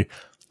you say,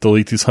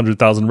 delete these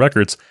 100,000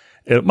 records,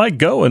 it might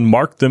go and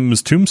mark them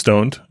as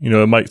tombstoned.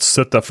 It might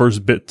set that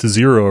first bit to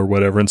 0 or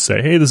whatever and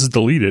say, hey, this is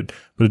deleted,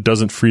 but it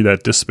doesn't free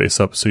that disk space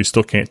up. So you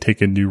still can't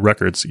take in new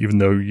records, even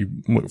though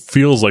what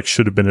feels like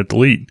should have been a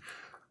delete,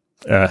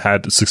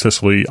 had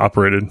successfully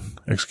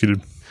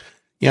executed.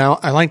 Yeah,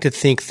 I like to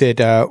think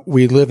that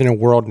we live in a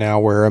world now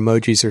where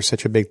emojis are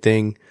such a big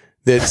thing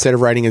that instead of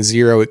writing a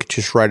 0, it could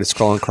just write a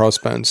skull and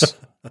crossbones.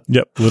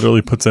 Yep,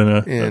 literally puts in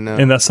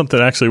and that's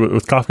something actually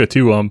with Kafka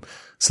too.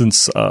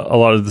 Since a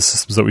lot of the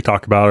systems that we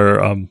talk about are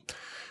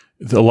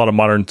a lot of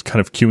modern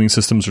kind of queuing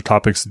systems or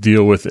topics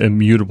deal with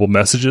immutable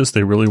messages.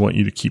 They really want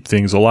you to keep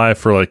things alive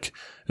for like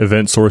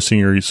event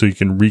sourcing, or so you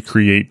can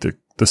recreate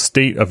the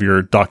state of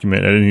your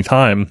document at any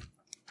time.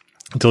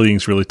 Deleting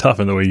is really tough,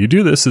 and the way you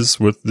do this is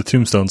with the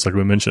tombstones, like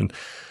we mentioned.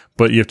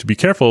 But you have to be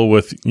careful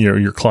with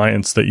your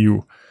clients that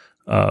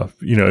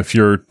if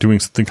you're doing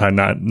something kind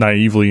of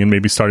naively and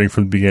maybe starting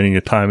from the beginning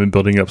of time and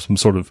building up some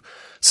sort of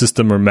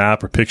system or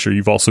map or picture,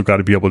 you've also got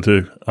to be able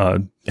to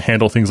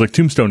handle things like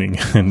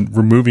tombstoning and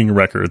removing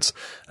records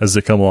as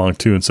they come along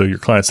too. And so your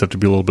clients have to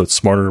be a little bit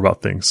smarter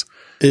about things.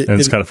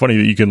 It's kind of funny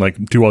that you can like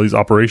do all these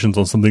operations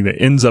on something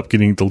that ends up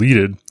getting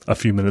deleted a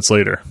few minutes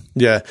later.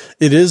 Yeah,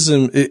 it is.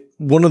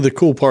 One of the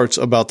cool parts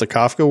about the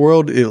Kafka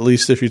world, at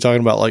least if you're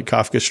talking about like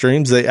Kafka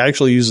streams, they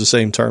actually use the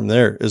same term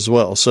there as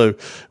well. So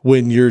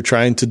when you're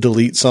trying to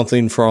delete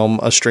something from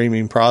a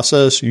streaming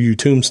process, you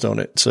tombstone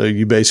it. So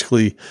you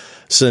basically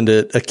send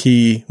it a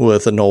key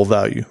with a null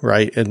value,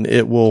 right? And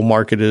it will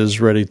mark it as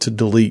ready to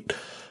delete.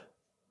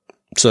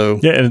 So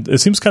yeah, and it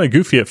seems kind of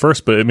goofy at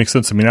first, but it makes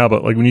sense to me now.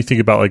 But like when you think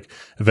about like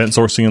event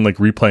sourcing and like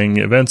replaying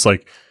events,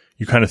 like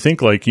you kind of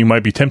think like you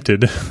might be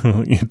tempted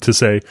to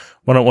say,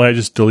 why don't I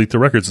just delete the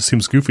records? It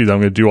seems goofy that I'm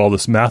going to do all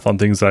this math on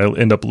things that I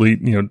end up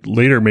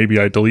later. Maybe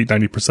I delete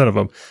 90% of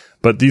them.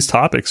 But these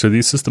topics or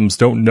these systems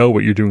don't know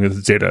what you're doing with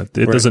the data.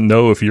 It doesn't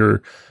know if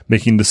you're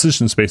making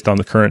decisions based on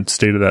the current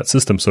state of that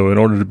system. So in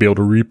order to be able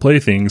to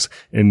replay things,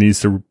 it needs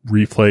to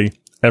replay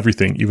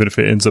everything, even if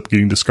it ends up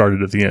getting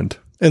discarded at the end.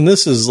 And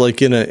this is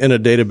like in a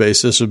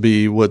database, this would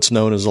be what's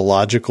known as a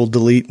logical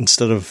delete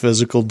instead of a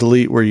physical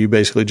delete, where you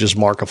basically just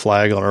mark a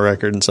flag on a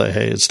record and say,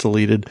 hey, it's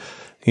deleted.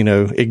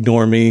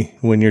 Ignore me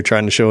when you're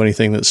trying to show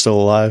anything that's still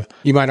alive.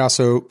 You might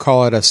also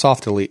call it a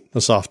soft delete.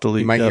 A soft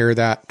delete. You might hear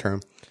that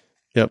term.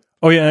 Yep.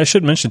 Oh, yeah. I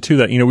should mention, too,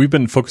 that, we've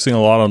been focusing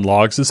a lot on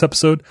logs this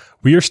episode.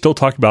 We are still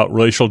talking about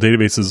relational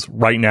databases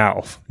right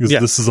now, because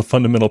this is a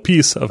fundamental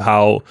piece of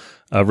how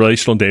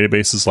relational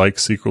databases like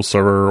SQL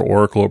Server or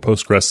Oracle or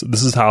Postgres,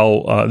 this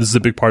is a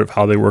big part of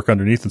how they work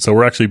underneath. And so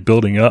we're actually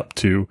building up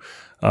to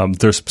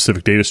their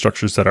specific data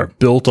structures that are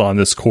built on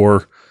this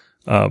core,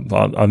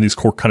 on these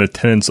core kind of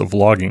tenets of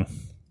logging.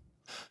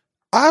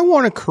 I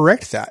want to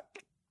correct that.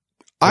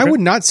 Okay. I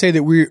would not say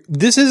that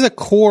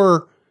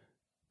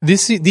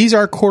these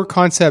are core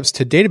concepts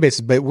to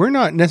databases, but we're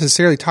not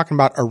necessarily talking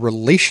about a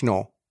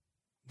relational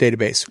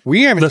database.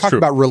 We haven't talked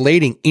about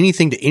relating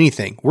anything to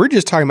anything. We're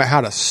just talking about how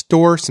to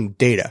store some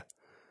data.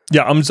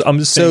 Yeah, I'm just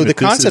saying. So the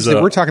concepts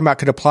that we're talking about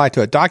could apply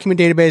to a document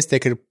database. They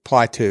could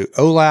apply to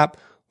OLAP.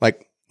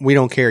 Like, we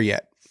don't care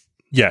yet.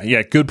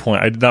 Yeah, good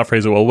point. I did not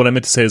phrase it well. What I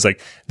meant to say is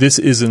like, this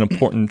is an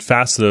important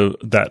facet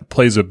that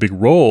plays a big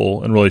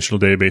role in relational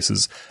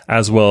databases,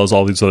 as well as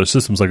all these other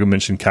systems, like I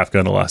mentioned, Kafka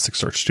and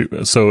Elasticsearch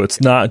too. So it's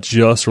not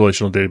just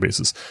relational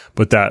databases,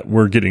 but that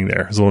we're getting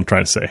there is what I'm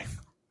trying to say.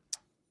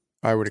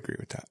 I would agree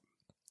with that.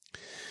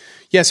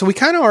 Yeah, so we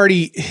kind of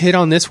already hit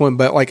on this one,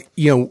 but like,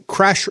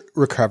 crash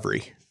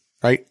recovery,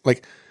 right?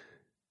 Like,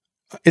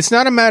 it's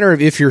not a matter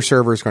of if your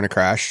server is going to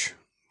crash.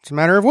 It's a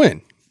matter of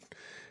when.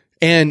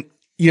 And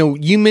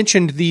you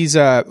mentioned these,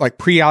 like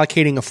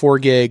pre-allocating a 4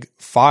 gig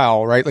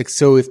file, right? Like,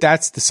 so if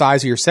that's the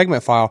size of your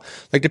segment file,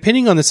 like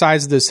depending on the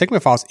size of those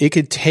segment files, it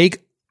could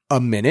take a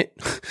minute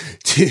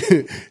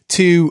to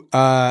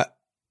for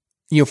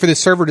the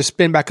server to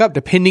spin back up,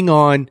 depending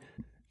on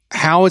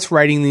how it's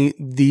writing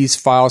these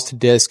files to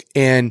disk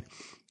and,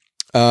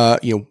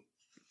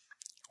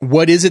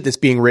 what is it that's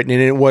being written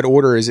and in what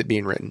order is it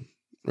being written,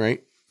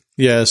 right?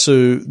 Yeah,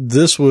 so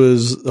this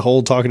was the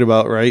whole talking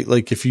about, right?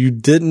 Like if you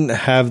didn't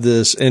have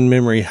this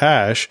in-memory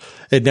hash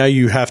and now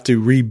you have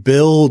to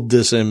rebuild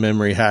this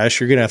in-memory hash,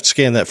 you're going to have to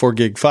scan that 4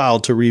 gig file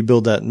to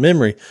rebuild that in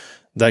memory.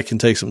 That can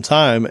take some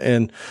time.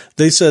 And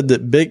they said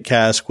that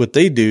Bitcask, what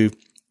they do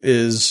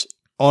is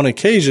on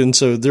occasion,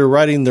 so they're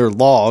writing their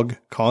log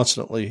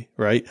constantly,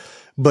 right?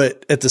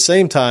 But at the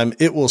same time,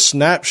 it will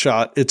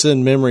snapshot its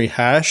in-memory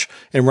hash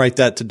and write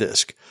that to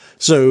disk.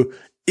 So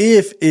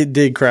if it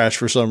did crash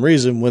for some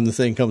reason, when the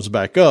thing comes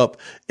back up,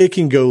 it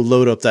can go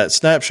load up that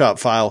snapshot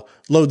file,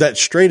 load that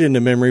straight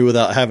into memory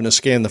without having to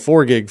scan the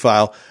 4 gig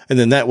file. And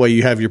then that way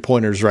you have your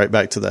pointers right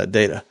back to that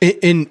data.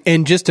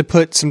 And just to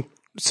put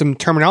some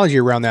terminology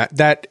around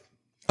that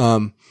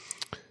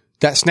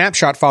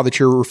snapshot file that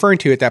you're referring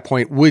to at that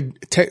point would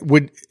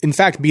in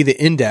fact be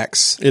the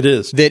index. It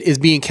is. That is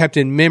being kept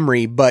in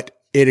memory, but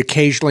it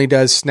occasionally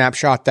does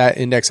snapshot that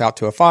index out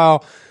to a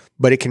file,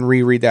 but it can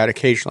reread that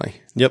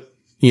occasionally. Yep.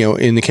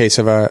 In the case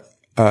of a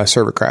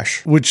server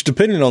crash. Which,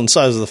 depending on the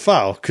size of the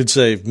file, could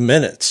save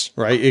minutes,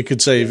 right? It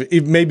could save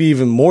maybe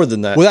even more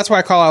than that. Well, that's why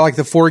I call it like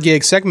the 4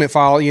 gig segment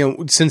file.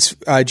 Since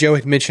Joe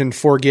had mentioned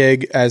 4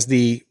 gig as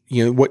the,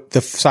 what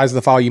the size of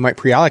the file you might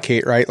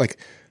pre-allocate, right? Like,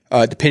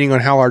 depending on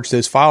how large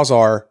those files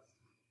are,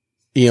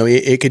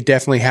 it could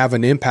definitely have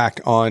an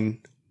impact on,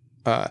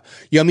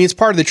 it's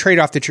part of the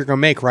trade-off that you're going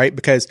to make, right?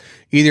 Because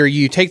either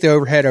you take the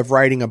overhead of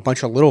writing a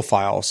bunch of little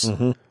files,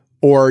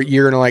 or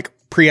you're going to like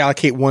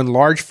pre-allocate one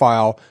large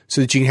file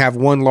so that you can have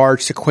one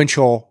large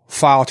sequential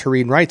file to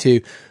read and write to.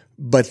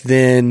 But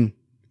then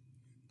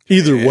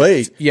either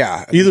way,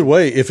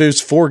 if it's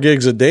 4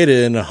 gigs of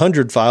data in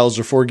 100 files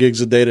or 4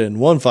 gigs of data in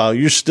one file,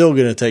 you're still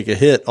going to take a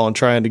hit on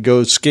trying to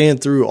go scan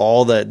through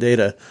all that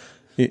data.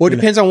 Well, it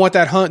depends on what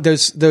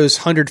those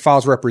 100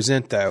 files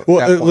represent, though.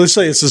 Well, let's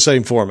say it's the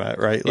same format,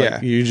 right?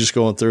 Like you're just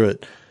going through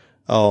it.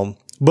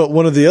 But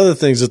one of the other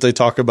things that they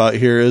talk about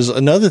here is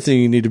another thing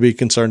you need to be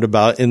concerned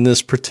about in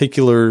this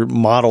particular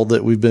model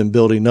that we've been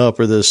building up,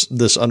 or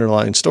this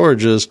underlying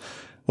storage, is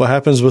what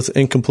happens with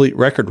incomplete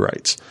record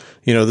writes.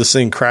 This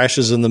thing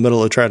crashes in the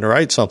middle of trying to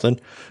write something.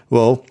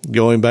 Well,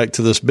 going back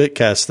to this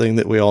Bitcast thing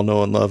that we all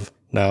know and love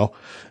now,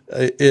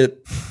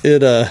 it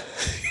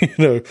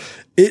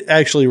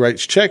actually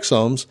writes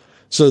checksums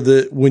so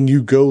that when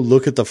you go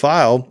look at the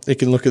file, it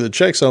can look at the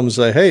checksum and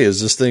say, hey,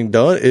 is this thing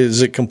done?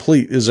 Is it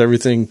complete? Is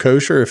everything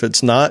kosher? If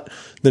it's not,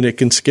 then it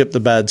can skip the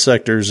bad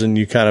sectors and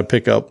you kind of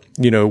pick up,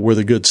 where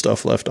the good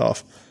stuff left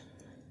off.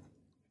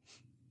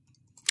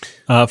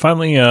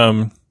 Finally,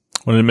 when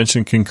I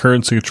mentioned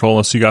concurrency control,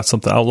 unless you got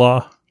something,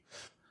 Outlaw.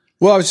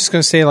 Well, I was just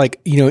going to say,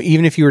 like,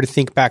 even if you were to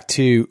think back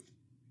to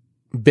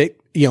because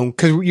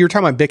you were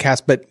talking about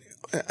Bitcast, but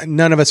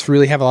none of us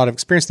really have a lot of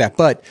experience with that.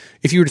 But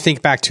if you were to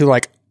think back to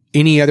like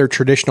any other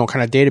traditional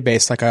kind of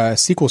database, like a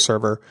SQL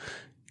server,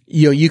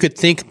 you could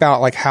think about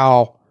like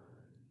how,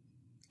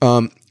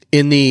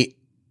 in the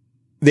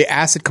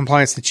ACID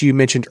compliance that you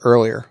mentioned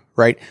earlier,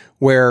 right?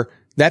 Where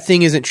that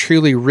thing isn't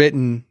truly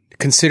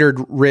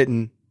considered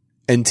written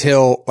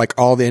until like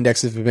all the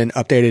indexes have been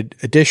updated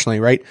additionally,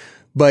 right?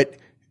 But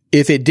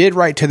if it did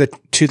write to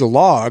the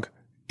log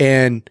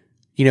and,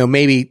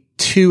 maybe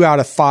 2 out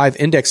of 5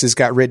 indexes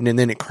got written and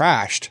then it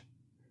crashed,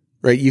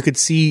 right? You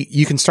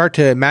can start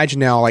to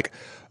imagine now like,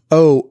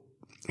 oh,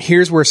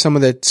 here's where some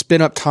of the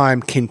spin up time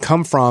can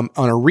come from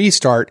on a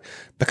restart,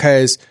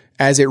 because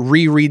as it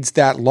rereads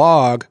that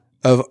log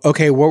of,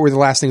 okay, what were the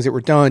last things that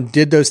were done?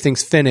 Did those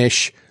things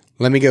finish?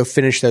 Let me go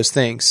finish those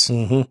things.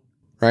 Mm-hmm.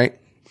 Right.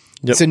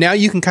 Yep. So now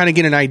you can kind of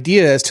get an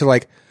idea as to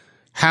like,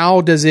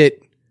 how does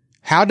it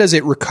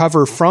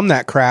recover from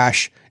that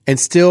crash and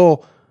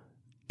still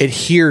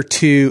adhere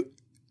to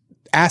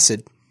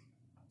ACID?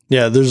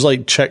 Yeah. There's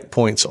like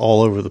checkpoints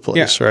all over the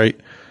place. Yeah. Right.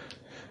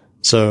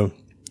 So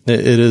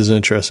it is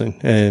interesting.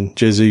 And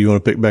Jay-Z, you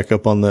want to pick back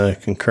up on the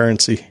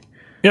concurrency?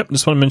 Yep.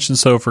 Just want to mention,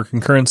 so for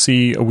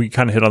concurrency, we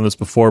kind of hit on this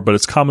before, but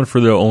it's common for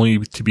there only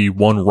to be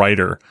one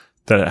writer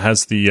that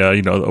has the,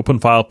 the open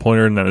file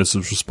pointer, and that is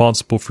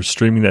responsible for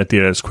streaming that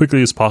data as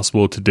quickly as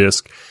possible to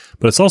disk.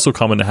 But it's also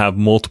common to have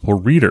multiple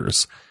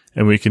readers.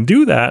 And we can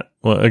do that,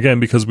 well, again,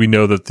 because we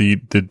know that the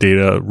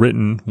data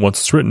written, once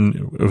it's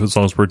written, as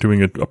long as we're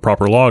doing a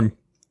proper log,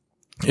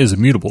 is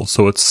immutable.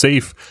 So it's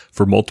safe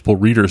for multiple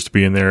readers to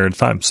be in there at a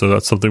time. So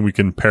that's something we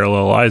can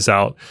parallelize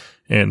out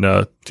and,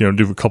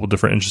 do a couple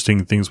different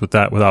interesting things with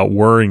that without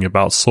worrying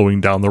about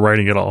slowing down the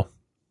writing at all.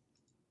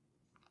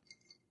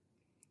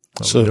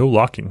 So no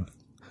locking.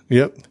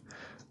 Yep.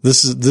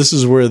 This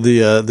is where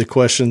the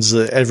questions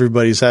that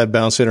everybody's had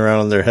bouncing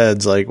around in their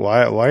heads, like,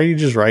 why are you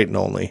just writing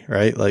only,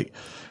 right? Like,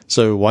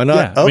 so why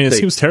not update? It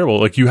seems terrible.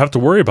 Like, you have to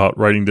worry about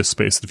writing disk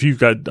space. If you've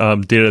got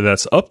data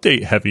that's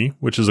update heavy,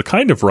 which is a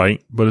kind of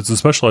write, but it's a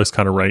specialized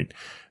kind of write,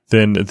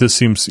 then this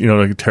seems,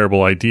 like a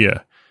terrible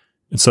idea.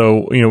 And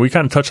so, we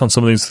kind of touched on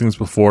some of these things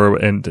before,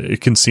 and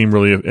it can seem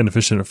really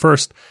inefficient at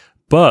first.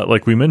 But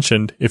like we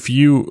mentioned, if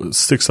you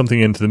stick something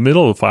into the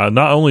middle of the file,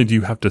 not only do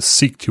you have to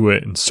seek to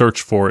it and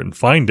search for it and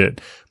find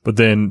it, but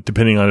then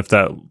depending on if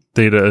that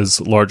data is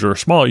larger or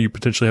smaller, you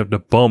potentially have to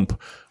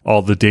bump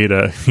all the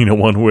data,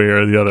 one way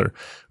or the other,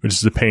 which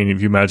is a pain.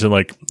 If you imagine,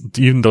 like,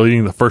 even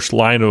deleting the first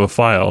line of a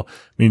file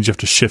means you have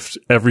to shift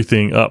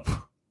everything up,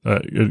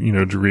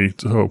 to read.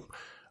 So,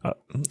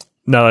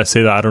 now that I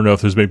say that, I don't know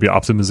if there's maybe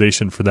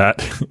optimization for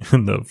that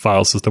in the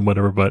file system,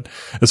 whatever, but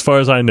as far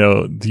as I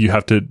know, you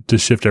have to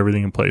shift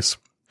everything in place.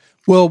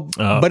 Well,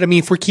 but I mean,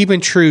 if we're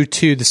keeping true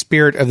to the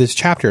spirit of this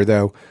chapter,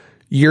 though,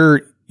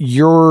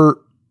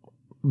 you're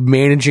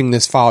managing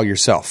this file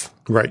yourself.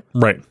 Right.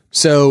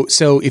 So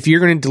if you're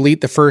going to delete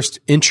the first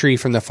entry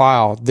from the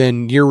file,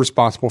 then you're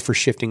responsible for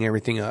shifting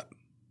everything up.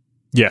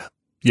 Yeah,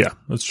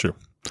 that's true.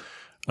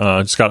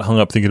 Just got hung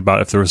up thinking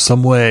about if there was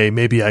some way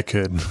maybe I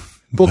could.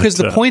 Well, because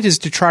the point is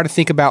to try to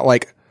think about,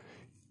 like,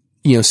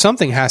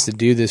 something has to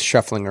do this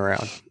shuffling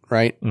around,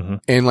 right? Mm-hmm.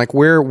 And like,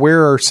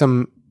 where are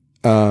some,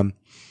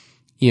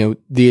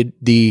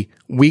 the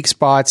weak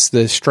spots,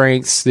 the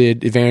strengths, the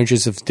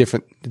advantages of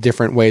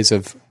different ways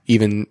of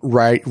even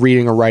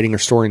reading or writing or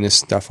storing this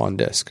stuff on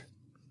disk.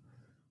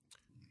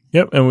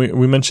 Yep, and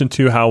we mentioned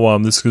too how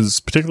this is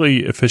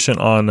particularly efficient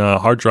on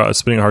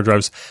spinning hard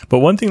drives. But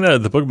one thing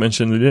that the book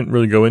mentioned they didn't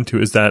really go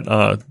into is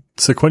that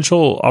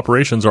sequential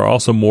operations are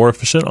also more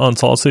efficient on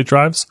solid state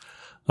drives.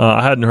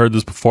 I hadn't heard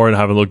this before and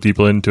haven't looked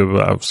deeply into it,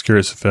 but I was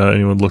curious if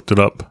anyone looked it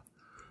up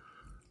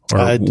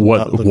or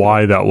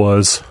why that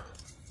was.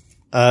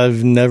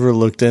 I've never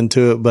looked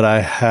into it, but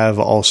I have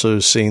also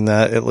seen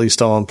that, at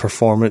least on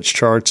performance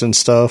charts and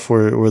stuff,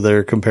 where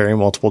they're comparing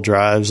multiple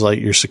drives,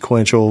 like your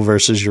sequential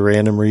versus your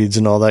random reads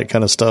and all that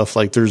kind of stuff.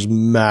 Like, there's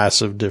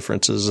massive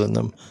differences in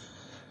them.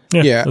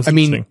 Yeah, I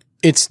mean,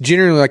 it's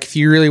generally like if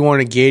you really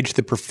want to gauge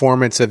the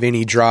performance of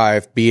any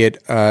drive, be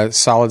it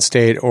solid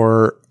state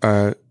or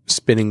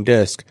spinning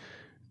disk,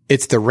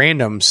 it's the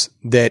randoms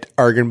that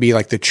are going to be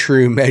like the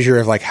true measure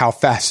of like how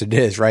fast it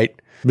is, right?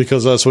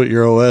 Because that's what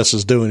your OS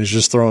is doing, is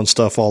just throwing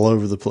stuff all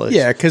over the place.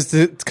 Yeah, because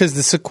the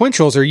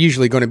sequentials are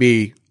usually going to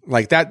be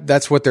like that.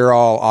 That's what they're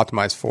all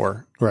optimized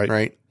for.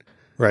 Right.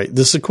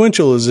 The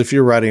sequential is if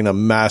you're writing a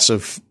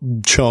massive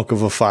chunk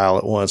of a file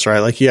at once, right?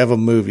 Like you have a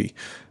movie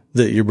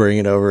that you're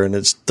bringing over and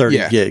it's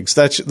 30 gigs.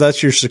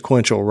 That's your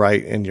sequential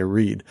write and your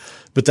read.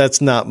 But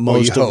that's not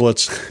most of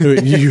what's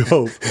you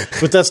hope.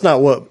 But that's not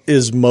what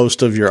is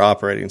most of your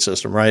operating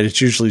system, right?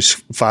 It's usually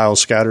files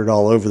scattered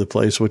all over the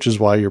place, which is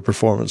why your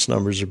performance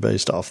numbers are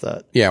based off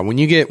that. Yeah, when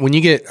you get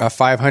a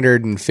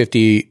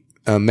 550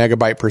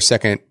 megabyte per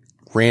second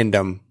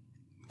random,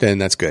 then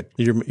that's good.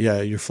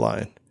 You're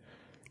flying.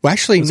 Well,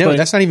 actually,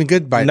 that's not even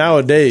good by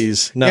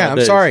nowadays. Yeah,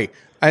 I'm sorry.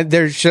 I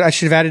should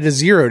have added a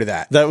 0 to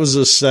that. That was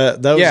a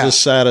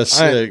SATA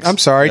 6. I'm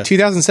sorry.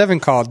 2007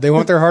 called. They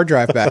want their hard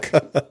drive back.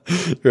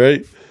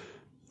 Right.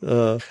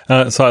 So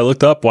I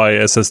looked up why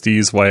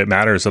it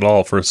matters at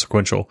all for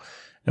sequential.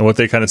 And what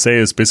they kind of say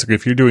is basically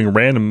if you're doing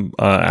random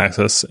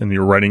access and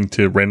you're writing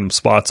to random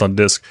spots on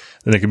disk,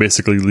 then they can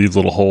basically leave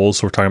little holes.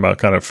 So we're talking about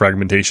kind of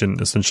fragmentation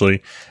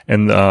essentially.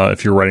 And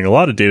if you're writing a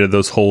lot of data,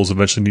 those holes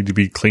eventually need to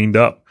be cleaned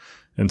up.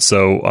 And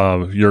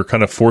so you're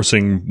kind of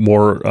forcing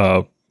more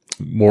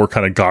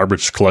kind of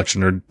garbage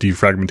collection or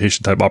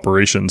defragmentation type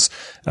operations,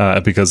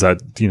 because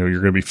that, you're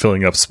going to be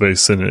filling up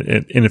space in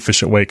an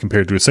inefficient way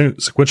compared to a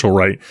sequential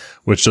write,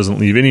 which doesn't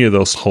leave any of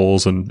those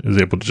holes and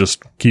is able to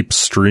just keep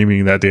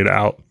streaming that data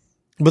out.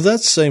 But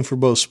that's the same for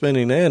both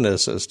spinning and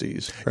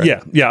SSDs,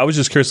 right? Yeah. I was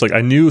just curious. Like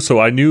I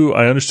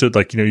understood,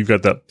 like, you've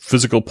got that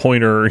physical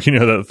pointer,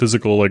 that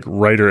physical like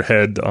writer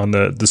head on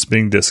the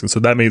spinning disk. And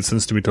so that made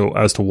sense to me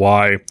as to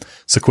why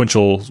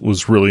sequential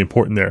was really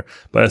important there.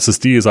 But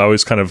SSDs, I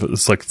always kind of,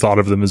 it's like thought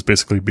of them as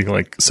basically being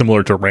like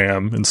similar to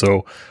RAM. And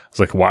so it's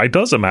like, why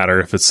does it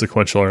matter if it's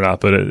sequential or not?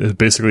 But it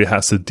basically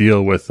has to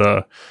deal with,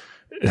 it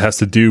has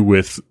to do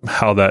with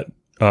how that,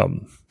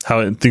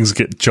 how things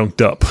get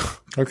junked up.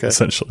 Okay.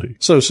 Essentially.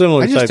 So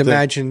similar. I just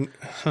imagine,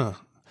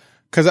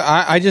 because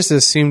I just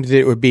assumed that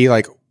it would be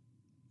like,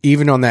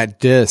 even on that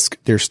disk,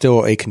 there's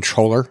still a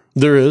controller.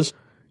 There is.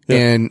 Yeah.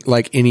 And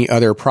like any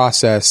other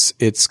process,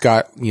 it's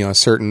got, a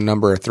certain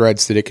number of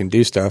threads that it can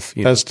do stuff.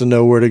 Has to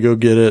know where to go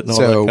get it and all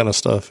that kind of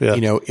stuff. Yeah.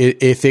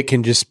 If it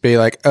can just be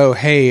like, oh,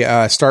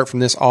 hey, start from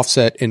this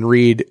offset and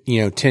read,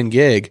 10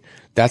 gig.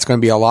 That's going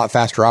to be a lot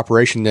faster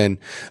operation than,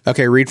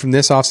 okay, read from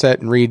this offset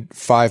and read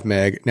 5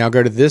 meg. Now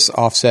go to this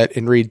offset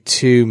and read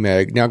 2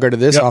 meg. Now go to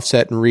this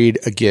offset and read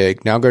a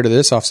gig. Now go to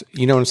this offset.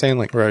 You know what I'm saying?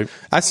 Like, right.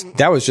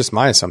 That was just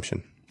my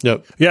assumption.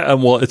 Yep. Yeah.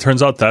 And well, it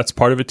turns out that's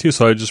part of it too.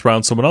 So I just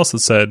found someone else that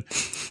said,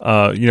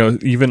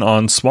 even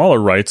on smaller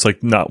writes, like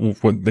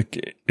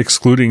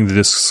excluding the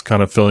disks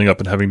kind of filling up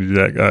and having to do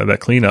that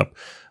cleanup,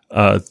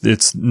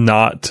 it's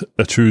not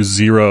a true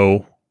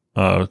zero.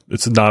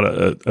 It's not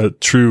a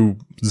true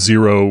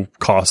zero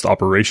cost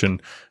operation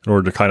in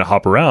order to kind of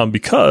hop around,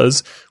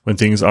 because when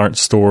things aren't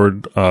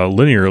stored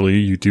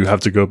linearly, you do have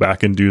to go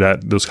back and do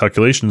those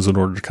calculations in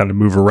order to kind of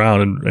move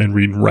around and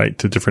read and write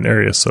to different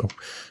areas. So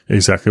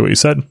exactly what you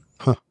said.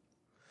 Huh.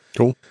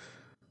 Cool.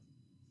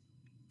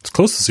 It's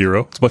close to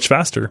zero. It's much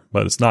faster,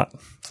 but it's not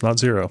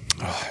zero.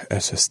 Oh,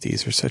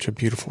 SSDs are such a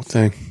beautiful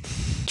thing.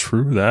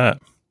 True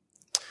that.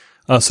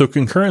 So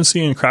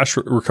concurrency and crash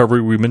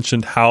recovery, we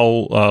mentioned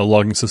how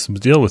logging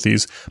systems deal with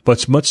these, but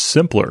it's much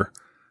simpler.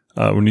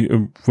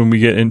 When we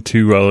get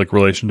into like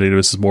relational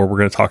databases more, we're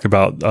going to talk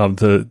about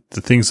the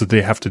things that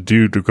they have to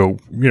do to go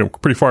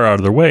pretty far out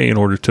of their way in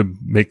order to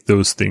make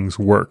those things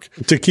work.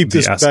 To keep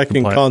this back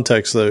in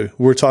context, though,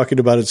 we're talking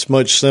about it's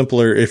much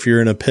simpler if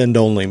you're in append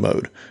only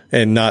mode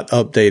and not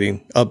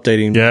updating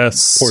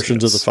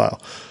portions of the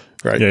file.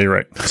 Right. Yeah, you're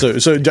right.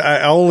 So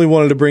I only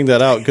wanted to bring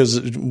that out because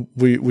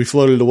we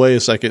floated away a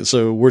second.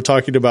 So we're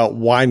talking about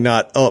why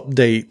not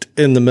update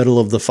in the middle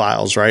of the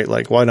files, right?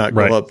 Like why not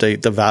go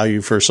update the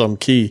value for some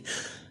key?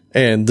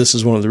 And this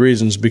is one of the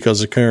reasons,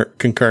 because the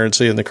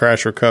concurrency and the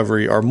crash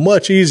recovery are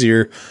much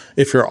easier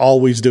if you're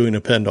always doing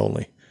append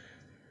only.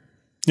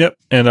 Yep.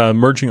 And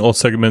merging old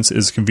segments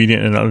is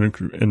convenient and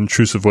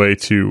unintrusive way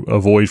to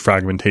avoid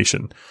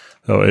fragmentation.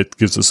 So it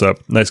gives us a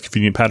nice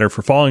convenient pattern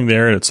for following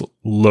there, and it's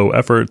low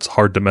effort, it's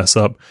hard to mess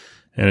up,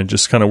 and it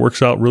just kind of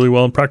works out really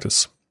well in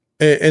practice.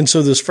 And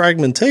so this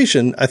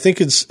fragmentation, I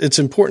think it's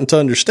important to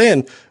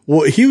understand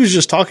what he was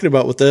just talking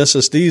about with the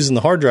SSDs and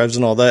the hard drives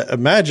and all that.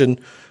 Imagine,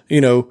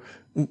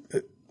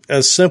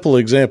 a simple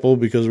example,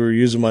 because we're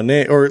using my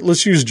name, or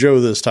let's use Joe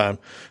this time.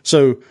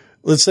 So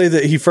let's say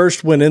that he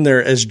first went in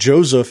there as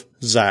Joseph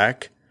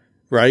Zach,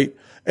 right?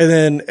 And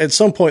then at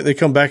some point they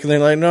come back and they're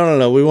like,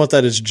 no, we want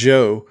that as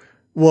Joe.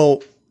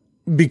 Well,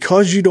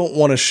 because you don't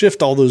want to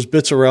shift all those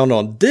bits around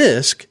on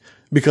disk,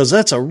 because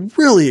that's a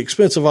really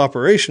expensive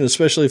operation,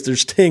 especially if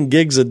there's 10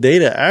 gigs of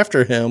data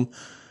after him,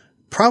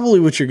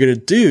 probably what you're going to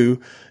do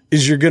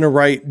is you're going to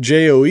write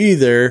JOE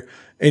there,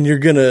 and you're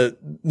going to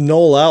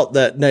null out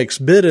that next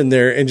bit in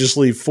there and just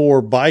leave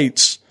 4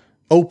 bytes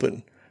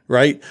open,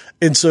 right?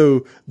 And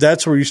so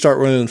that's where you start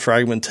running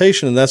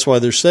fragmentation. And that's why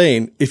they're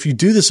saying if you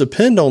do this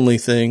append only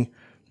thing,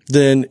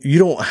 then you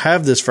don't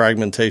have this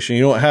fragmentation.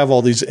 You don't have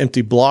all these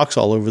empty blocks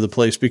all over the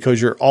place because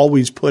you're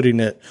always putting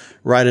it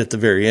right at the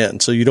very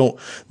end. So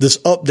this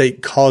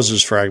update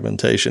causes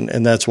fragmentation,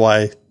 and that's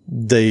why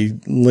they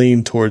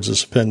lean towards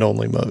this append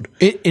only mode.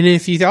 And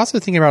if you also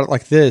think about it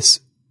like this,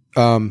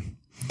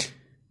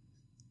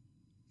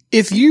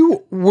 if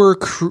you were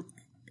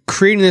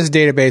creating this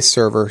database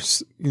server,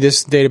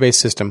 this database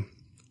system,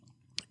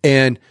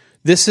 and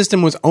this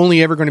system was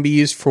only ever going to be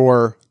used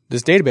for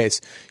this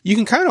database, you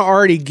can kind of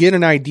already get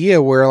an idea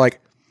where,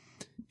 like,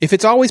 if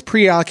it's always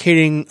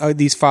pre-allocating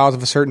these files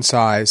of a certain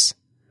size,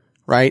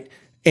 right?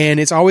 And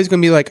it's always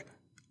going to be like,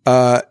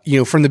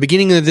 from the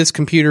beginning of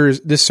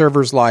this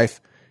server's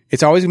life,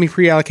 it's always going to be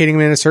pre-allocating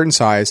them in a certain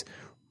size,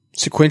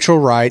 sequential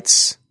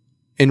writes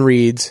and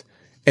reads,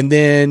 and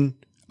then,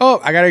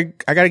 I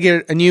gotta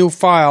get a new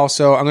file,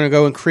 so I'm going to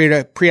go and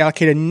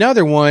pre-allocate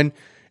another one,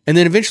 and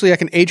then eventually I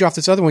can age off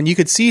this other one. You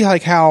could see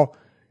like how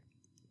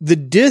the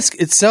disk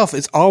itself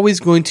is always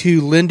going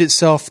to lend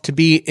itself to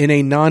be in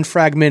a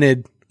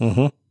non-fragmented,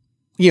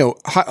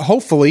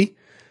 hopefully,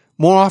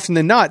 more often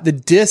than not, the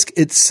disk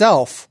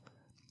itself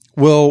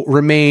will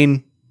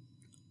remain.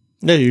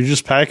 Yeah, you're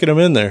just packing them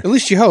in there. At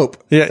least you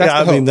hope. Yeah,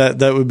 I mean,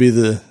 that would be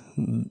the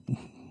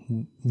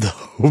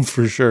hope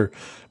for sure.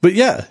 But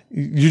yeah,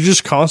 you're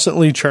just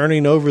constantly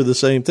churning over the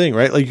same thing,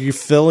 right? Like you're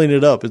filling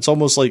it up. It's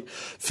almost like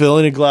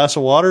filling a glass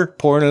of water,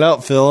 pouring it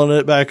out, filling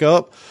it back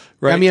up.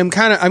 Right. I mean, I'm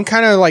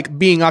kind of like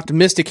being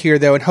optimistic here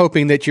though, and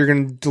hoping that you're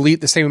going to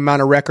delete the same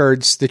amount of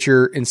records that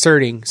you're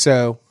inserting.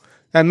 So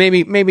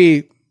maybe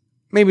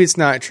it's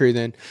not true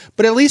then,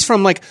 but at least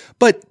from like,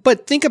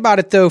 but think about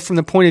it though, from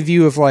the point of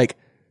view of like,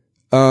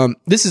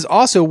 this is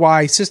also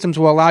why systems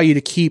will allow you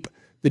to keep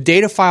the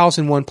data files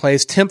in one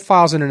place, temp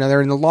files in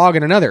another, and the log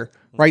in another,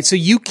 right? So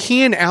you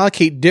can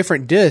allocate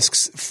different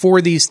disks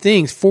for these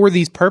things, for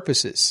these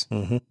purposes.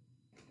 Mm-hmm.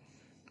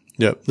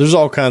 Yep. There's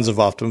all kinds of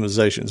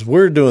optimizations.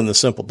 We're doing the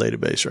simple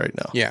database right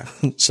now. Yeah.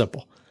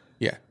 Simple.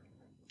 Yeah.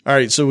 All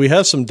right. So we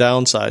have some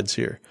downsides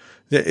here.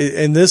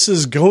 And this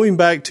is going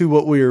back to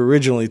what we were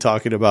originally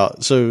talking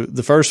about. So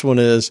the first one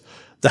is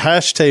the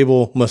hash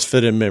table must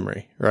fit in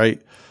memory,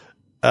 right?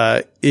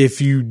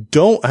 If you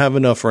don't have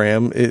enough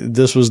RAM,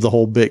 this was the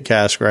whole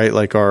bitcask, right?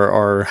 Like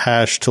our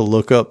hash to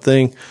lookup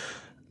thing.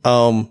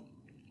 Then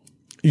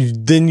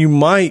you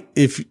might,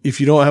 if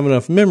you don't have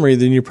enough memory,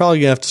 then you're probably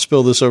gonna have to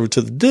spill this over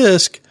to the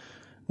disk,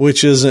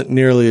 which isn't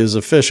nearly as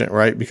efficient,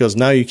 right? Because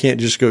now you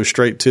can't just go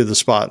straight to the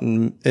spot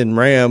in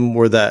RAM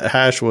where that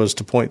hash was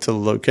to point to the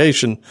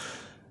location.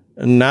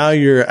 And now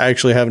you're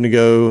actually having to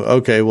go,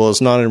 okay, well,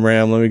 it's not in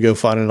RAM. Let me go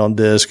find it on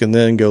disk and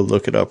then go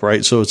look it up,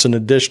 right? So it's an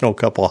additional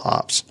couple of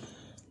hops.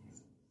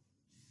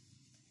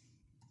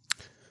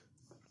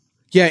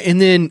 Yeah. And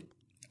then,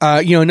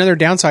 another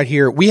downside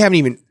here, we haven't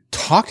even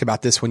talked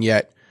about this one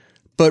yet,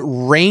 but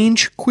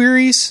range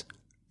queries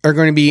are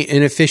going to be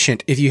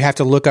inefficient if you have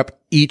to look up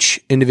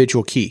each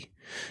individual key.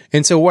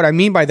 And so what I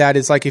mean by that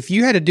is like, if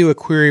you had to do a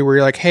query where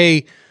you're like,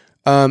 hey,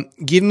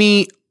 give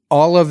me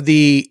all of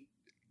the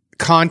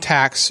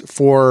contacts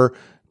for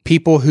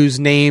people whose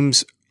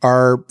names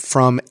are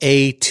from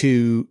A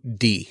to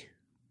D,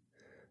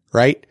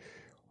 right?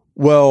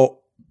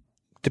 Well,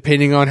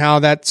 depending on how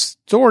that's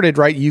sorted,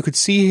 right, you could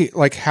see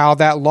like how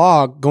that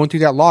log, going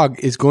through that log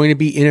is going to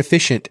be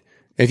inefficient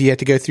if you have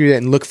to go through that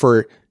and look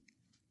for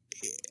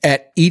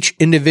at each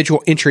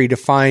individual entry to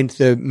find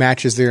the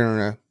matches that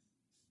are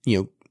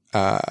going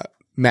to,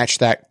 match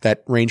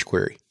that range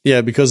query.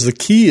 Yeah, because the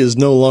key is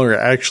no longer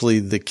actually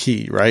the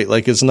key, right?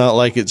 Like it's not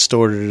like it's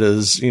stored it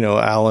as,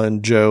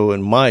 Alan, Joe,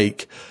 and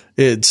Mike.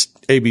 It's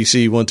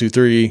ABC 1, 2,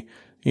 3,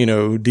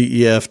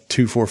 DEF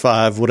 2, 4,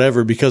 5,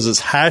 whatever, because it's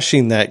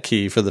hashing that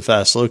key for the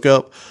fast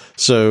lookup.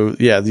 So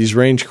yeah, these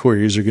range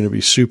queries are going to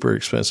be super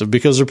expensive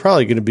because they're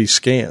probably going to be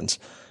scans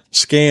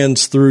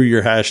through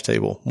your hash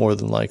table more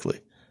than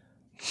likely.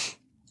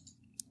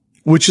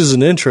 Which is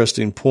an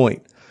interesting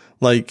point.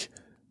 Like,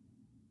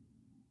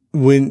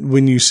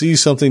 when you see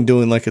something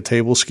doing like a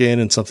table scan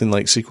in something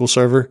like SQL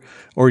Server,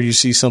 or you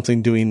see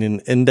something doing an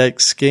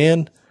index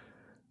scan,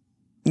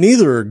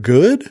 neither are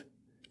good,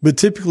 but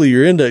typically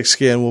your index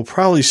scan will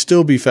probably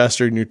still be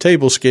faster than your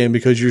table scan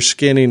because you're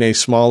scanning a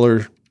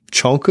smaller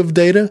chunk of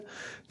data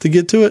to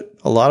get to it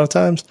a lot of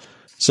times.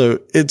 So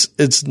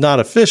it's not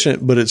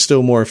efficient, but it's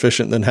still more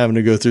efficient than having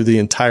to go through the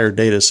entire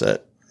data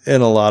set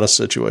in a lot of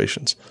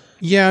situations.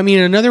 Yeah, I mean,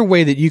 another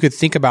way that you could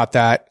think about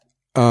that,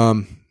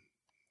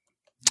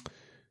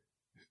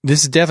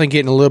 this is definitely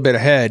getting a little bit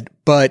ahead,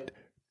 but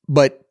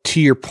to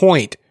your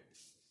point,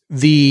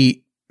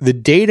 the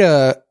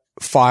data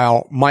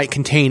file might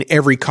contain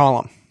every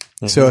column.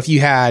 Mm-hmm. So if you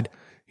had,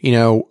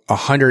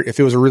 100, if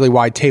it was a really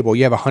wide table,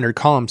 you have 100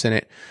 columns in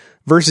it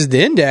versus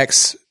the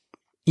index.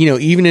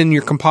 Even in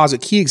your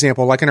composite key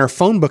example, like in our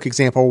phone book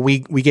example, we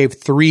gave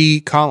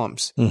 3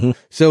 columns. Mm-hmm.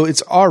 So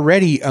it's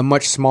already a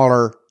much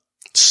smaller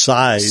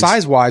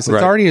size-wise.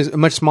 It's already a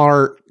much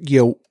smaller,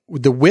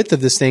 the width of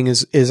this thing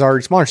is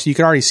already smaller. So you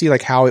can already see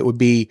like how it would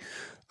be,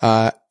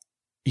 the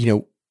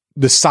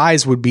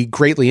size would be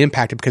greatly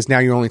impacted because now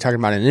you're only talking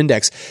about an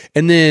index.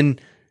 And then,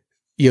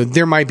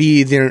 there might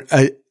be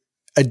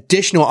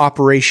additional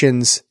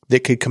operations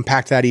that could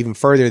compact that even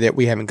further that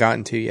we haven't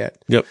gotten to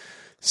yet. Yep.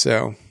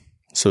 So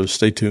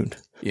stay tuned.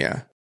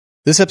 Yeah.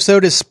 This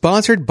episode is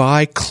sponsored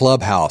by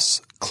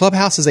Clubhouse.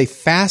 Clubhouse is a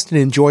fast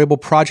and enjoyable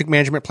project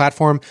management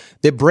platform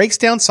that breaks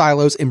down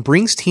silos and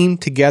brings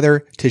teams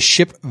together to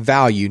ship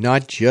value,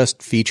 not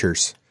just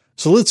features.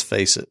 So let's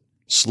face it,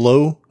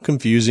 slow,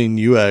 confusing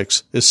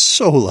UX is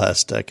so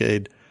last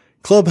decade.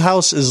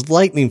 Clubhouse is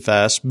lightning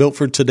fast, built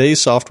for today's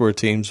software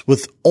teams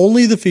with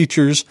only the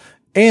features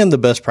and the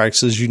best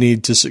practices you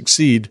need to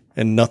succeed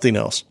and nothing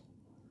else.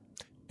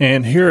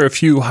 And here are a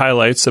few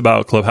highlights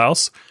about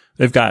Clubhouse.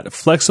 They've got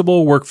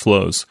flexible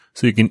workflows,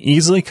 so you can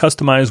easily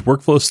customize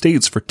workflow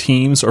states for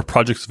teams or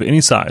projects of any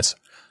size.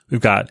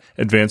 We've got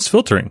advanced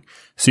filtering,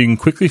 so you can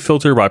quickly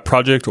filter by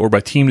project or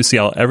by team to see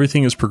how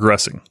everything is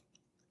progressing.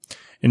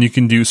 And you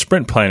can do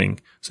sprint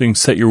planning, so you can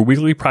set your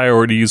weekly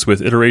priorities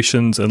with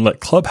iterations and let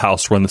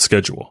Clubhouse run the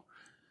schedule.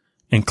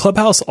 And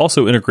Clubhouse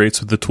also integrates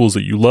with the tools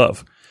that you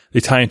love. They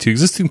tie into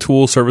existing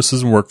tools,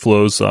 services, and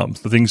workflows.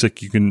 The things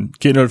like you can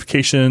get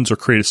notifications or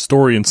create a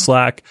story in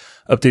Slack,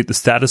 update the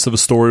status of a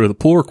story with a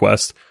pull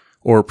request,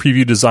 or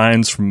preview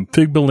designs from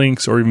Figma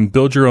links, or even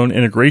build your own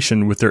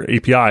integration with their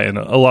API and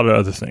a lot of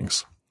other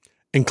things.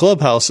 And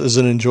Clubhouse is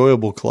an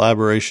enjoyable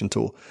collaboration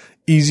tool.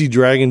 Easy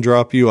drag and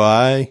drop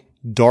UI,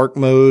 dark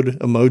mode,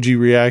 emoji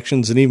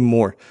reactions, and even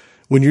more.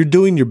 When you're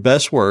doing your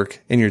best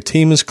work and your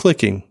team is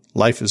clicking,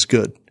 life is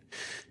good.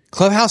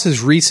 Clubhouse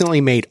has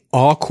recently made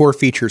all core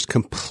features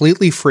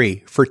completely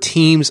free for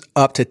teams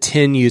up to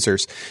 10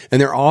 users, and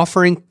they're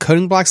offering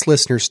Coding Blocks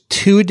listeners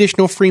 2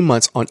 additional free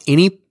months on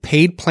any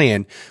paid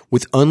plan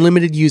with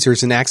unlimited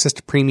users and access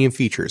to premium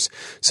features.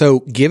 So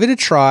give it a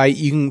try.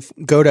 You can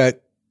go to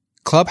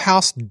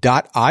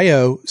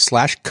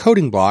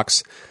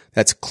clubhouse.io/codingblocks.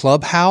 That's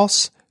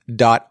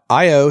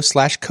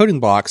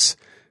clubhouse.io/codingblocks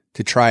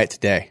to try it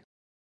today.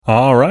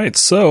 All right.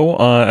 So,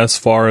 as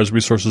far as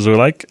resources are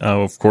like,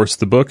 of course,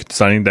 the book,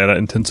 Designing Data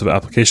Intensive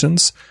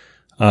Applications,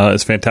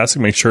 is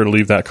fantastic. Make sure to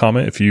leave that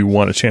comment if you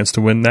want a chance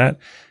to win that.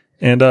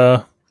 And,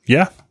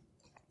 yeah.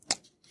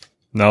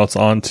 Now it's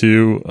on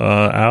to,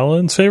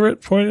 Alan's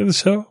favorite point of the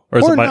show.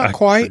 Or not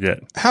quite.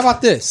 How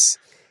about this?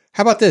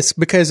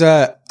 Because,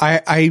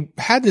 I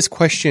had this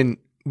question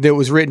that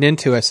was written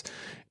into us,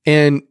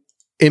 and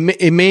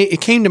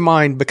it came to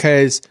mind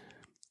because,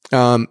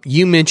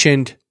 you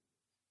mentioned,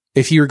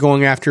 if you were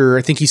going after,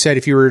 I think you said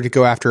if you were to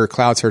go after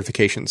cloud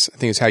certifications, I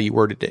think is how you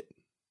worded it,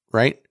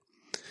 right?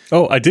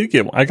 Oh, I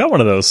got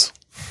one of those.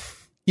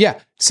 Yeah.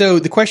 So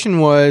the question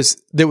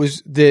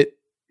that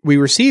we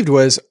received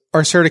was,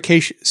 are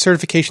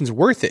certifications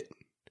worth it?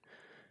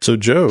 So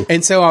Joe.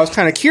 And so I was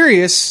kind of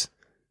curious,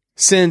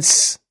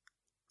 since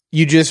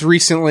you just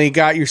recently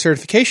got your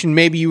certification,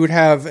 maybe you would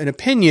have an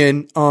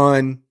opinion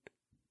on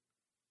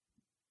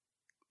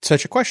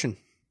such a question.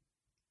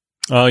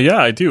 Yeah,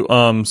 I do.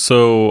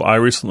 So I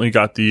recently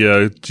got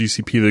the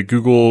GCP, the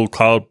Google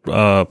Cloud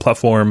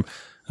Platform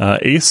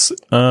ACE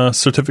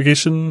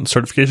certification,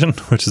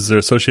 which is their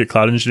Associate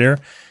Cloud Engineer,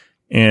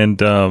 and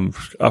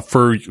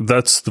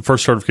that's the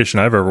first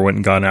certification I've ever went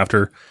and gone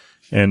after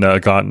and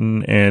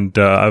gotten, and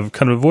I've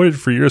kind of avoided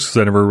for years because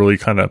I never really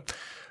kind of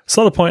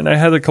saw the point. And I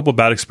had a couple of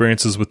bad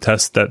experiences with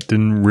tests that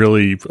didn't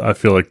really, I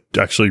feel like,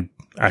 actually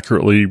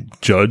accurately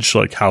judge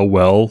like how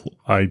well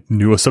I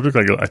knew a subject.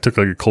 Like I took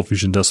like a Cold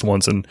Fusion test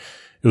once, and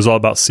it was all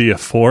about CF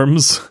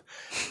forms,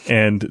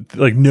 and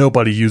like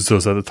nobody used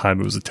those at the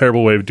time. It was a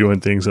terrible way of doing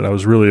things, and I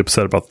was really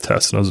upset about the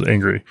test, and I was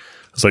angry. I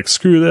was like,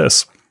 screw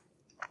this.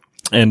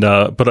 And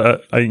but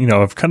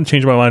I've kind of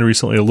changed my mind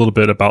recently a little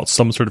bit about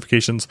some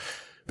certifications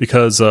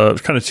because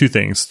kind of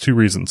two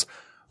reasons.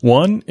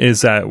 One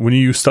is that when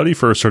you study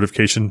for a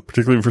certification,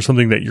 particularly for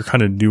something that you're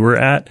kind of newer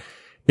at,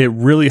 it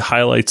really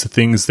highlights the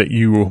things that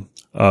you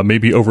may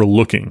be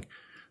overlooking.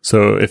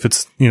 So if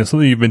it's,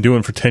 something you've been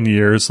doing for 10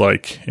 years,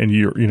 and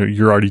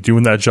you're already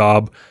doing that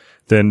job,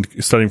 then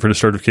studying for the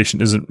certification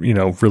isn't,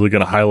 really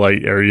going to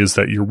highlight areas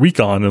that you're weak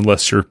on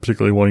unless you're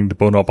particularly wanting to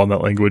bone up on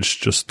that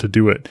language just to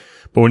do it.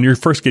 But when you're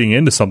first getting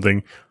into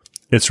something,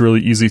 it's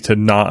really easy to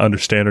not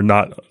understand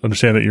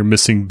that you're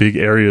missing big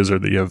areas or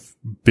that you have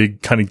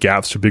big kind of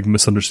gaps or big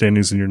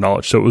misunderstandings in your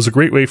knowledge. So it was a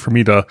great way for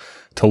me to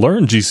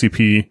learn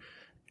GCP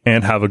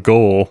and have a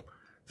goal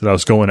that I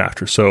was going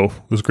after. So it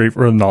was great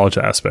for the knowledge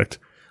aspect.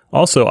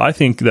 Also, I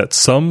think that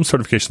some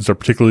certifications are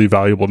particularly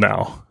valuable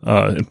now.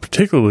 And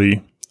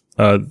particularly,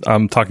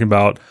 I'm talking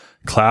about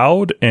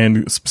cloud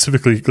and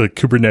specifically like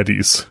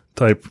Kubernetes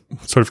type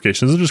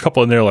certifications. There's just a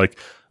couple in there like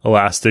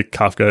Elastic,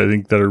 Kafka, I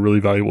think that are really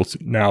valuable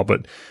now,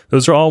 but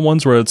those are all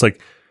ones where it's like,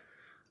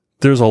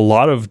 there's a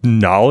lot of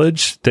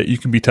knowledge that you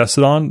can be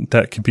tested on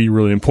that can be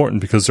really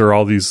important because there are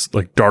all these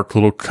like dark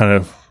little kind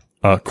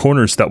of,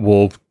 corners that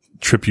will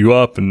trip you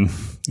up and,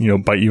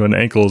 bite you on the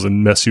ankles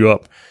and mess you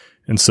up.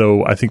 And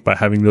so I think by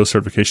having those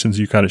certifications,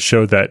 you kind of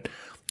show that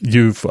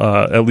you've,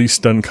 at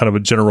least done kind of a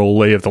general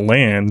lay of the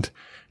land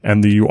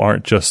and that you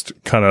aren't just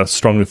kind of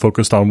strongly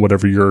focused on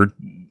whatever your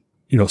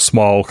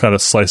small kind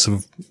of slice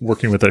of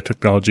working with that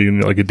technology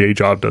and like a day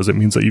job does. It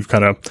means that you've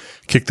kind of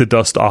kicked the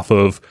dust off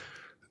of,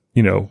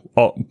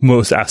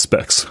 most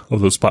aspects of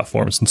those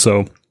platforms. And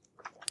so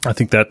I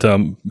think that,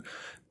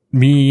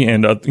 me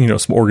and,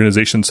 some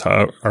organizations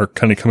are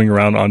kind of coming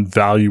around on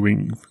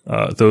valuing,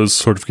 those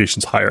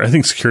certifications higher. I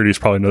think security is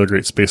probably another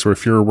great space where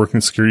if you're working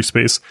in security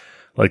space,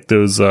 like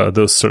those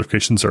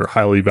certifications are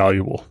highly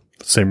valuable.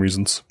 Same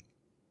reasons.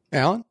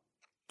 Alan?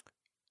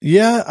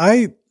 Yeah,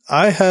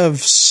 I have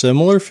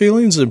similar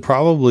feelings and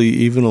probably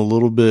even a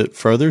little bit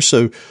further.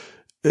 So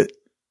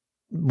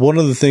one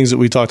of the things that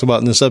we talked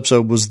about in this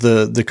episode was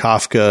the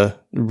Kafka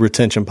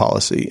retention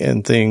policy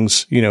and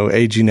things,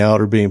 aging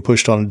out or being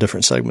pushed on a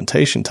different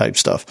segmentation type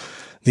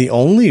stuff. The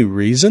only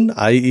reason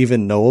I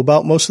even know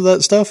about most of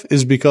that stuff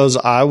is because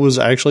I was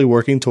actually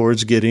working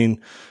towards getting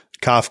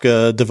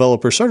Kafka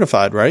developer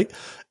certified, right?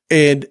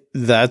 And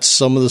that's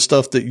some of the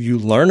stuff that you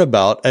learn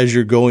about as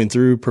you're going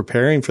through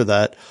preparing for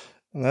that.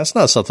 And that's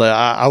not something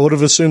I would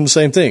have assumed the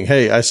same thing.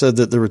 Hey, I said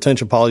that the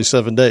retention policy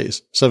 7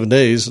 days. 7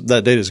 days,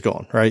 that data's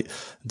gone, right?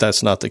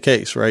 That's not the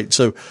case, right?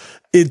 So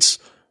it's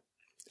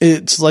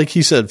like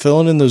he said,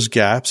 filling in those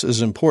gaps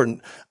is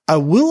important. I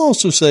will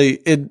also say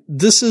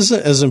this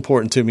isn't as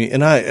important to me.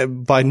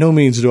 And by no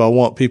means do I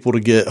want people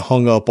to get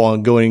hung up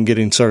on going and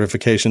getting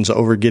certifications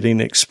over getting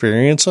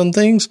experience on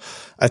things.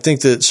 I think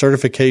that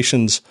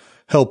certifications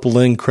help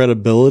lend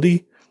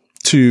credibility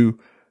to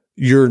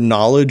your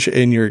knowledge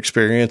and your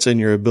experience and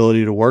your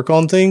ability to work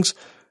on things.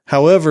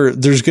 However,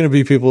 there's going to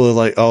be people that are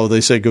like, oh,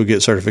 they say go get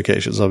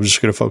certifications. I'm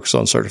just going to focus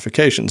on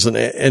certifications.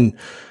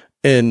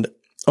 And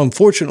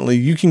unfortunately,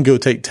 you can go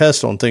take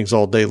tests on things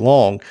all day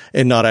long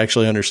and not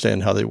actually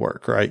understand how they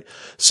work, right?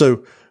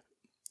 So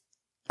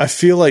I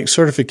feel like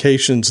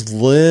certifications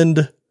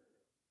lend,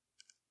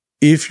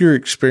 if you're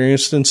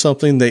experienced in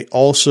something, they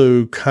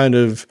also kind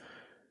of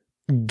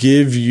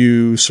give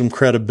you some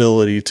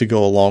credibility to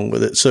go along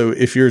with it. So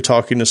if you're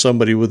talking to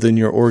somebody within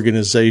your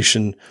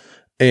organization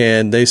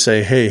and they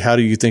say, hey, how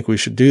do you think we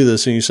should do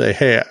this? And you say,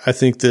 hey, I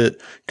think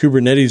that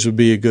Kubernetes would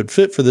be a good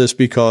fit for this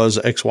because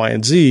X, Y,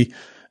 and Z.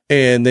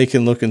 And they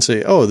can look and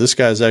say, oh, this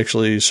guy's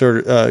actually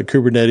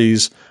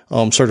Kubernetes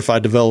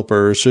certified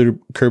developer or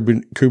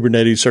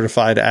Kubernetes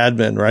certified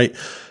admin, right?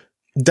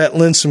 That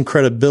lends some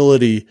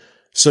credibility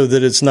so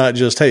that it's not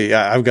just, hey,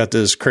 I've got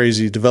this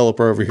crazy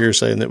developer over here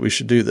saying that we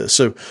should do this.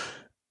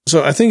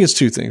 So I think it's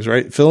two things,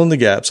 right? Fill in the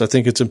gaps. I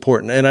think it's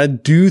important. And I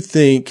do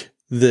think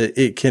that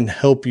it can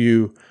help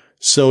you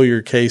sell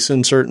your case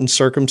in certain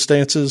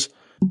circumstances.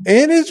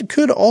 And it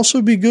could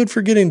also be good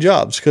for getting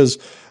jobs because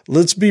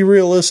let's be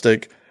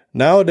realistic.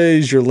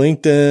 Nowadays, your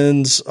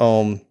LinkedIn's,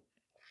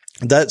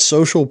 that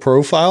social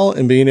profile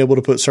and being able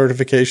to put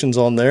certifications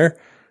on there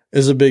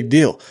is a big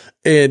deal.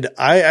 And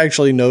I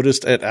actually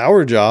noticed at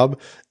our job,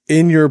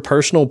 in your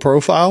personal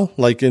profile,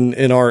 like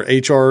in our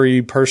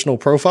HRE personal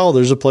profile,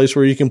 there's a place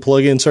where you can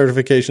plug in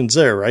certifications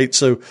there, right?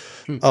 So,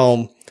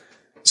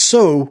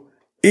 so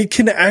it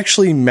can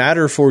actually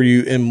matter for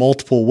you in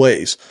multiple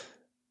ways.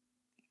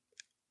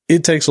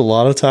 It takes a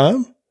lot of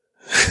time.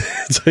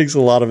 It takes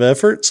a lot of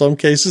effort. Some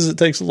cases it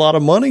takes a lot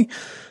of money.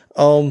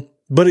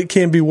 But it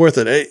can be worth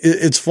it.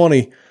 It's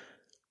funny.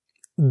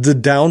 The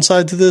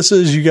downside to this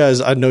is, you guys,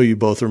 I know you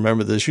both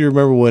remember this. You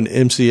remember when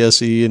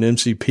MCSE and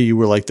MCP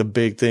were like the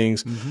big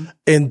things,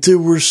 and there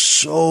were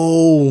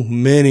so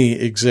many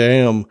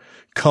exam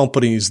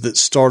companies that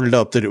started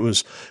up that it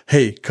was,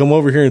 hey, come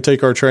over here and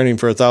take our training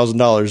for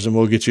 $1,000 and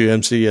we'll get you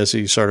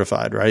MCSE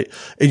certified, right?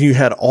 And you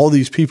had all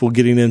these people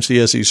getting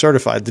MCSE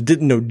certified that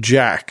didn't know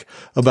jack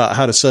about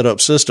how to set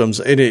up systems,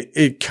 and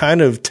it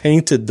kind of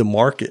tainted the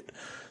market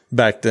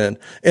back then.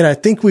 And I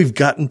think we've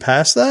gotten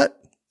past that.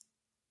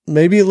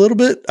 Maybe a little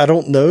bit. I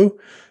don't know,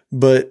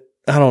 but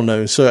I don't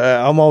know. So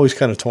I'm always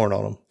kind of torn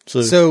on them.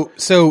 So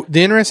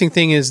the interesting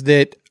thing is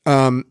that,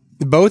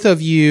 both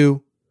of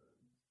you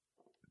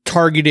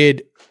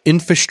targeted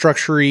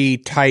infrastructure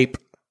type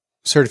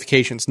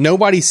certifications.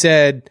 Nobody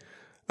said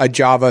a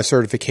Java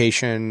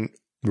certification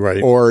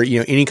Right. or,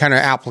 any kind of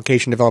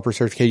application developer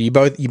certification.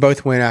 You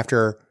both went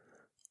after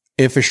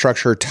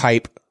infrastructure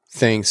type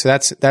things. So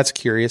that's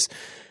curious.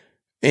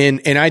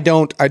 And I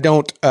don't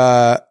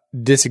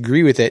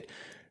disagree with it.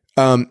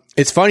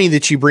 It's funny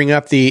that you bring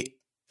up the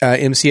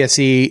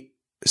MCSE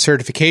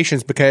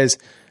certifications, because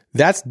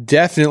that's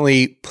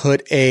definitely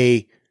put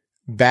a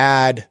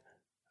bad,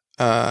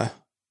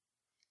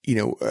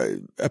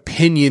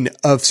 opinion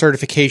of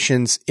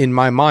certifications in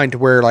my mind,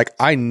 where like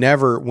I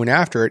never went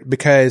after it,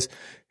 because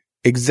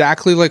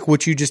exactly like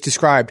what you just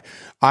described,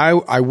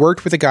 I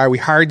worked with a guy, we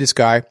hired this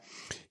guy.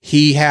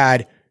 He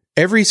had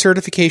every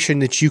certification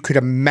that you could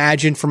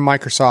imagine from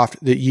Microsoft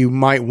that you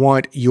might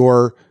want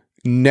your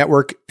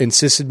network and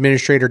sys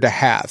administrator to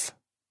have.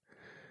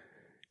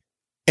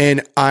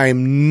 And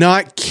I'm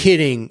not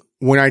kidding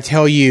when I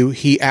tell you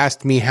he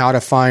asked me how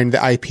to find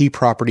the IP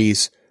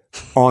properties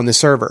on the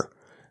server.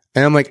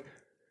 And I'm like,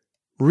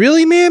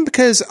 really, man?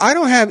 Because I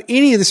don't have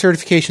any of the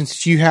certifications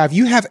that you have.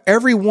 You have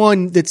every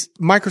one that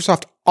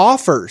Microsoft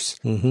offers.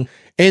 Mm-hmm.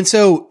 And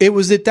so it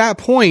was at that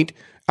point,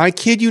 I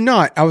kid you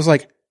not, I was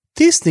like,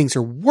 these things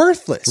are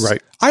worthless.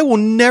 Right. I will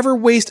never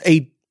waste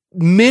a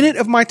minute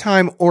of my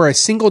time or a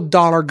single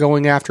dollar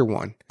going after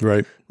one.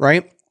 Right.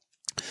 Right.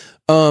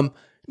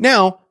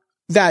 Now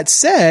that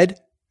said,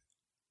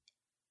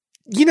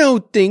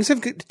 things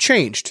have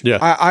changed. Yeah.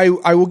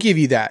 I will give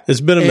you that.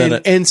 It's been a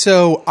minute. And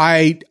so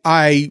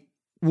I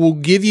will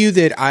give you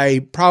that I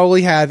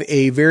probably have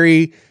a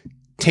very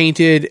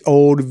tainted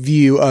old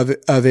view of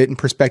it and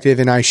perspective,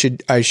 and I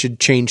should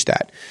change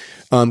that.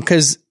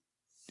 Cause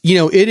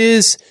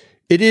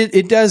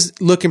it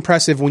does look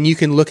impressive when you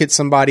can look at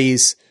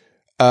somebody's,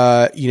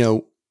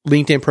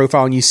 LinkedIn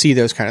profile and you see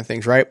those kind of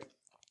things, right?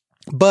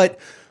 But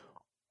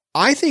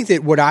I think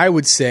that what I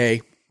would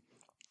say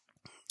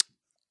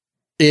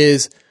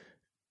is,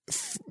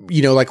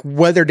 like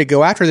whether to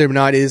go after them or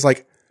not is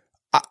like,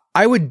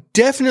 I would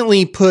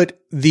definitely put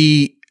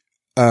the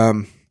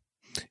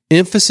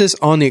emphasis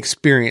on the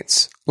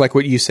experience, like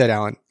what you said,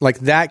 Alan. Like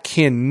that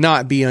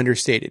cannot be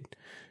understated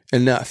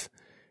enough.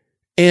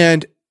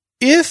 And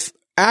if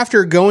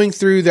after going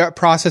through that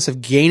process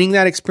of gaining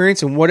that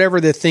experience and whatever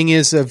the thing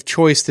is of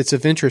choice that's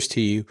of interest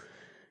to you,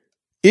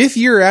 if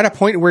you're at a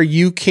point where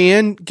you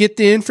can get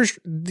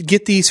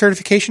the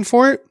certification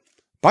for it,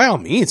 by all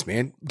means,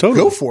 man, totally.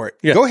 Go for it.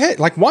 Yeah. Go ahead.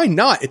 Like, why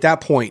not at that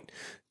point?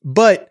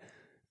 But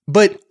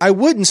I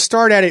wouldn't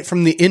start at it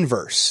from the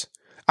inverse.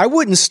 I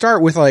wouldn't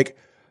start with like,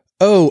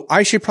 oh,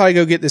 I should probably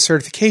go get the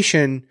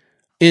certification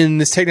in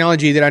this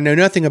technology that I know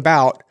nothing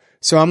about.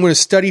 So I'm going to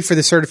study for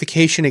the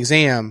certification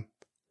exam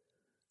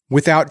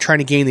without trying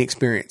to gain the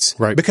experience.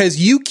 Right. Because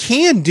you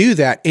can do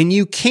that and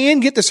you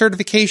can get the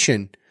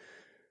certification.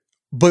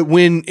 But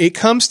when it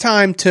comes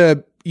time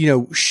to,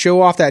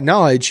 show off that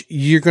knowledge,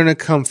 you're going to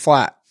come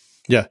flat.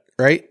 Yeah.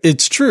 Right.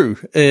 It's true.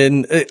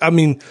 And I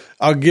mean,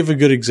 I'll give a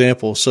good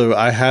example. So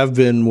I have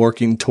been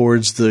working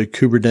towards the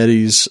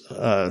Kubernetes,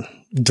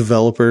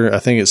 developer. I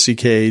think it's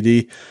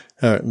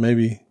CKAD.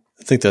 Maybe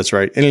I think that's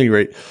right. At any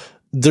rate,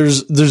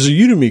 there's a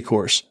Udemy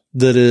course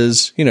that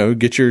is,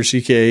 get your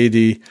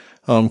CKAD,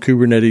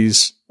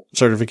 Kubernetes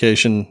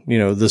certification.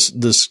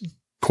 This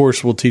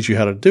course will teach you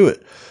how to do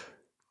it,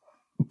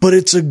 but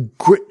it's a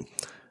great,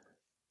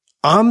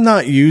 I'm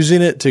not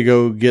using it to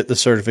go get the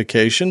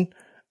certification.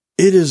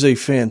 It is a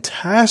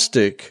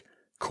fantastic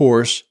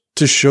course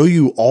to show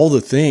you all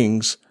the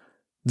things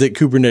that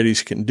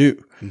Kubernetes can do.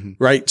 Mm-hmm.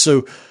 Right.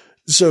 So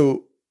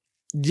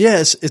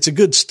yes, it's a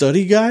good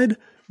study guide,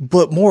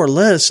 but more or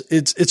less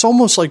it's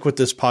almost like what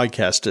this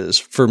podcast is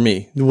for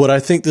me. What I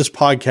think this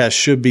podcast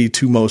should be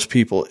to most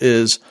people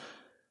is,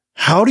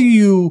 how do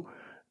you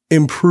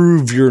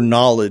improve your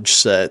knowledge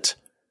set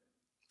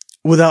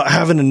without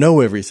having to know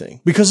everything?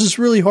 Because it's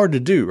really hard to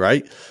do,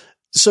 right?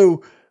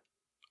 So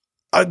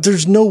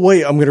there's no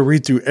way I'm going to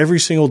read through every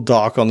single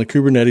doc on the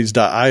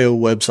Kubernetes.io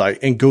website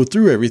and go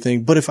through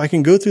everything. But if I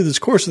can go through this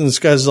course and this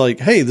guy's like,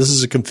 hey, this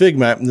is a config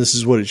map and this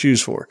is what it's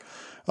used for.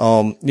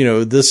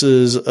 This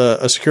is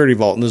a security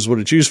vault and this is what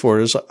it's used for.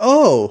 It's like,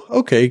 oh,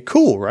 okay,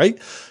 cool, right?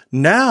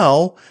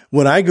 Now,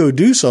 when I go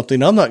do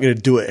something, I'm not going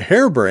to do it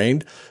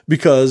harebrained,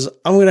 because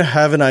I'm going to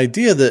have an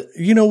idea that,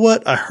 you know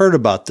what? I heard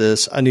about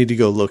this. I need to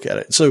go look at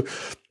it. So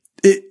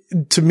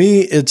to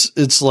me,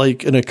 it's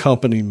like an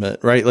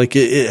accompaniment, right? Like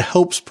it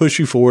helps push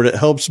you forward. It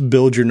helps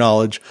build your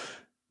knowledge.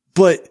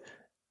 But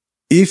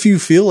if you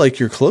feel like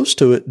you're close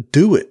to it,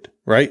 do it,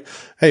 right?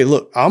 Hey,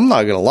 look, I'm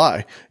not going to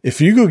lie. If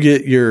you go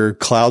get your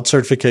cloud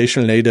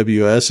certification in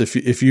AWS,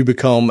 if you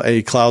become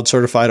a cloud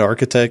certified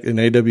architect in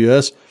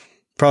AWS,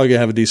 probably going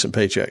to have a decent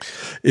paycheck.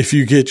 If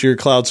you get your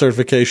cloud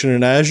certification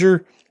in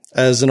Azure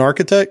as an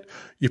architect,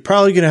 you're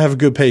probably going to have a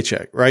good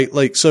paycheck, right?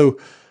 Like, so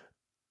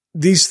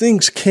these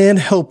things can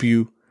help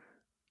you,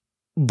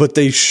 but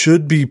they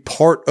should be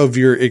part of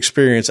your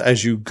experience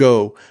as you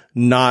go,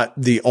 not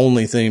the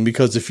only thing.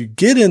 Because if you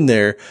get in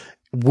there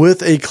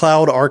with a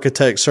cloud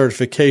architect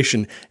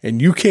certification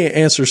and you can't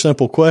answer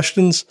simple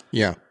questions,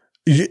 yeah,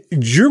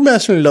 you're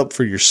messing it up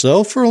for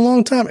yourself for a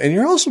long time. And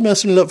you're also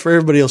messing it up for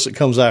everybody else that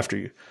comes after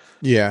you.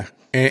 Yeah.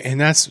 And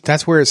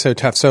that's where it's so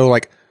tough. So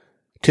like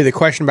to the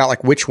question about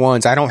like which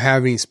ones, I don't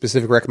have any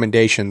specific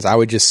recommendations. I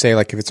would just say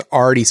like if it's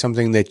already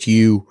something that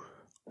you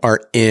are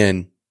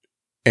in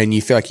and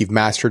you feel like you've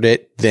mastered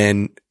it,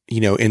 then,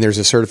 and there's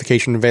a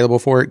certification available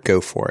for it,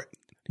 go for it.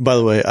 By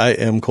the way, I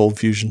am Cold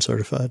Fusion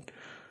certified.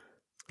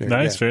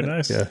 Nice, very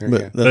nice.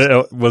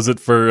 Yeah, was it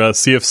for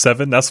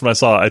CF7? That's when I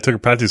saw it. I took a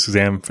practice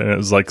exam and it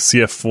was like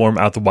CF form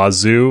out the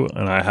wazoo,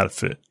 and I had a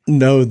fit.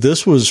 No,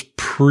 this was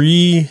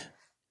pre-Java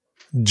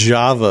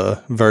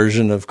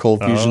version of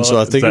Cold Fusion,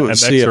 so I think it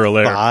was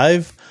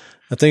CF5.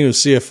 I think it was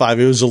CF5.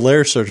 It was a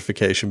layer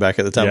certification back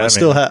at the time. I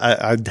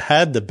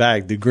had the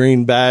bag, the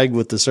green bag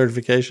with the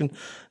certification.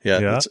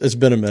 Yeah. It's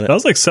been a minute. That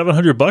was like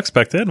 $700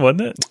 back then,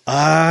 wasn't it?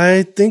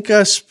 I think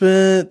I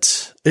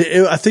spent.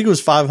 I think it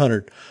was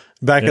 $500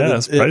 back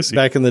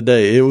in the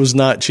day. It was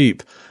not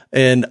cheap,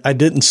 and I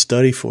didn't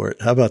study for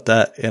it. How about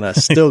that? And I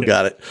still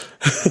got it.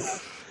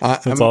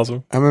 That's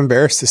awesome. I'm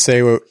embarrassed to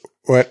say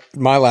what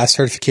my last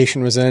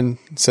certification was in.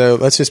 So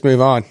let's just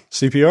move on.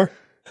 CPR.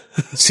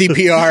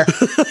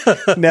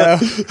 No,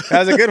 that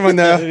was a good one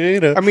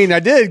though. I mean, I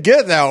did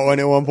get that one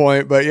at one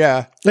point, but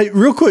yeah. Hey,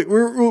 real quick,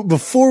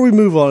 before we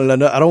move on,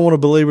 and I don't want to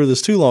belabor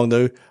this too long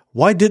though.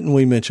 Why didn't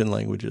we mention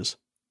languages?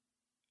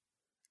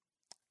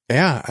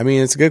 Yeah, I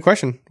mean, it's a good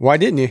question. Why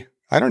didn't you?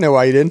 I don't know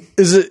why you didn't.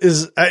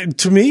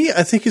 To me,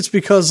 I think it's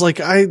because like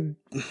I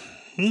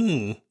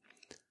mean,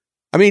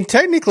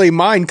 technically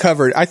mine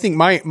covered. I think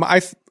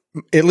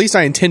at least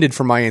I intended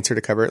for my answer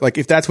to cover it. Like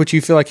if that's what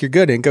you feel like you're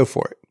good in, go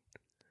for it.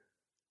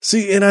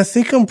 See, and I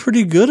think I'm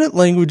pretty good at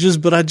languages,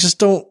 but I just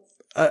don't,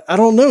 I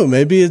don't know.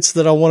 Maybe it's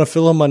that I want to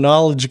fill in my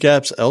knowledge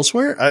gaps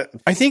elsewhere.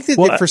 I think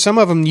that for some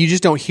of them, you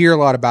just don't hear a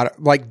lot about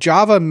it. Like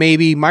Java,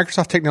 maybe,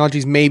 Microsoft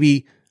Technologies,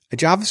 maybe a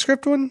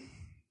JavaScript one.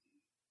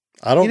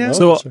 I don't know.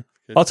 So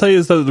I'll tell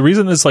you the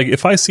reason is like,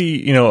 if I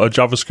see, a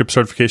JavaScript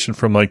certification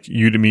from like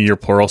Udemy or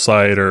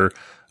Pluralsight or,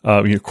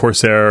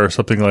 Coursera or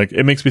something, like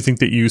it makes me think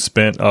that you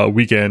spent a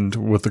weekend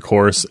with the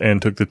course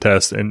and took the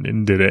test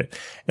and did it.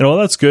 And while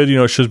that's good,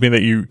 it shows me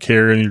that you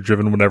care and you're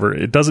driven, whatever.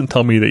 It doesn't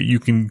tell me that you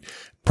can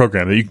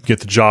program, that you can get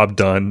the job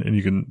done and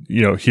you can,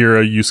 hear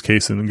a use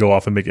case and then go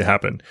off and make it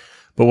happen.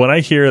 But when I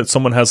hear that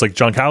someone has like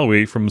John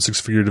Calloway from a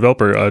 6-figure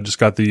developer, just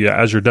got the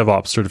Azure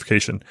DevOps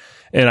certification,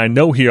 and I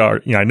know he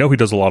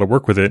does a lot of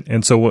work with it.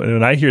 And so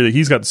when I hear that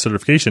he's got the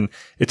certification,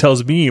 it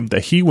tells me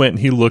that he went and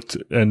he looked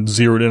and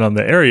zeroed in on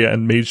the area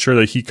and made sure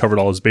that he covered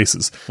all his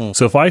bases.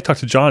 So if I talk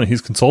to John and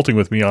he's consulting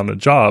with me on a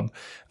job,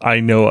 I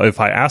know if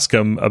I ask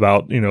him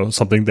about,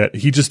 something that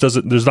he just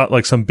doesn't, there's not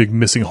like some big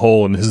missing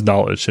hole in his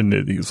knowledge. And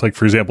it's like,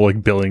 for example,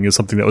 like billing is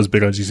something that was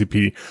big on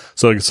GCP.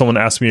 So like if someone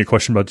asks me a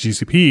question about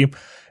GCP,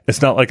 it's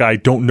not like I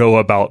don't know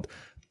about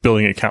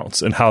billing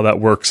accounts and how that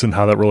works and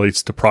how that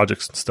relates to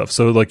projects and stuff.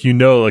 So like,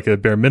 like at a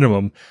bare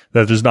minimum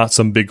that there's not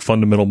some big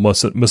fundamental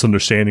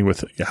misunderstanding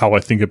with how I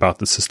think about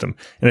the system.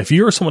 And if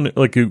you're someone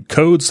like who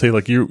codes, say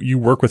like you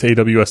work with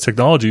AWS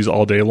technologies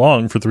all day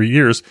long for 3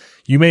 years,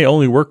 you may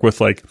only work with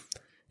like,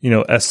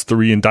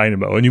 S3 and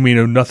Dynamo, and you may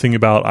know nothing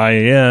about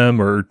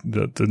IAM or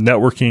the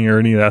networking or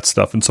any of that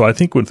stuff. And so I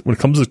think when it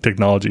comes to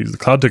technologies, the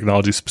cloud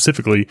technology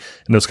specifically,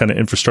 and those kind of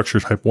infrastructure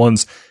type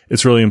ones,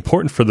 it's really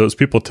important for those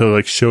people to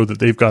like show that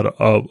they've got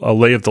a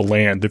lay of the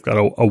land. They've got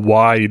a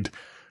wide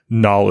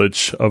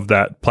knowledge of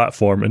that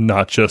platform and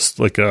not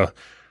just like a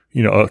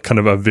kind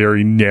of a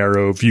very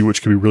narrow view,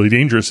 which can be really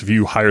dangerous if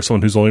you hire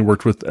someone who's only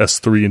worked with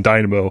S3 and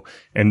Dynamo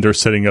and they're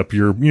setting up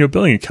your,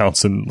 billing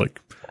accounts and like,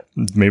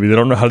 maybe they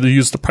don't know how to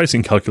use the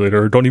pricing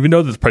calculator or don't even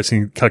know that the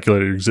pricing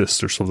calculator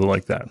exists or something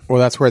like that. Well,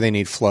 that's where they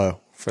need Flow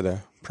for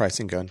the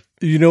pricing gun.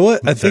 You know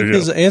what? I think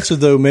his answer,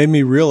 though, made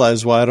me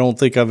realize why I don't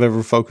think I've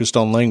ever focused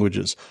on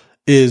languages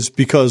is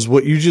because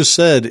what you just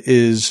said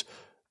is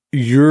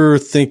you're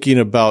thinking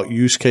about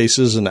use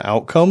cases and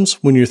outcomes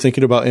when you're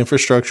thinking about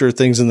infrastructure,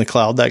 things in the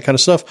cloud, that kind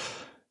of stuff.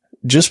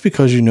 Just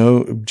because you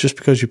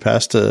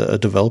passed a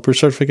developer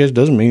certification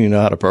doesn't mean you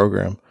know how to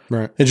program.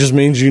 Right. It just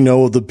means you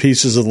know the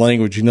pieces of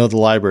language, you know the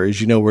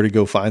libraries, you know where to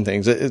go find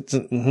things.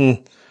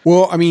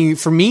 Well, I mean,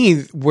 for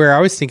me, where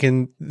I was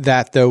thinking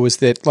that though was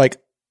that like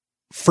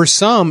for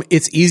some,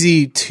 it's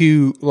easy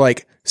to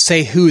like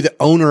say who the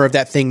owner of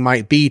that thing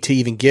might be to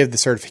even give the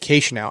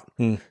certification out.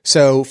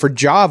 So for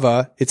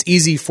Java, it's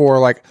easy for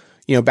like,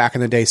 back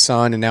in the day,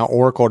 Sun and now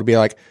Oracle to be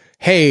like,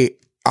 hey,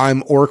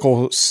 I'm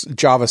Oracle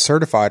Java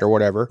certified or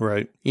whatever.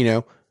 Right.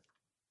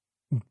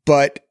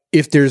 But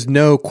if there's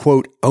no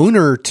quote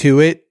owner to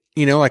it,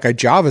 like a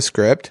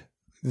JavaScript,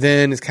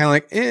 then it's kind of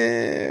like,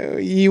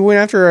 you went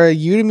after a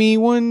Udemy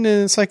one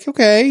and it's like,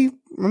 okay,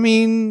 I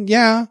mean,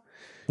 yeah.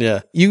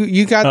 Yeah.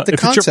 You got the if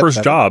concept. It's your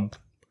first job,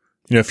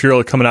 if you're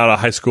like coming out of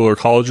high school or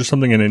college or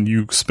something and then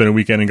you spend a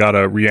weekend and got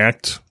a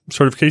React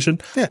certification,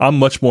 I'm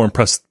much more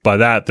impressed by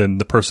that than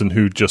the person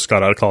who just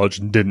got out of college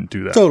and didn't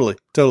do that. Totally.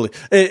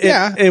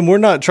 And we're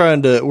not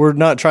trying to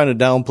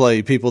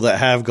downplay people that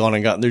have gone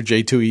and gotten their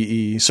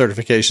J2EE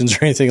certifications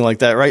or anything like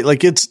that, right?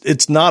 Like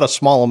it's not a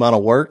small amount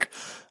of work.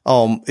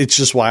 It's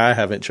just why I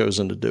haven't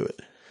chosen to do it.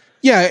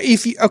 Yeah.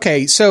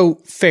 So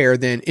fair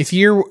then. If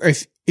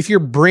you're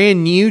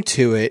brand new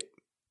to it,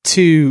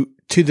 to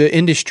the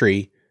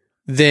industry,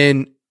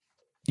 then,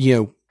 you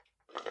know,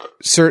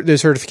 the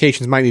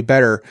certifications might be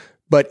better.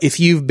 But if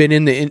you've been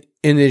in the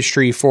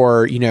industry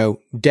for, you know,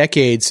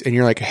 decades and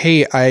you're like,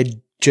 hey, I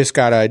just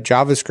got a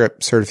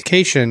JavaScript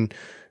certification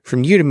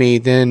from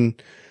Udemy, then...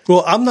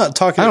 Well, I'm not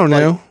talking... I don't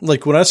know.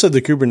 Like when I said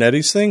the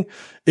Kubernetes thing,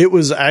 it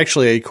was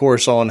actually a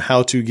course on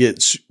how to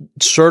get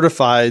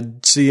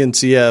certified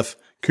CNCF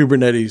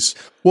Kubernetes.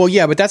 Well,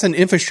 yeah, but that's an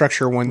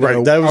infrastructure one. Though.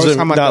 Right. That was talking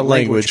about not the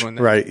language. one,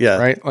 right. Yeah.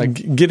 Right.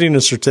 Like getting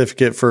a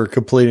certificate for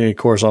completing a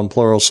course on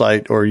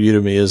Pluralsight or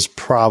Udemy is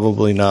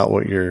probably not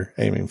what you're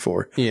aiming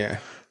for. Yeah.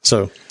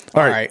 So,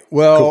 all right.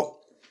 Well,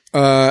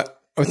 cool.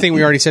 I think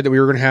we already said that we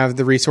were going to have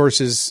the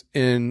resources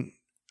in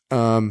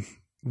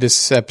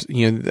this episode.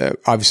 You know,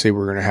 obviously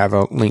we're going to have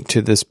a link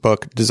to this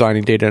book,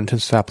 Designing Data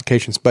Intensive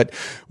Applications. But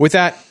with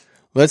that,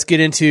 let's get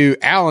into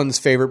Alan's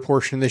favorite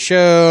portion of the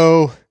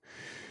show.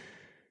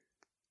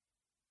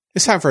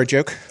 It's time for a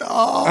joke.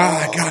 Oh,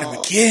 I got him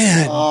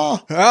again.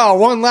 Oh,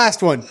 one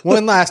last one.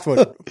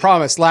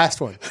 Promise, last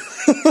one.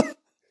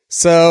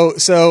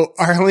 So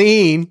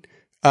Arlene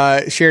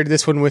shared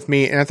this one with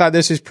me, and I thought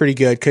this was pretty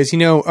good because, you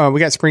know,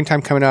 we got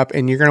springtime coming up,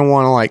 and you're going to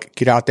want to like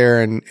get out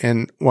there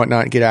and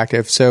whatnot, get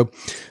active. So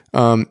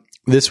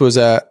this was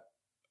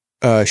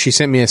she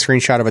sent me a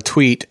screenshot of a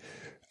tweet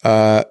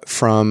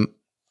from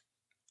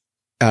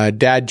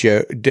Dad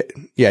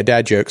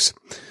Jokes.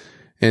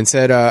 And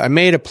said, I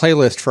made a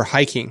playlist for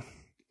hiking.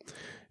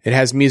 It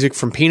has music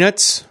from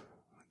Peanuts,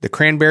 the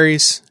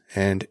Cranberries,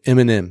 and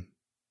Eminem.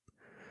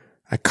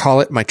 I call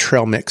it my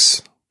trail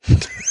mix.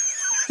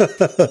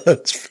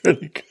 That's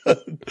pretty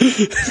good.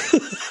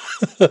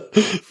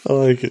 I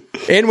like it.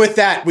 And with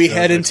that, we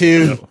head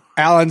into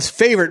Alan's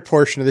favorite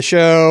portion of the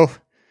show.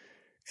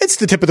 It's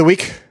the tip of the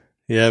week.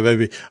 Yeah,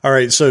 baby. All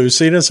right. So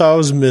seeing as I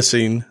was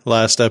missing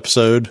last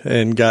episode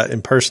and got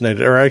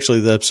impersonated, or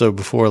actually the episode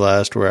before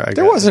last where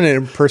there wasn't an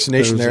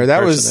impersonation there.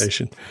 That was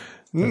That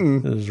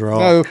was wrong.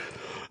 No.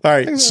 All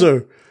right.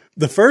 So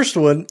the first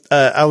one,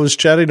 I was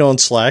chatting on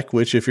Slack,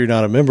 which if you're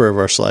not a member of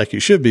our Slack, you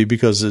should be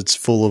because it's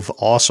full of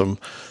awesome.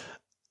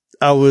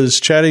 I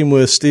was chatting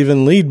with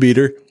Stephen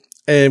Leadbeater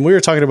and we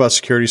were talking about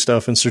security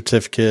stuff and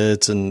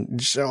certificates and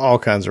just all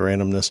kinds of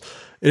randomness.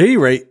 At any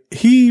rate,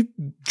 he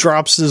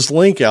drops this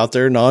link out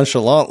there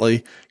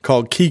nonchalantly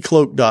called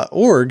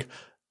keycloak.org,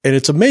 and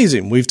it's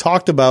amazing. We've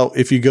talked about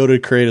if you go to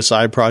create a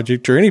side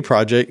project or any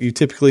project, you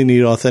typically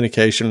need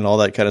authentication and all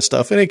that kind of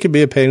stuff, and it can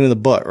be a pain in the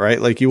butt, right?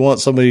 Like you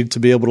want somebody to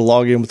be able to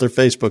log in with their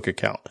Facebook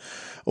account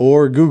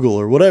or Google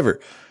or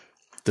whatever.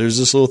 There's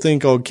this little thing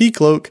called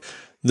Keycloak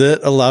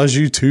that allows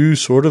you to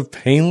sort of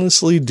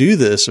painlessly do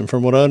this. And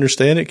from what I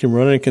understand, it can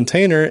run in a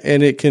container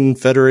and it can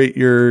federate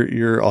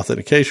your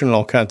authentication and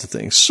all kinds of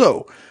things.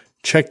 So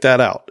check that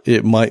out.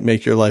 It might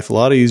make your life a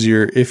lot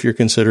easier if you're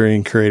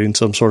considering creating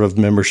some sort of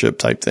membership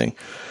type thing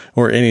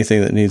or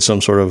anything that needs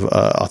some sort of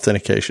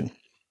authentication.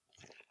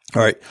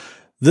 All right.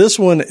 This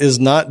one is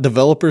not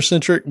developer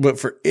centric, but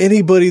for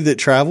anybody that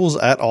travels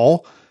at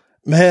all,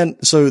 man.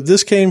 So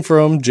this came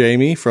from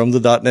Jamie from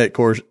the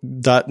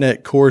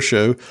 .NET Core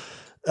show.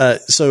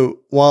 So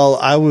while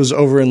I was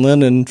over in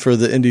London for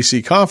the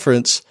NDC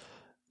conference,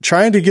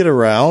 trying to get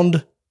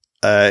around,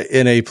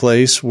 in a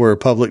place where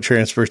public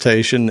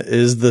transportation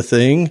is the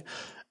thing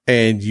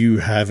and you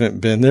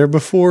haven't been there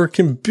before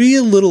can be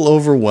a little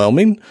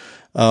overwhelming.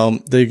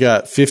 They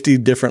got 50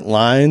 different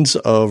lines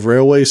of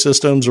railway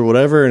systems or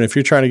whatever. And if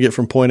you're trying to get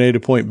from point A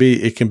to point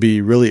B, it can be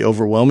really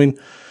overwhelming.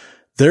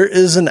 There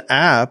is an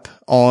app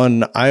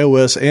on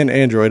iOS and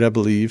Android, I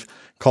believe,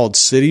 called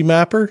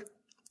Citymapper.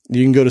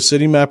 You can go to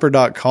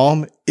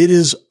citymapper.com. It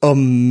is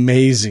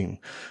amazing.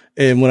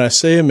 And when I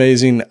say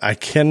amazing, I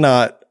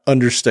cannot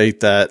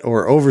understate that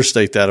or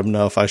overstate that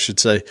enough, I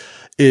should say,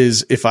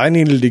 is if I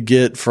needed to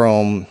get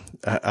from,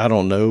 I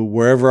don't know,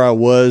 wherever I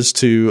was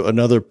to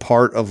another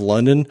part of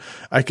London,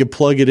 I could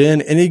plug it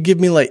in and it'd give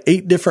me like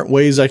 8 different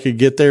ways I could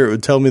get there. It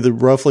would tell me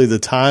roughly the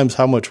times,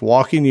 how much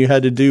walking you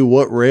had to do,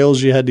 what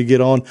rails you had to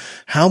get on,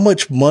 how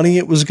much money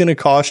it was going to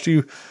cost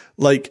you.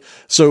 Like,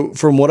 so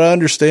from what I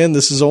understand,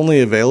 this is only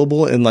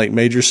available in like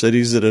major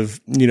cities that have,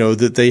 you know,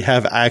 that they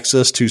have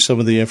access to some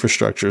of the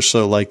infrastructure.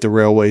 So like the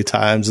railway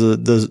times,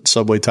 the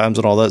subway times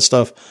and all that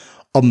stuff.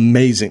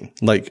 Amazing,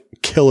 like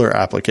killer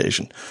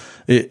application.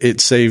 It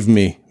saved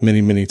me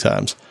many, many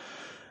times.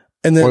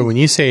 And then, boy, when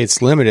you say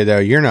it's limited though,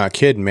 you're not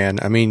kidding, man.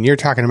 I mean, you're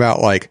talking about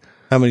like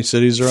how many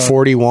cities are on?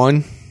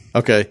 41.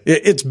 Okay.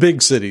 It's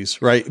big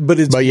cities, right? But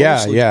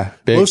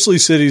big. Mostly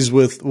cities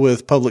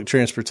with public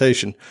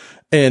transportation.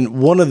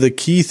 And one of the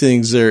key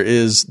things there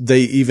is they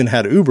even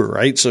had Uber,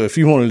 right? So if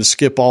you wanted to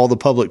skip all the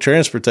public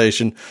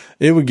transportation,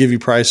 it would give you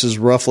prices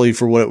roughly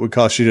for what it would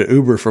cost you to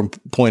Uber from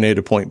point A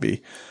to point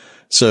B.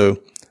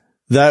 So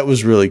that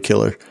was really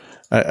killer.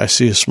 I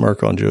see a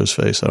smirk on Joe's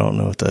face. I don't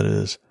know what that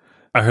is.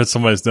 I heard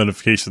somebody's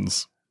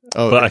notifications.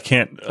 But I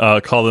can't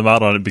call them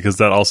out on it because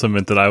that also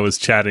meant that I was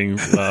chatting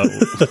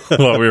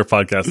while we were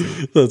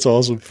podcasting. That's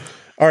awesome.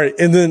 All right.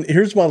 And then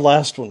here's my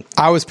last one.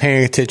 I was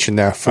paying attention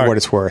though, for what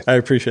it's worth. I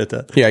appreciate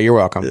that. Yeah, you're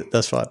welcome.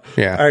 That's fine.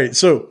 Yeah. All right.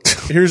 So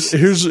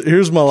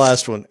here's my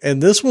last one.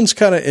 And this one's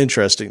kind of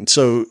interesting.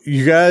 So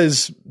you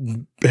guys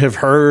have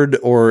heard,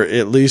 or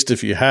at least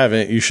if you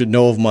haven't, you should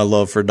know of my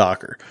love for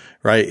Docker,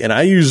 right? And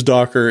I use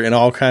Docker in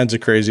all kinds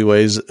of crazy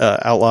ways.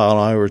 Outlaw and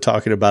I were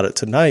talking about it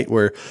tonight,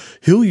 where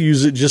he'll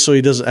use it just so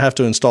he doesn't have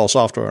to install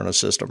software on a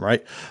system,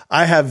 right?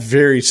 I have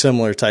very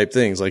similar type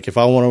things. Like if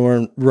I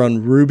want to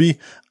run Ruby,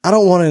 I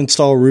don't want to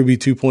install Ruby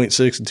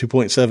 2.6 and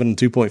 2.7 and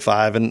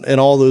 2.5 and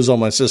all those on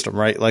my system,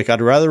 right? Like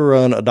I'd rather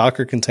run a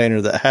Docker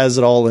container that has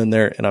it all in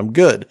there and I'm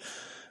good.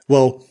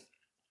 Well,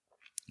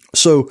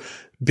 so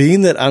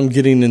being that I'm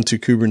getting into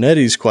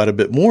Kubernetes quite a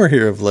bit more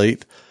here of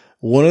late,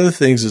 one of the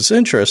things that's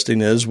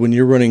interesting is when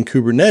you're running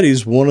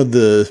Kubernetes, one of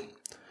the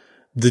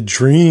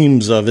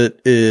dreams of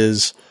it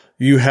is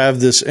you have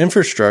this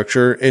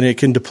infrastructure and it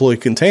can deploy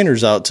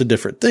containers out to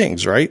different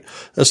things, right?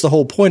 That's the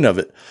whole point of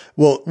it.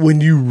 Well, when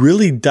you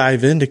really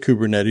dive into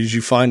Kubernetes,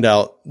 you find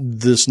out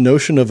this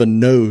notion of a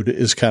node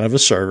is kind of a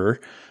server,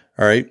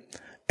 all right?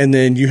 And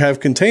then you have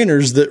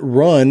containers that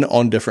run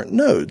on different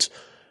nodes.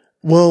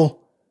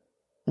 Well,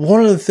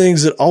 one of the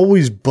things that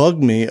always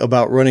bugged me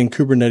about running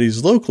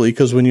Kubernetes locally,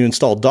 because when you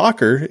install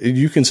Docker,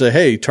 you can say,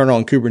 hey, turn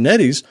on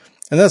Kubernetes,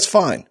 and that's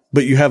fine.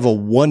 But you have a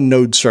one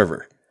node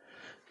server,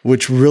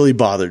 which really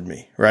bothered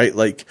me, right?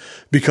 Like,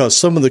 because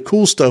some of the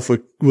cool stuff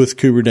with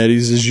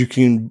Kubernetes is you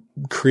can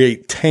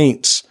create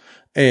taints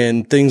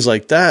and things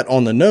like that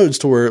on the nodes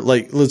to where,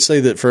 like, let's say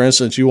that, for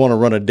instance, you want to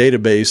run a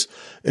database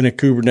in a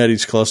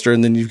Kubernetes cluster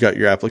and then you've got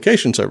your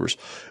application servers.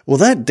 Well,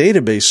 that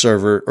database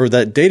server or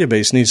that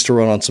database needs to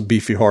run on some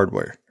beefy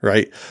hardware,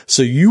 right?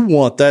 So you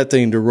want that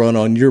thing to run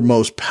on your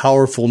most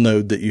powerful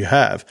node that you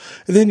have.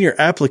 And then your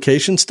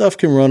application stuff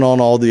can run on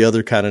all the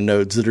other kind of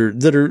nodes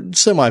that are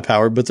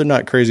semi-powered, but they're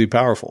not crazy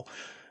powerful.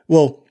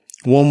 Well,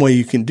 one way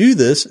you can do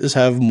this is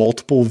have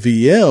multiple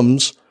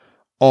VMs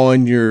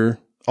on your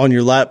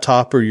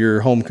laptop or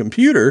your home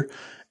computer,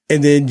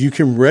 and then you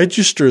can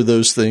register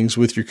those things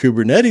with your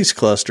Kubernetes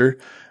cluster.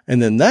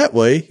 And then that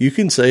way you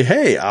can say,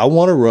 hey, I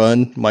want to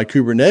run my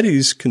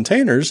Kubernetes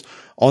containers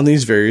on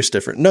these various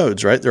different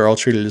nodes, right? They're all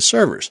treated as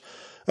servers.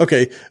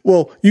 Okay.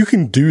 Well, you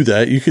can do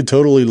that. You could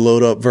totally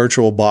load up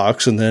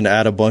VirtualBox and then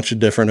add a bunch of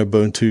different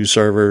Ubuntu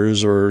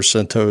servers or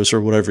CentOS or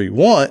whatever you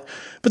want,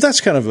 but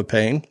that's kind of a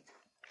pain.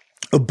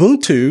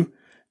 Ubuntu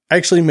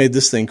actually made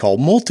this thing called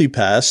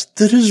Multipass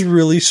that is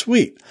really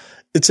sweet.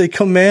 It's a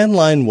command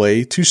line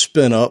way to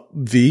spin up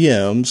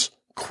VMs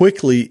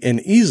quickly and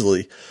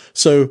easily.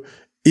 So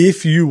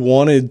if you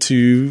wanted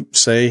to,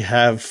 say,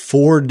 have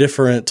 4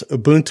 different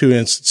Ubuntu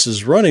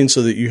instances running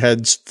so that you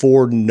had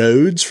 4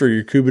 nodes for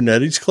your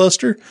Kubernetes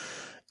cluster,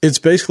 it's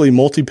basically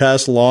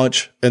multipass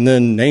launch and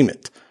then name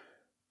it.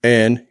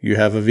 And you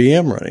have a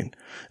VM running.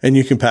 And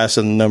you can pass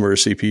in the number of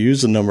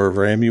CPUs, the number of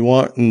RAM you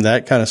want, and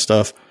that kind of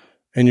stuff,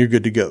 and you're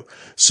good to go.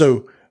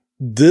 So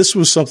this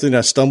was something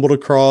I stumbled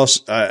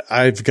across.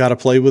 I've got to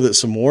play with it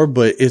some more,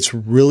 but it's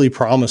really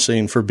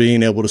promising for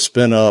being able to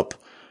spin up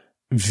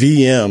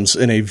VMs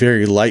in a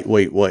very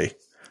lightweight way.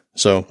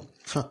 So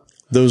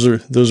those are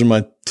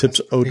my tips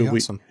of the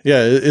week. Awesome.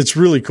 Yeah, it's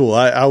really cool.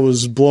 I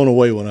was blown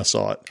away when I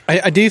saw it.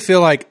 I do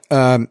feel like,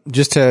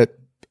 just to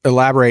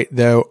elaborate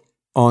though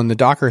on the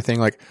Docker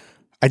thing, like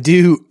I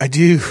do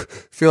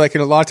feel like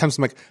in a lot of times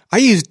I'm like, I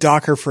use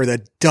Docker for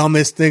the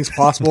dumbest things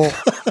possible.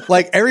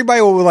 Like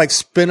everybody will like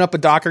spin up a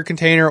Docker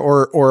container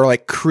or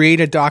like create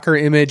a Docker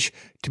image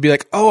to be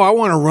like, oh, I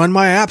want to run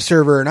my app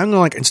server and I'm going to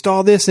like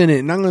install this in it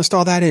and I'm going to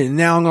install that in it. And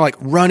now I'm going to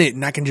like run it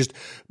and I can just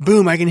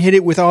boom, I can hit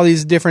it with all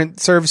these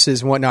different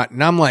services and whatnot.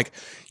 And I'm like,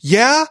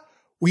 yeah,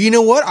 well, you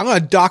know what? I'm going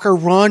to Docker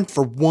run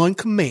for one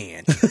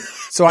command.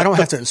 So I don't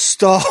have to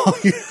install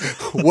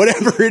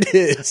whatever it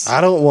is. I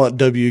don't want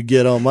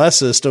wget on my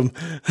system.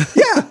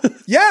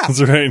 Yeah.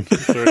 That's right.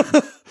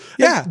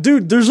 Yeah.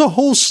 Dude, there's a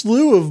whole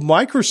slew of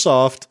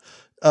Microsoft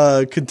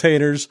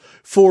containers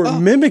for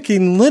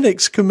mimicking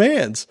Linux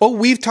commands. Well,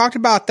 we've talked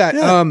about that.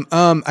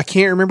 Yeah. I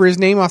can't remember his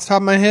name off the top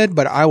of my head,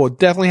 but I will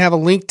definitely have a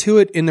link to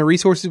it in the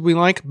resources we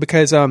like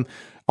because I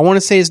want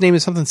to say his name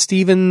is something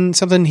Steven,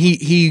 something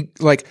he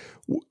like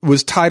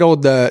was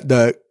titled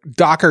the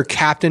Docker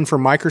captain for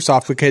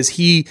Microsoft because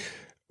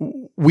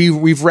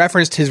we've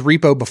referenced his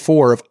repo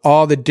before of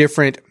all the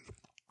different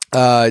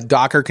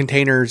Docker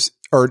containers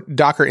or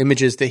Docker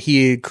images that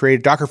he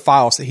created, Docker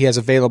files that he has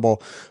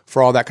available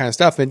for all that kind of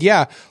stuff. And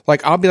yeah,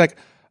 like I'll be like,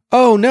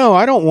 oh no,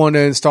 I don't want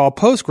to install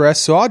Postgres,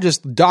 so I'll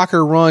just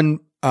Docker run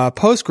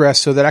Postgres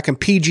so that I can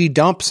PG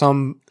dump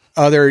some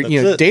other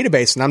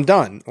database and I'm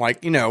done.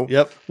 Like,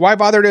 Yep. Why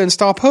bother to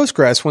install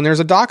Postgres when there's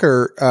a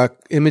Docker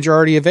image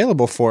already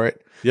available for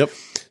it? Yep.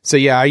 So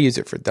yeah, I use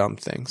it for dumb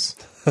things.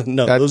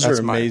 No, those are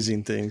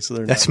amazing things.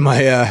 That's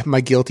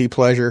my guilty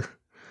pleasure.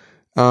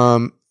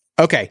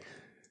 Okay.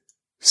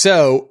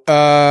 So,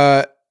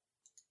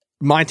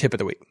 my tip of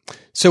the week.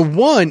 So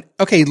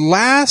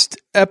last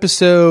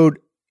episode,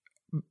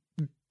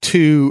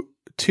 two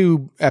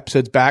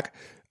episodes back,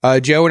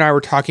 Joe and I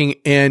were talking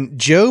and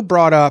Joe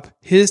brought up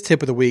his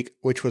tip of the week,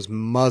 which was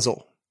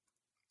muzzle.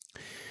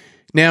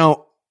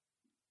 Now,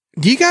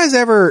 do you guys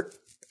ever,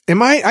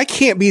 I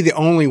can't be the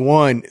only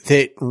one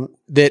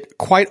that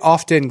quite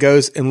often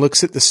goes and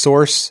looks at the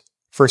source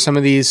for some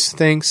of these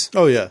things.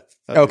 Oh yeah.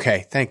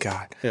 Okay. Thank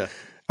God. Yeah.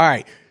 All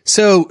right.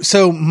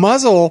 So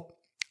Muzzle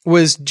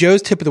was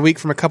Joe's tip of the week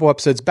from a couple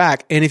episodes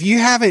back. And if you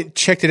haven't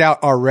checked it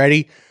out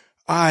already,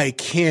 I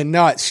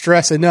cannot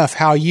stress enough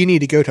how you need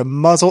to go to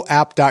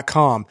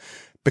muzzleapp.com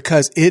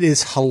because it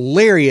is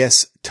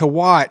hilarious to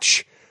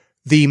watch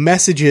the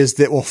messages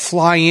that will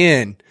fly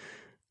in.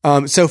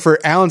 So for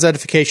Alan's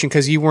edification,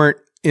 because you weren't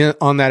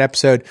on that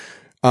episode,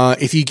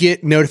 if you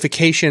get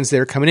notifications that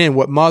are coming in,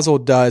 what Muzzle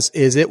does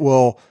is it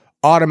will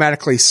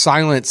automatically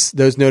silence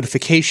those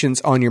notifications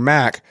on your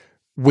Mac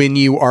when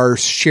you are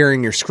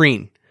sharing your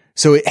screen.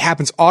 So it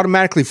happens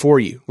automatically for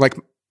you. Like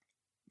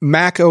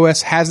Mac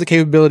OS has the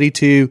capability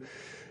to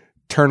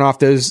turn off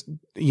those,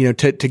 to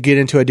get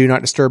into a do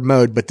not disturb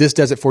mode, but this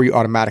does it for you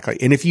automatically.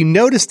 And if you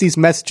notice these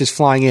messages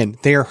flying in,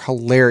 they are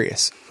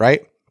hilarious,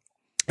 right?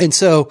 And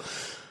so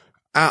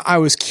I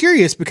was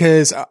curious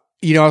because, I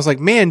was like,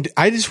 man,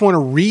 I just want to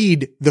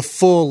read the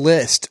full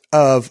list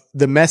of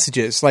the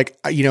messages. Like,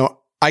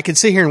 I can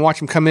sit here and watch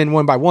them come in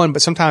one by one,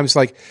 but sometimes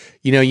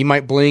you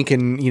might blink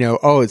and,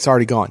 oh, it's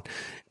already gone.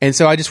 And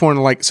so I just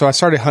wanted to so I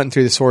started hunting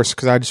through the source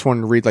because I just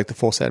wanted to read the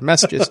full set of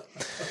messages.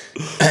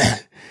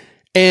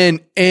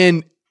 And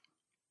in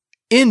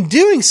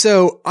doing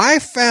so, I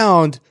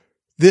found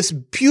this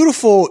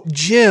beautiful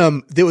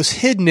gem that was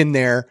hidden in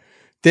there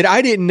that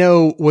I didn't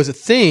know was a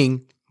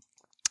thing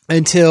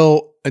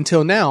until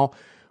now,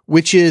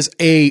 which is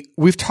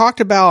we've talked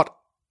about,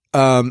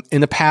 in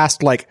the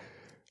past, lorem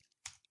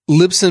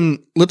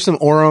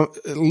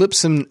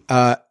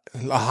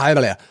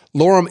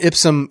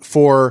ipsum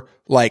for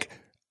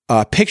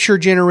picture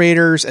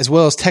generators as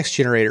well as text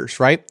generators,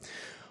 right?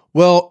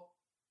 Well,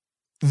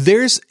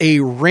 there's a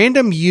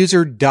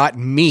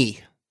randomuser.me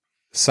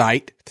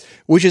site,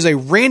 which is a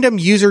random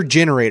user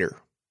generator.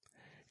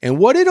 And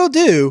what it'll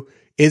do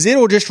is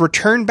it'll just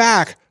return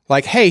back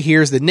hey,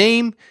 here's the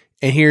name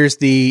and here's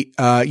the,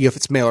 if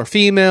it's male or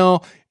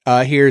female,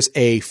 here's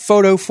a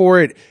photo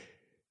for it.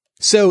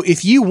 So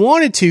if you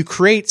wanted to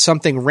create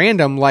something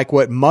random like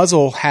what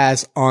Muzzle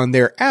has on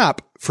their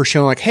app for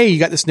showing hey, you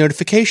got this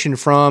notification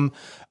from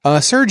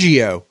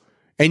Sergio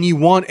and you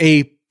want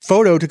a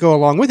photo to go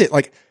along with it,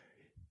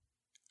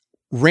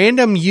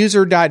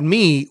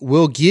 randomuser.me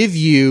will give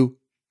you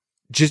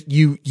just,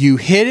 you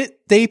hit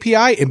it, the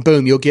API, and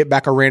boom, you'll get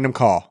back a random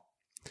call.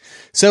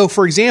 So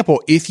for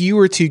example, if you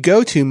were to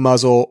go to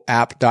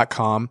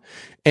muzzleapp.com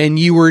and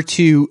you were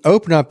to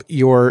open up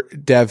your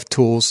dev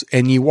tools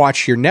and you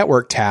watch your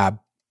network tab,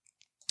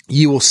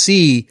 you will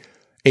see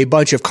a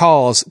bunch of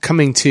calls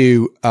coming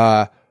to,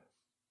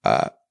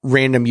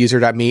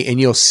 randomuser.me,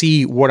 and you'll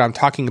see what I'm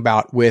talking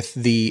about with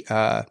the,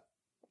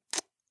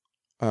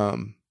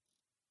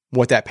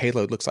 what that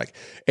payload looks like.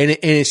 And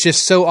it's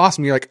just so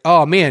awesome. You're like,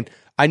 oh man,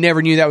 I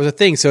never knew that was a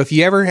thing. So if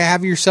you ever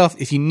have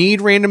if you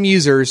need random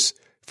users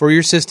for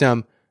your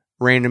system,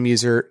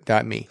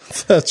 randomuser.me.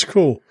 That's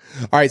cool.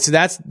 All right. So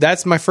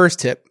that's my first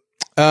tip.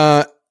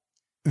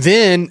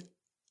 Then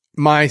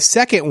my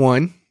second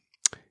one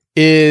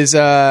is,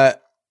 I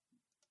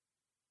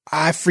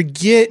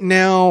forget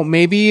now,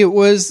 maybe it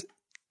was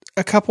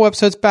a couple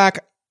episodes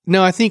back.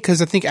 No, I think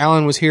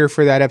Alan was here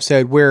for that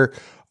episode where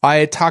I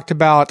had talked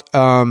about,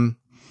 dang,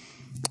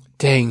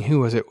 who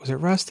was it? Was it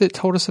Russ that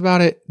told us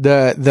about it?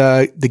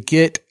 The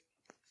Git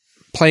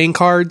playing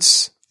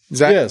cards.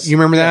 Yes. You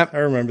remember that? I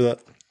remember that.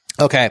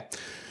 Okay.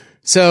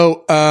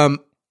 So,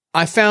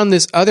 I found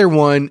this other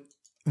one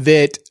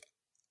that,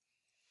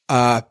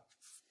 I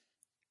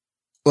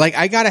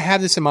gotta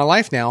have this in my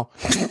life now.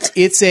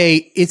 It's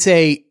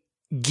a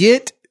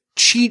Git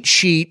cheat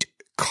sheet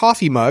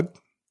coffee mug.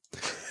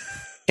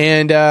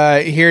 And,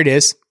 here it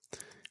is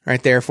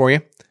right there for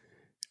you.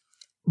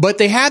 But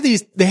they have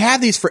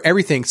these for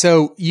everything.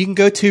 So you can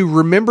go to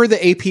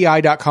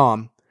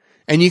remembertheapi.com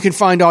and you can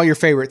find all your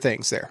favorite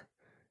things there.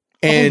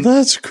 And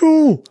that's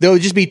cool. They'll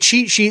just be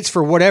cheat sheets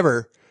for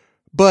whatever.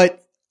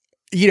 But,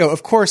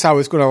 of course I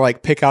was going to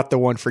pick out the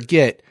one for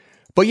Git.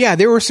 But yeah,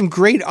 there were some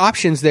great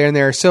options there and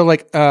there. So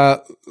let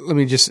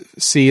me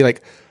just see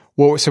what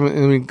were let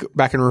me go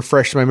back and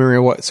refresh my memory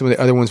of what some of the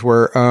other ones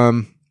were.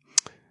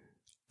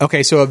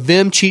 Okay. So a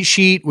Vim cheat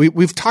sheet.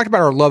 We've talked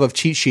about our love of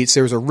cheat sheets.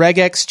 There was a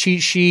regex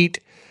cheat sheet.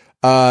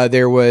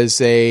 There was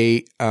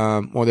those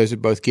are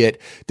both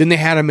Git. Then they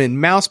had them in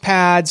mouse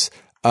pads,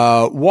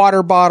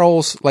 water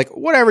bottles,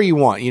 whatever you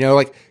want,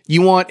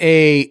 you want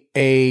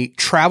a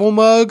travel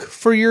mug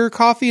for your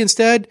coffee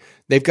instead.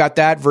 They've got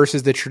that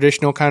versus the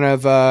traditional kind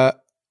of,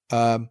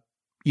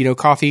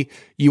 coffee.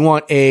 You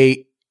want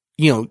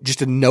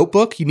just a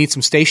notebook. You need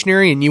some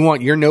stationery and you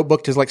want your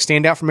notebook to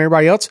stand out from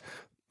everybody else.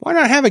 Why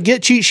not have a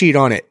Git cheat sheet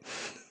on it?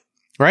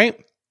 Right.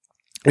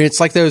 And it's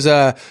like those,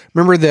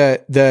 remember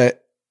the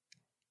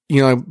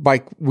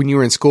when you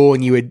were in school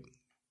and you would,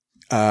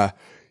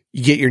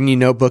 you get your new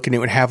notebook and it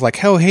would have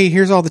like, oh, hey,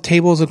 here's all the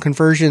tables of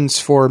conversions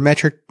for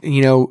metric,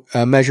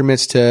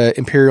 measurements to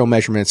imperial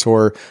measurements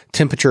or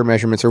temperature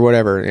measurements or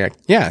whatever.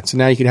 Yeah. So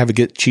now you can have a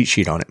good cheat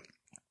sheet on it.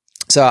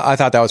 So I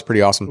thought that was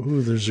pretty awesome.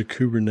 Ooh, there's a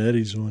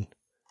Kubernetes one.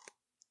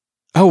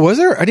 Oh, was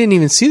there? I didn't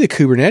even see the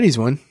Kubernetes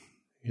one.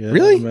 Yeah,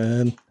 really,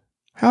 man.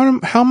 How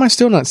am I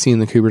still not seeing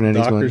the Kubernetes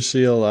Docker one?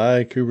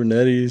 CLI,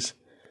 Kubernetes.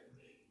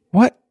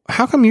 What?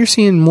 How come you're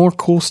seeing more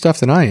cool stuff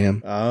than I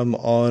am? I'm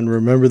on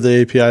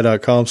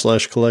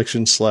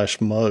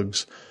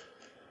remembertheapi.com/collection/mugs.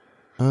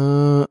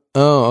 Oh,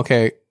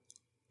 okay.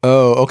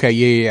 Oh, okay.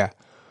 Yeah.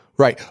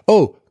 Right.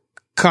 Oh,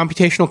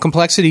 computational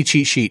complexity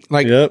cheat sheet.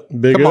 Like, yep.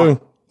 Big come O.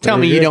 on. Tell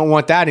me you don't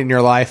want that in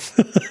your life.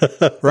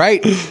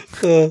 Right?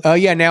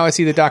 Yeah, now I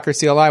see the Docker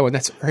CLI one.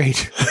 That's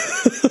great.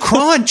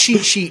 Cron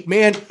cheat sheet,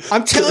 man.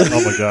 I'm telling you.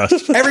 Oh my gosh.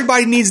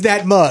 Everybody needs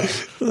that mug.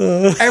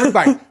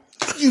 Everybody.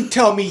 You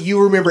tell me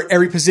you remember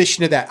every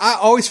position of that. I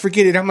always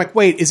forget it. I'm like,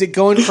 wait, is it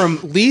going from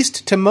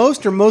least to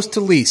most or most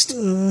to least?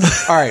 All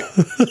right.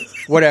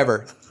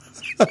 Whatever.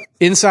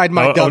 Inside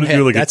my I dumb want to head.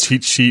 do like a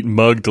cheat sheet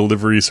mug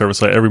delivery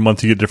service. Like every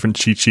month you get a different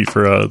cheat sheet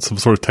for some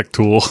sort of tech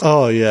tool.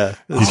 Oh, yeah.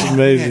 It's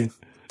amazing. Man.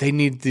 They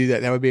need to do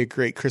that. That would be a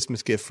great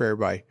Christmas gift for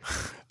everybody.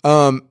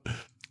 And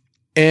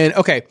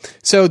okay,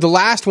 so the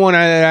last one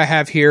that I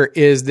have here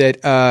is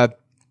that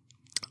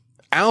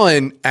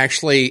Alan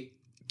actually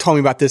told me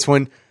about this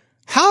one.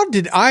 How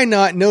did I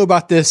not know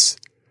about this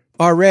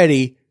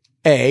already?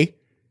 A.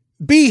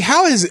 B.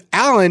 How has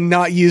Alan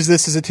not used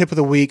this as a tip of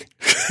the week?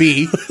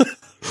 B.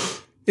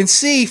 And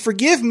C.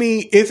 Forgive me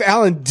if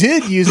Alan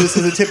did use this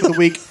as a tip of the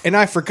week and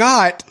I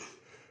forgot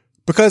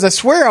because I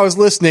swear I was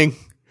listening.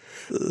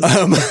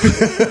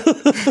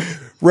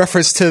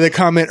 Reference to the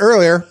comment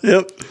earlier.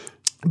 Yep.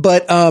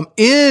 But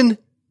in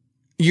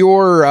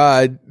your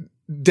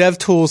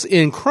DevTools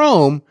in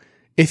Chrome,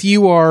 if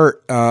you are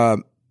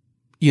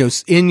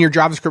in your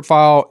JavaScript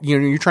file,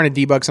 you're trying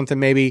to debug something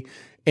maybe,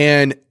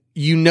 and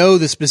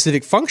the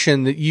specific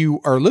function that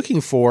you are looking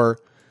for,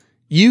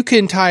 you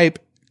can type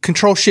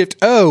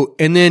Control-Shift-O,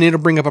 and then it'll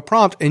bring up a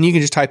prompt, and you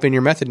can just type in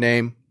your method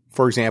name,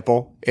 for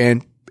example,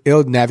 and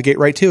it'll navigate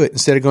right to it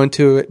instead of going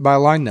to it by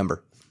line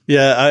number.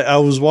 Yeah, I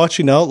was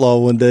watching Outlaw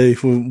one day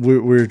when we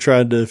were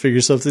trying to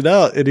figure something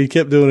out, and he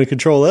kept doing a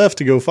Control F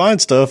to go find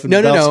stuff. And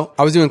No.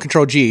 I was doing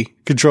Control G.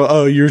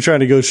 Oh, you were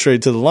trying to go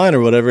straight to the line or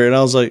whatever. And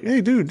I was like,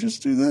 hey, dude,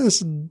 just do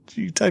this. And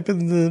you type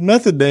in the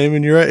method name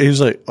and you're right. He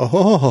was like,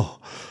 oh.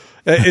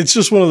 It's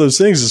just one of those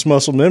things. It's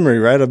muscle memory,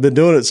 right? I've been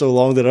doing it so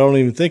long that I don't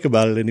even think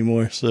about it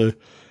anymore. So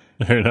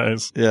Very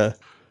nice. Yeah.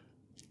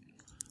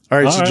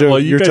 All right. So Joe, well,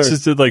 you guys turn.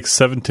 just did like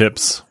 7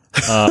 tips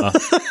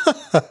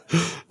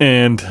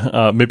and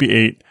maybe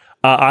 8.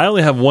 I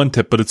only have 1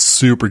 tip, but it's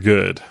super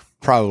good.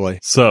 Probably.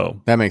 So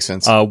that makes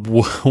sense.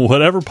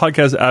 Whatever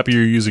podcast app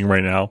you're using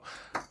right now,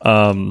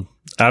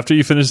 after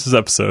you finish this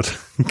episode,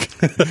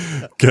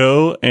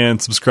 go and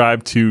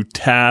subscribe to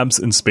Tabs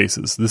and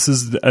Spaces. This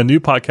is a new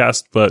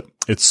podcast, but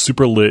it's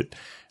super lit.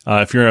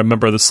 If you're a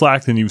member of the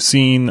Slack, then you've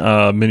seen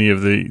many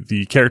of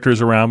the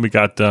characters around. We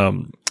got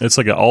it's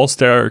like an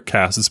all-star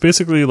cast. It's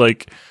basically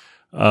like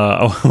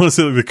I want to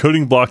say like the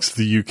coding blocks of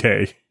the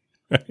UK.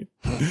 Right.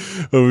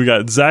 We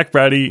got Zach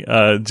Brady,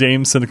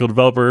 James, Cynical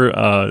Developer,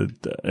 and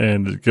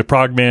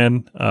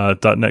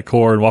Progman, .NET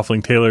Core, and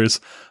Waffling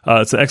Tailors.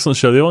 It's an excellent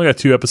show. They only got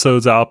 2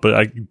 episodes out, but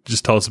I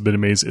just tell us it's been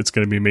amazing. It's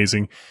going to be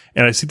amazing.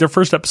 And I see their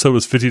first episode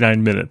was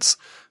 59 minutes.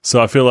 So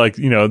I feel like,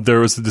 there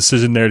was a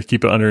decision there to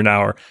keep it under an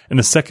hour. And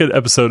the second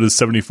episode is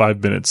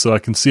 75 minutes. So I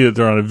can see that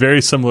they're on a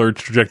very similar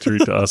trajectory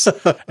to us.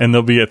 And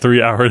they'll be at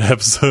 3-hour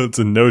episodes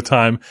in no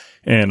time.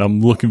 And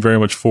I'm looking very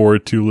much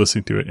forward to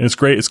listening to it. And it's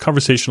great. It's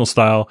conversational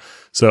style.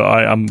 So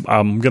I'm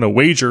going to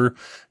wager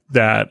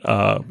that,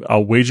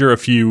 I'll wager a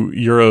few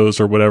euros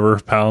or whatever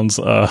pounds,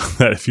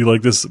 that if you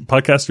like this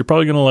podcast, you're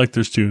probably going to like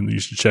theirs too. And you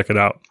should check it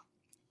out.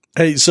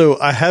 Hey, so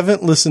I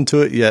haven't listened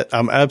to it yet.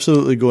 I'm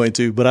absolutely going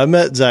to, but I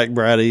met Zach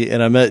Brady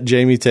and I met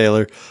Jamie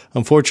Taylor.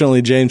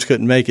 Unfortunately, James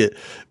couldn't make it,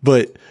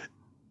 but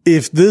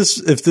if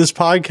this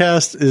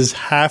podcast is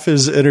half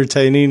as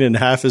entertaining and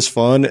half as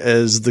fun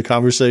as the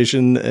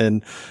conversation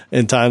and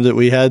time that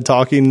we had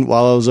talking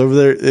while I was over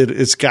there,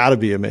 it's gotta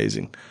be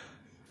amazing.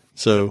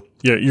 So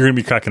yeah, you're going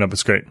to be cracking up.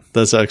 It's great.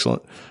 That's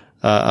excellent.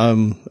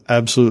 I'm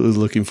absolutely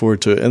looking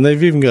forward to it. And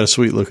they've even got a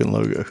sweet looking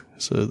logo.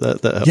 So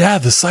that helps. Yeah,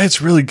 the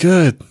site's really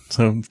good.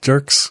 So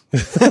jerks.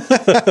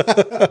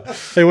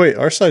 Hey, wait,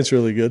 our site's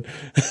really good.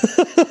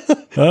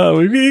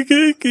 We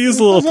can use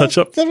a little touch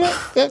up.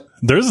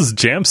 Theirs is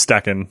jam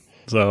stacking.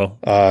 So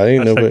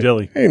ain't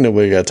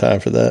nobody got time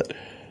for that.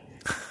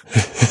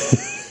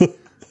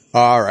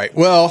 All right.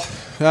 Well,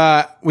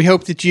 we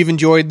hope that you've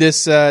enjoyed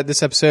this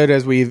episode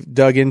as we've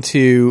dug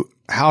into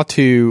how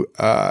to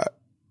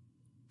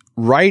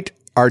write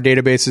our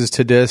databases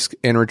to disk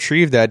and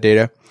retrieve that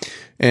data.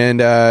 And,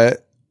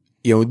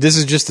 this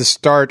is just the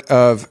start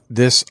of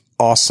this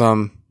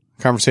awesome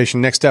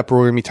conversation. Next up, we're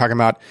going to be talking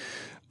about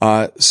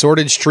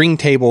sorted string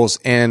tables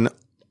and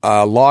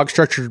log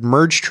structured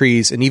merge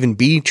trees and even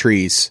B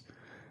trees.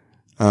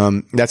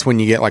 That's when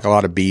you get like a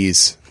lot of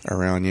bees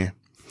around you.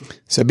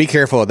 So be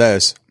careful of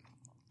those.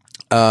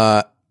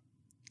 So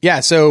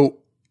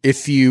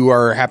if you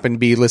happen to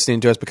be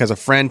listening to us because a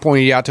friend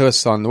pointed you out to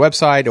us on the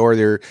website, or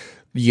they're,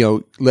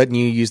 letting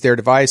you use their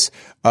device,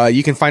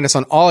 you can find us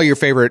on all your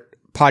favorite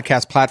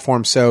podcast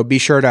platforms. So be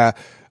sure to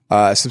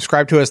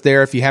subscribe to us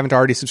there if you haven't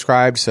already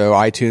subscribed. So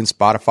iTunes,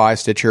 Spotify,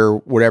 Stitcher,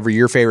 whatever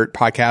your favorite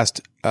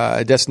podcast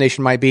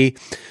destination might be.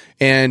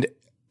 And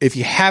if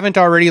you haven't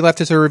already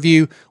left us a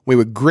review, we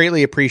would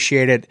greatly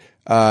appreciate it.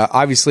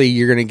 Obviously,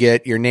 you're going to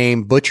get your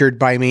name butchered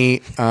by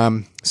me.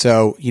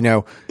 So,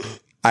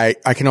 I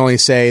can only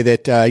say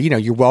that,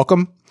 you're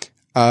welcome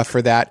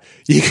for that.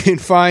 You can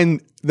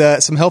find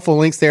some helpful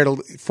links there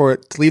to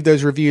leave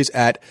those reviews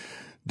at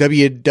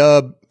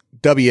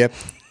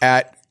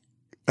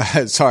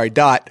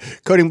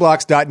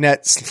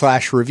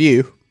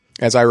codingblocks.net/review,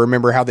 as I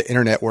remember how the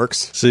internet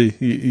works. See,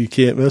 you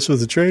can't mess with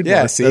the trademark.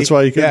 Yeah, see? That's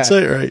why you couldn't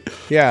say it right.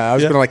 Yeah, I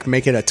was going to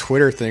make it a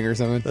Twitter thing or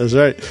something. That's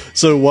right.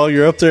 So while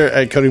you're up there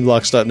at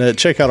codingblocks.net,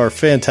 check out our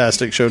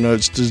fantastic show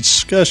notes,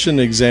 discussion,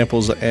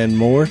 examples, and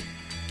more.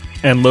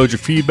 And load your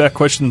feedback,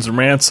 questions, and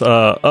rants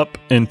up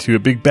into a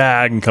big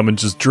bag and come and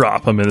just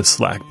drop them in a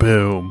Slack.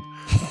 Boom.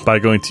 By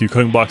going to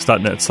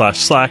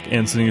codingblocks.net/Slack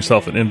and sending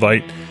yourself an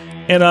invite.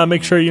 And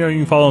make sure you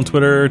can follow on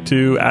Twitter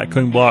to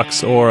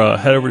 @codingblocks, or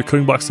head over to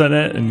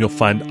codingblocks.net and you'll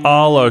find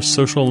all our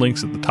social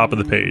links at the top of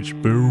the page.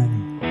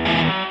 Boom.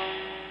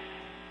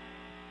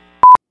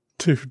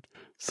 Dude,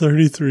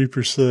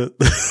 33%.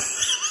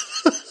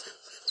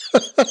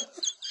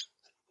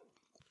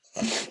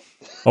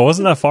 Oh,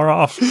 wasn't that far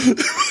off?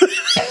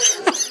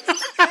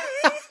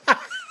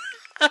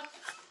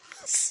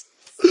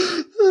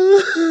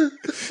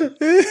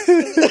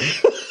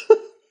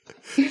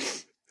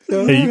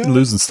 Hey, you can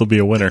lose and still be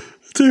a winner.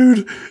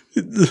 Dude.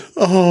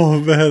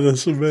 Oh, man,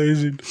 that's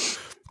amazing.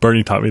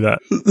 Bernie taught me that.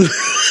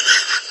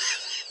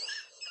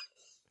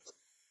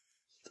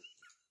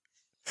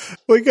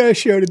 We got a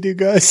show to do,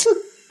 guys.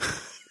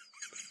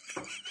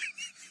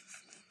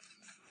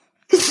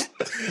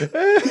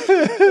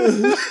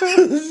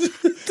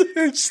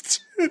 There's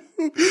two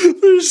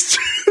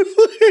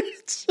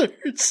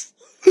answers.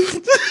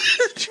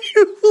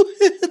 You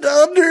win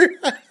under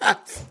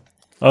half.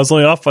 I was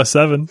only off by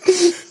 7.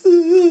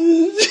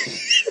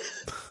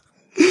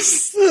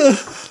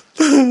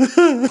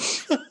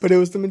 But it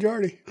was the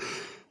majority.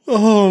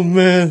 Oh,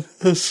 man.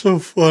 That's so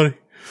funny.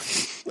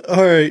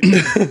 All right. I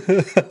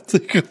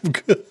think I'm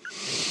good.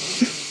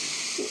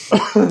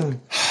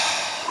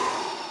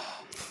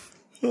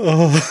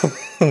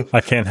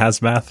 I can't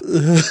has math.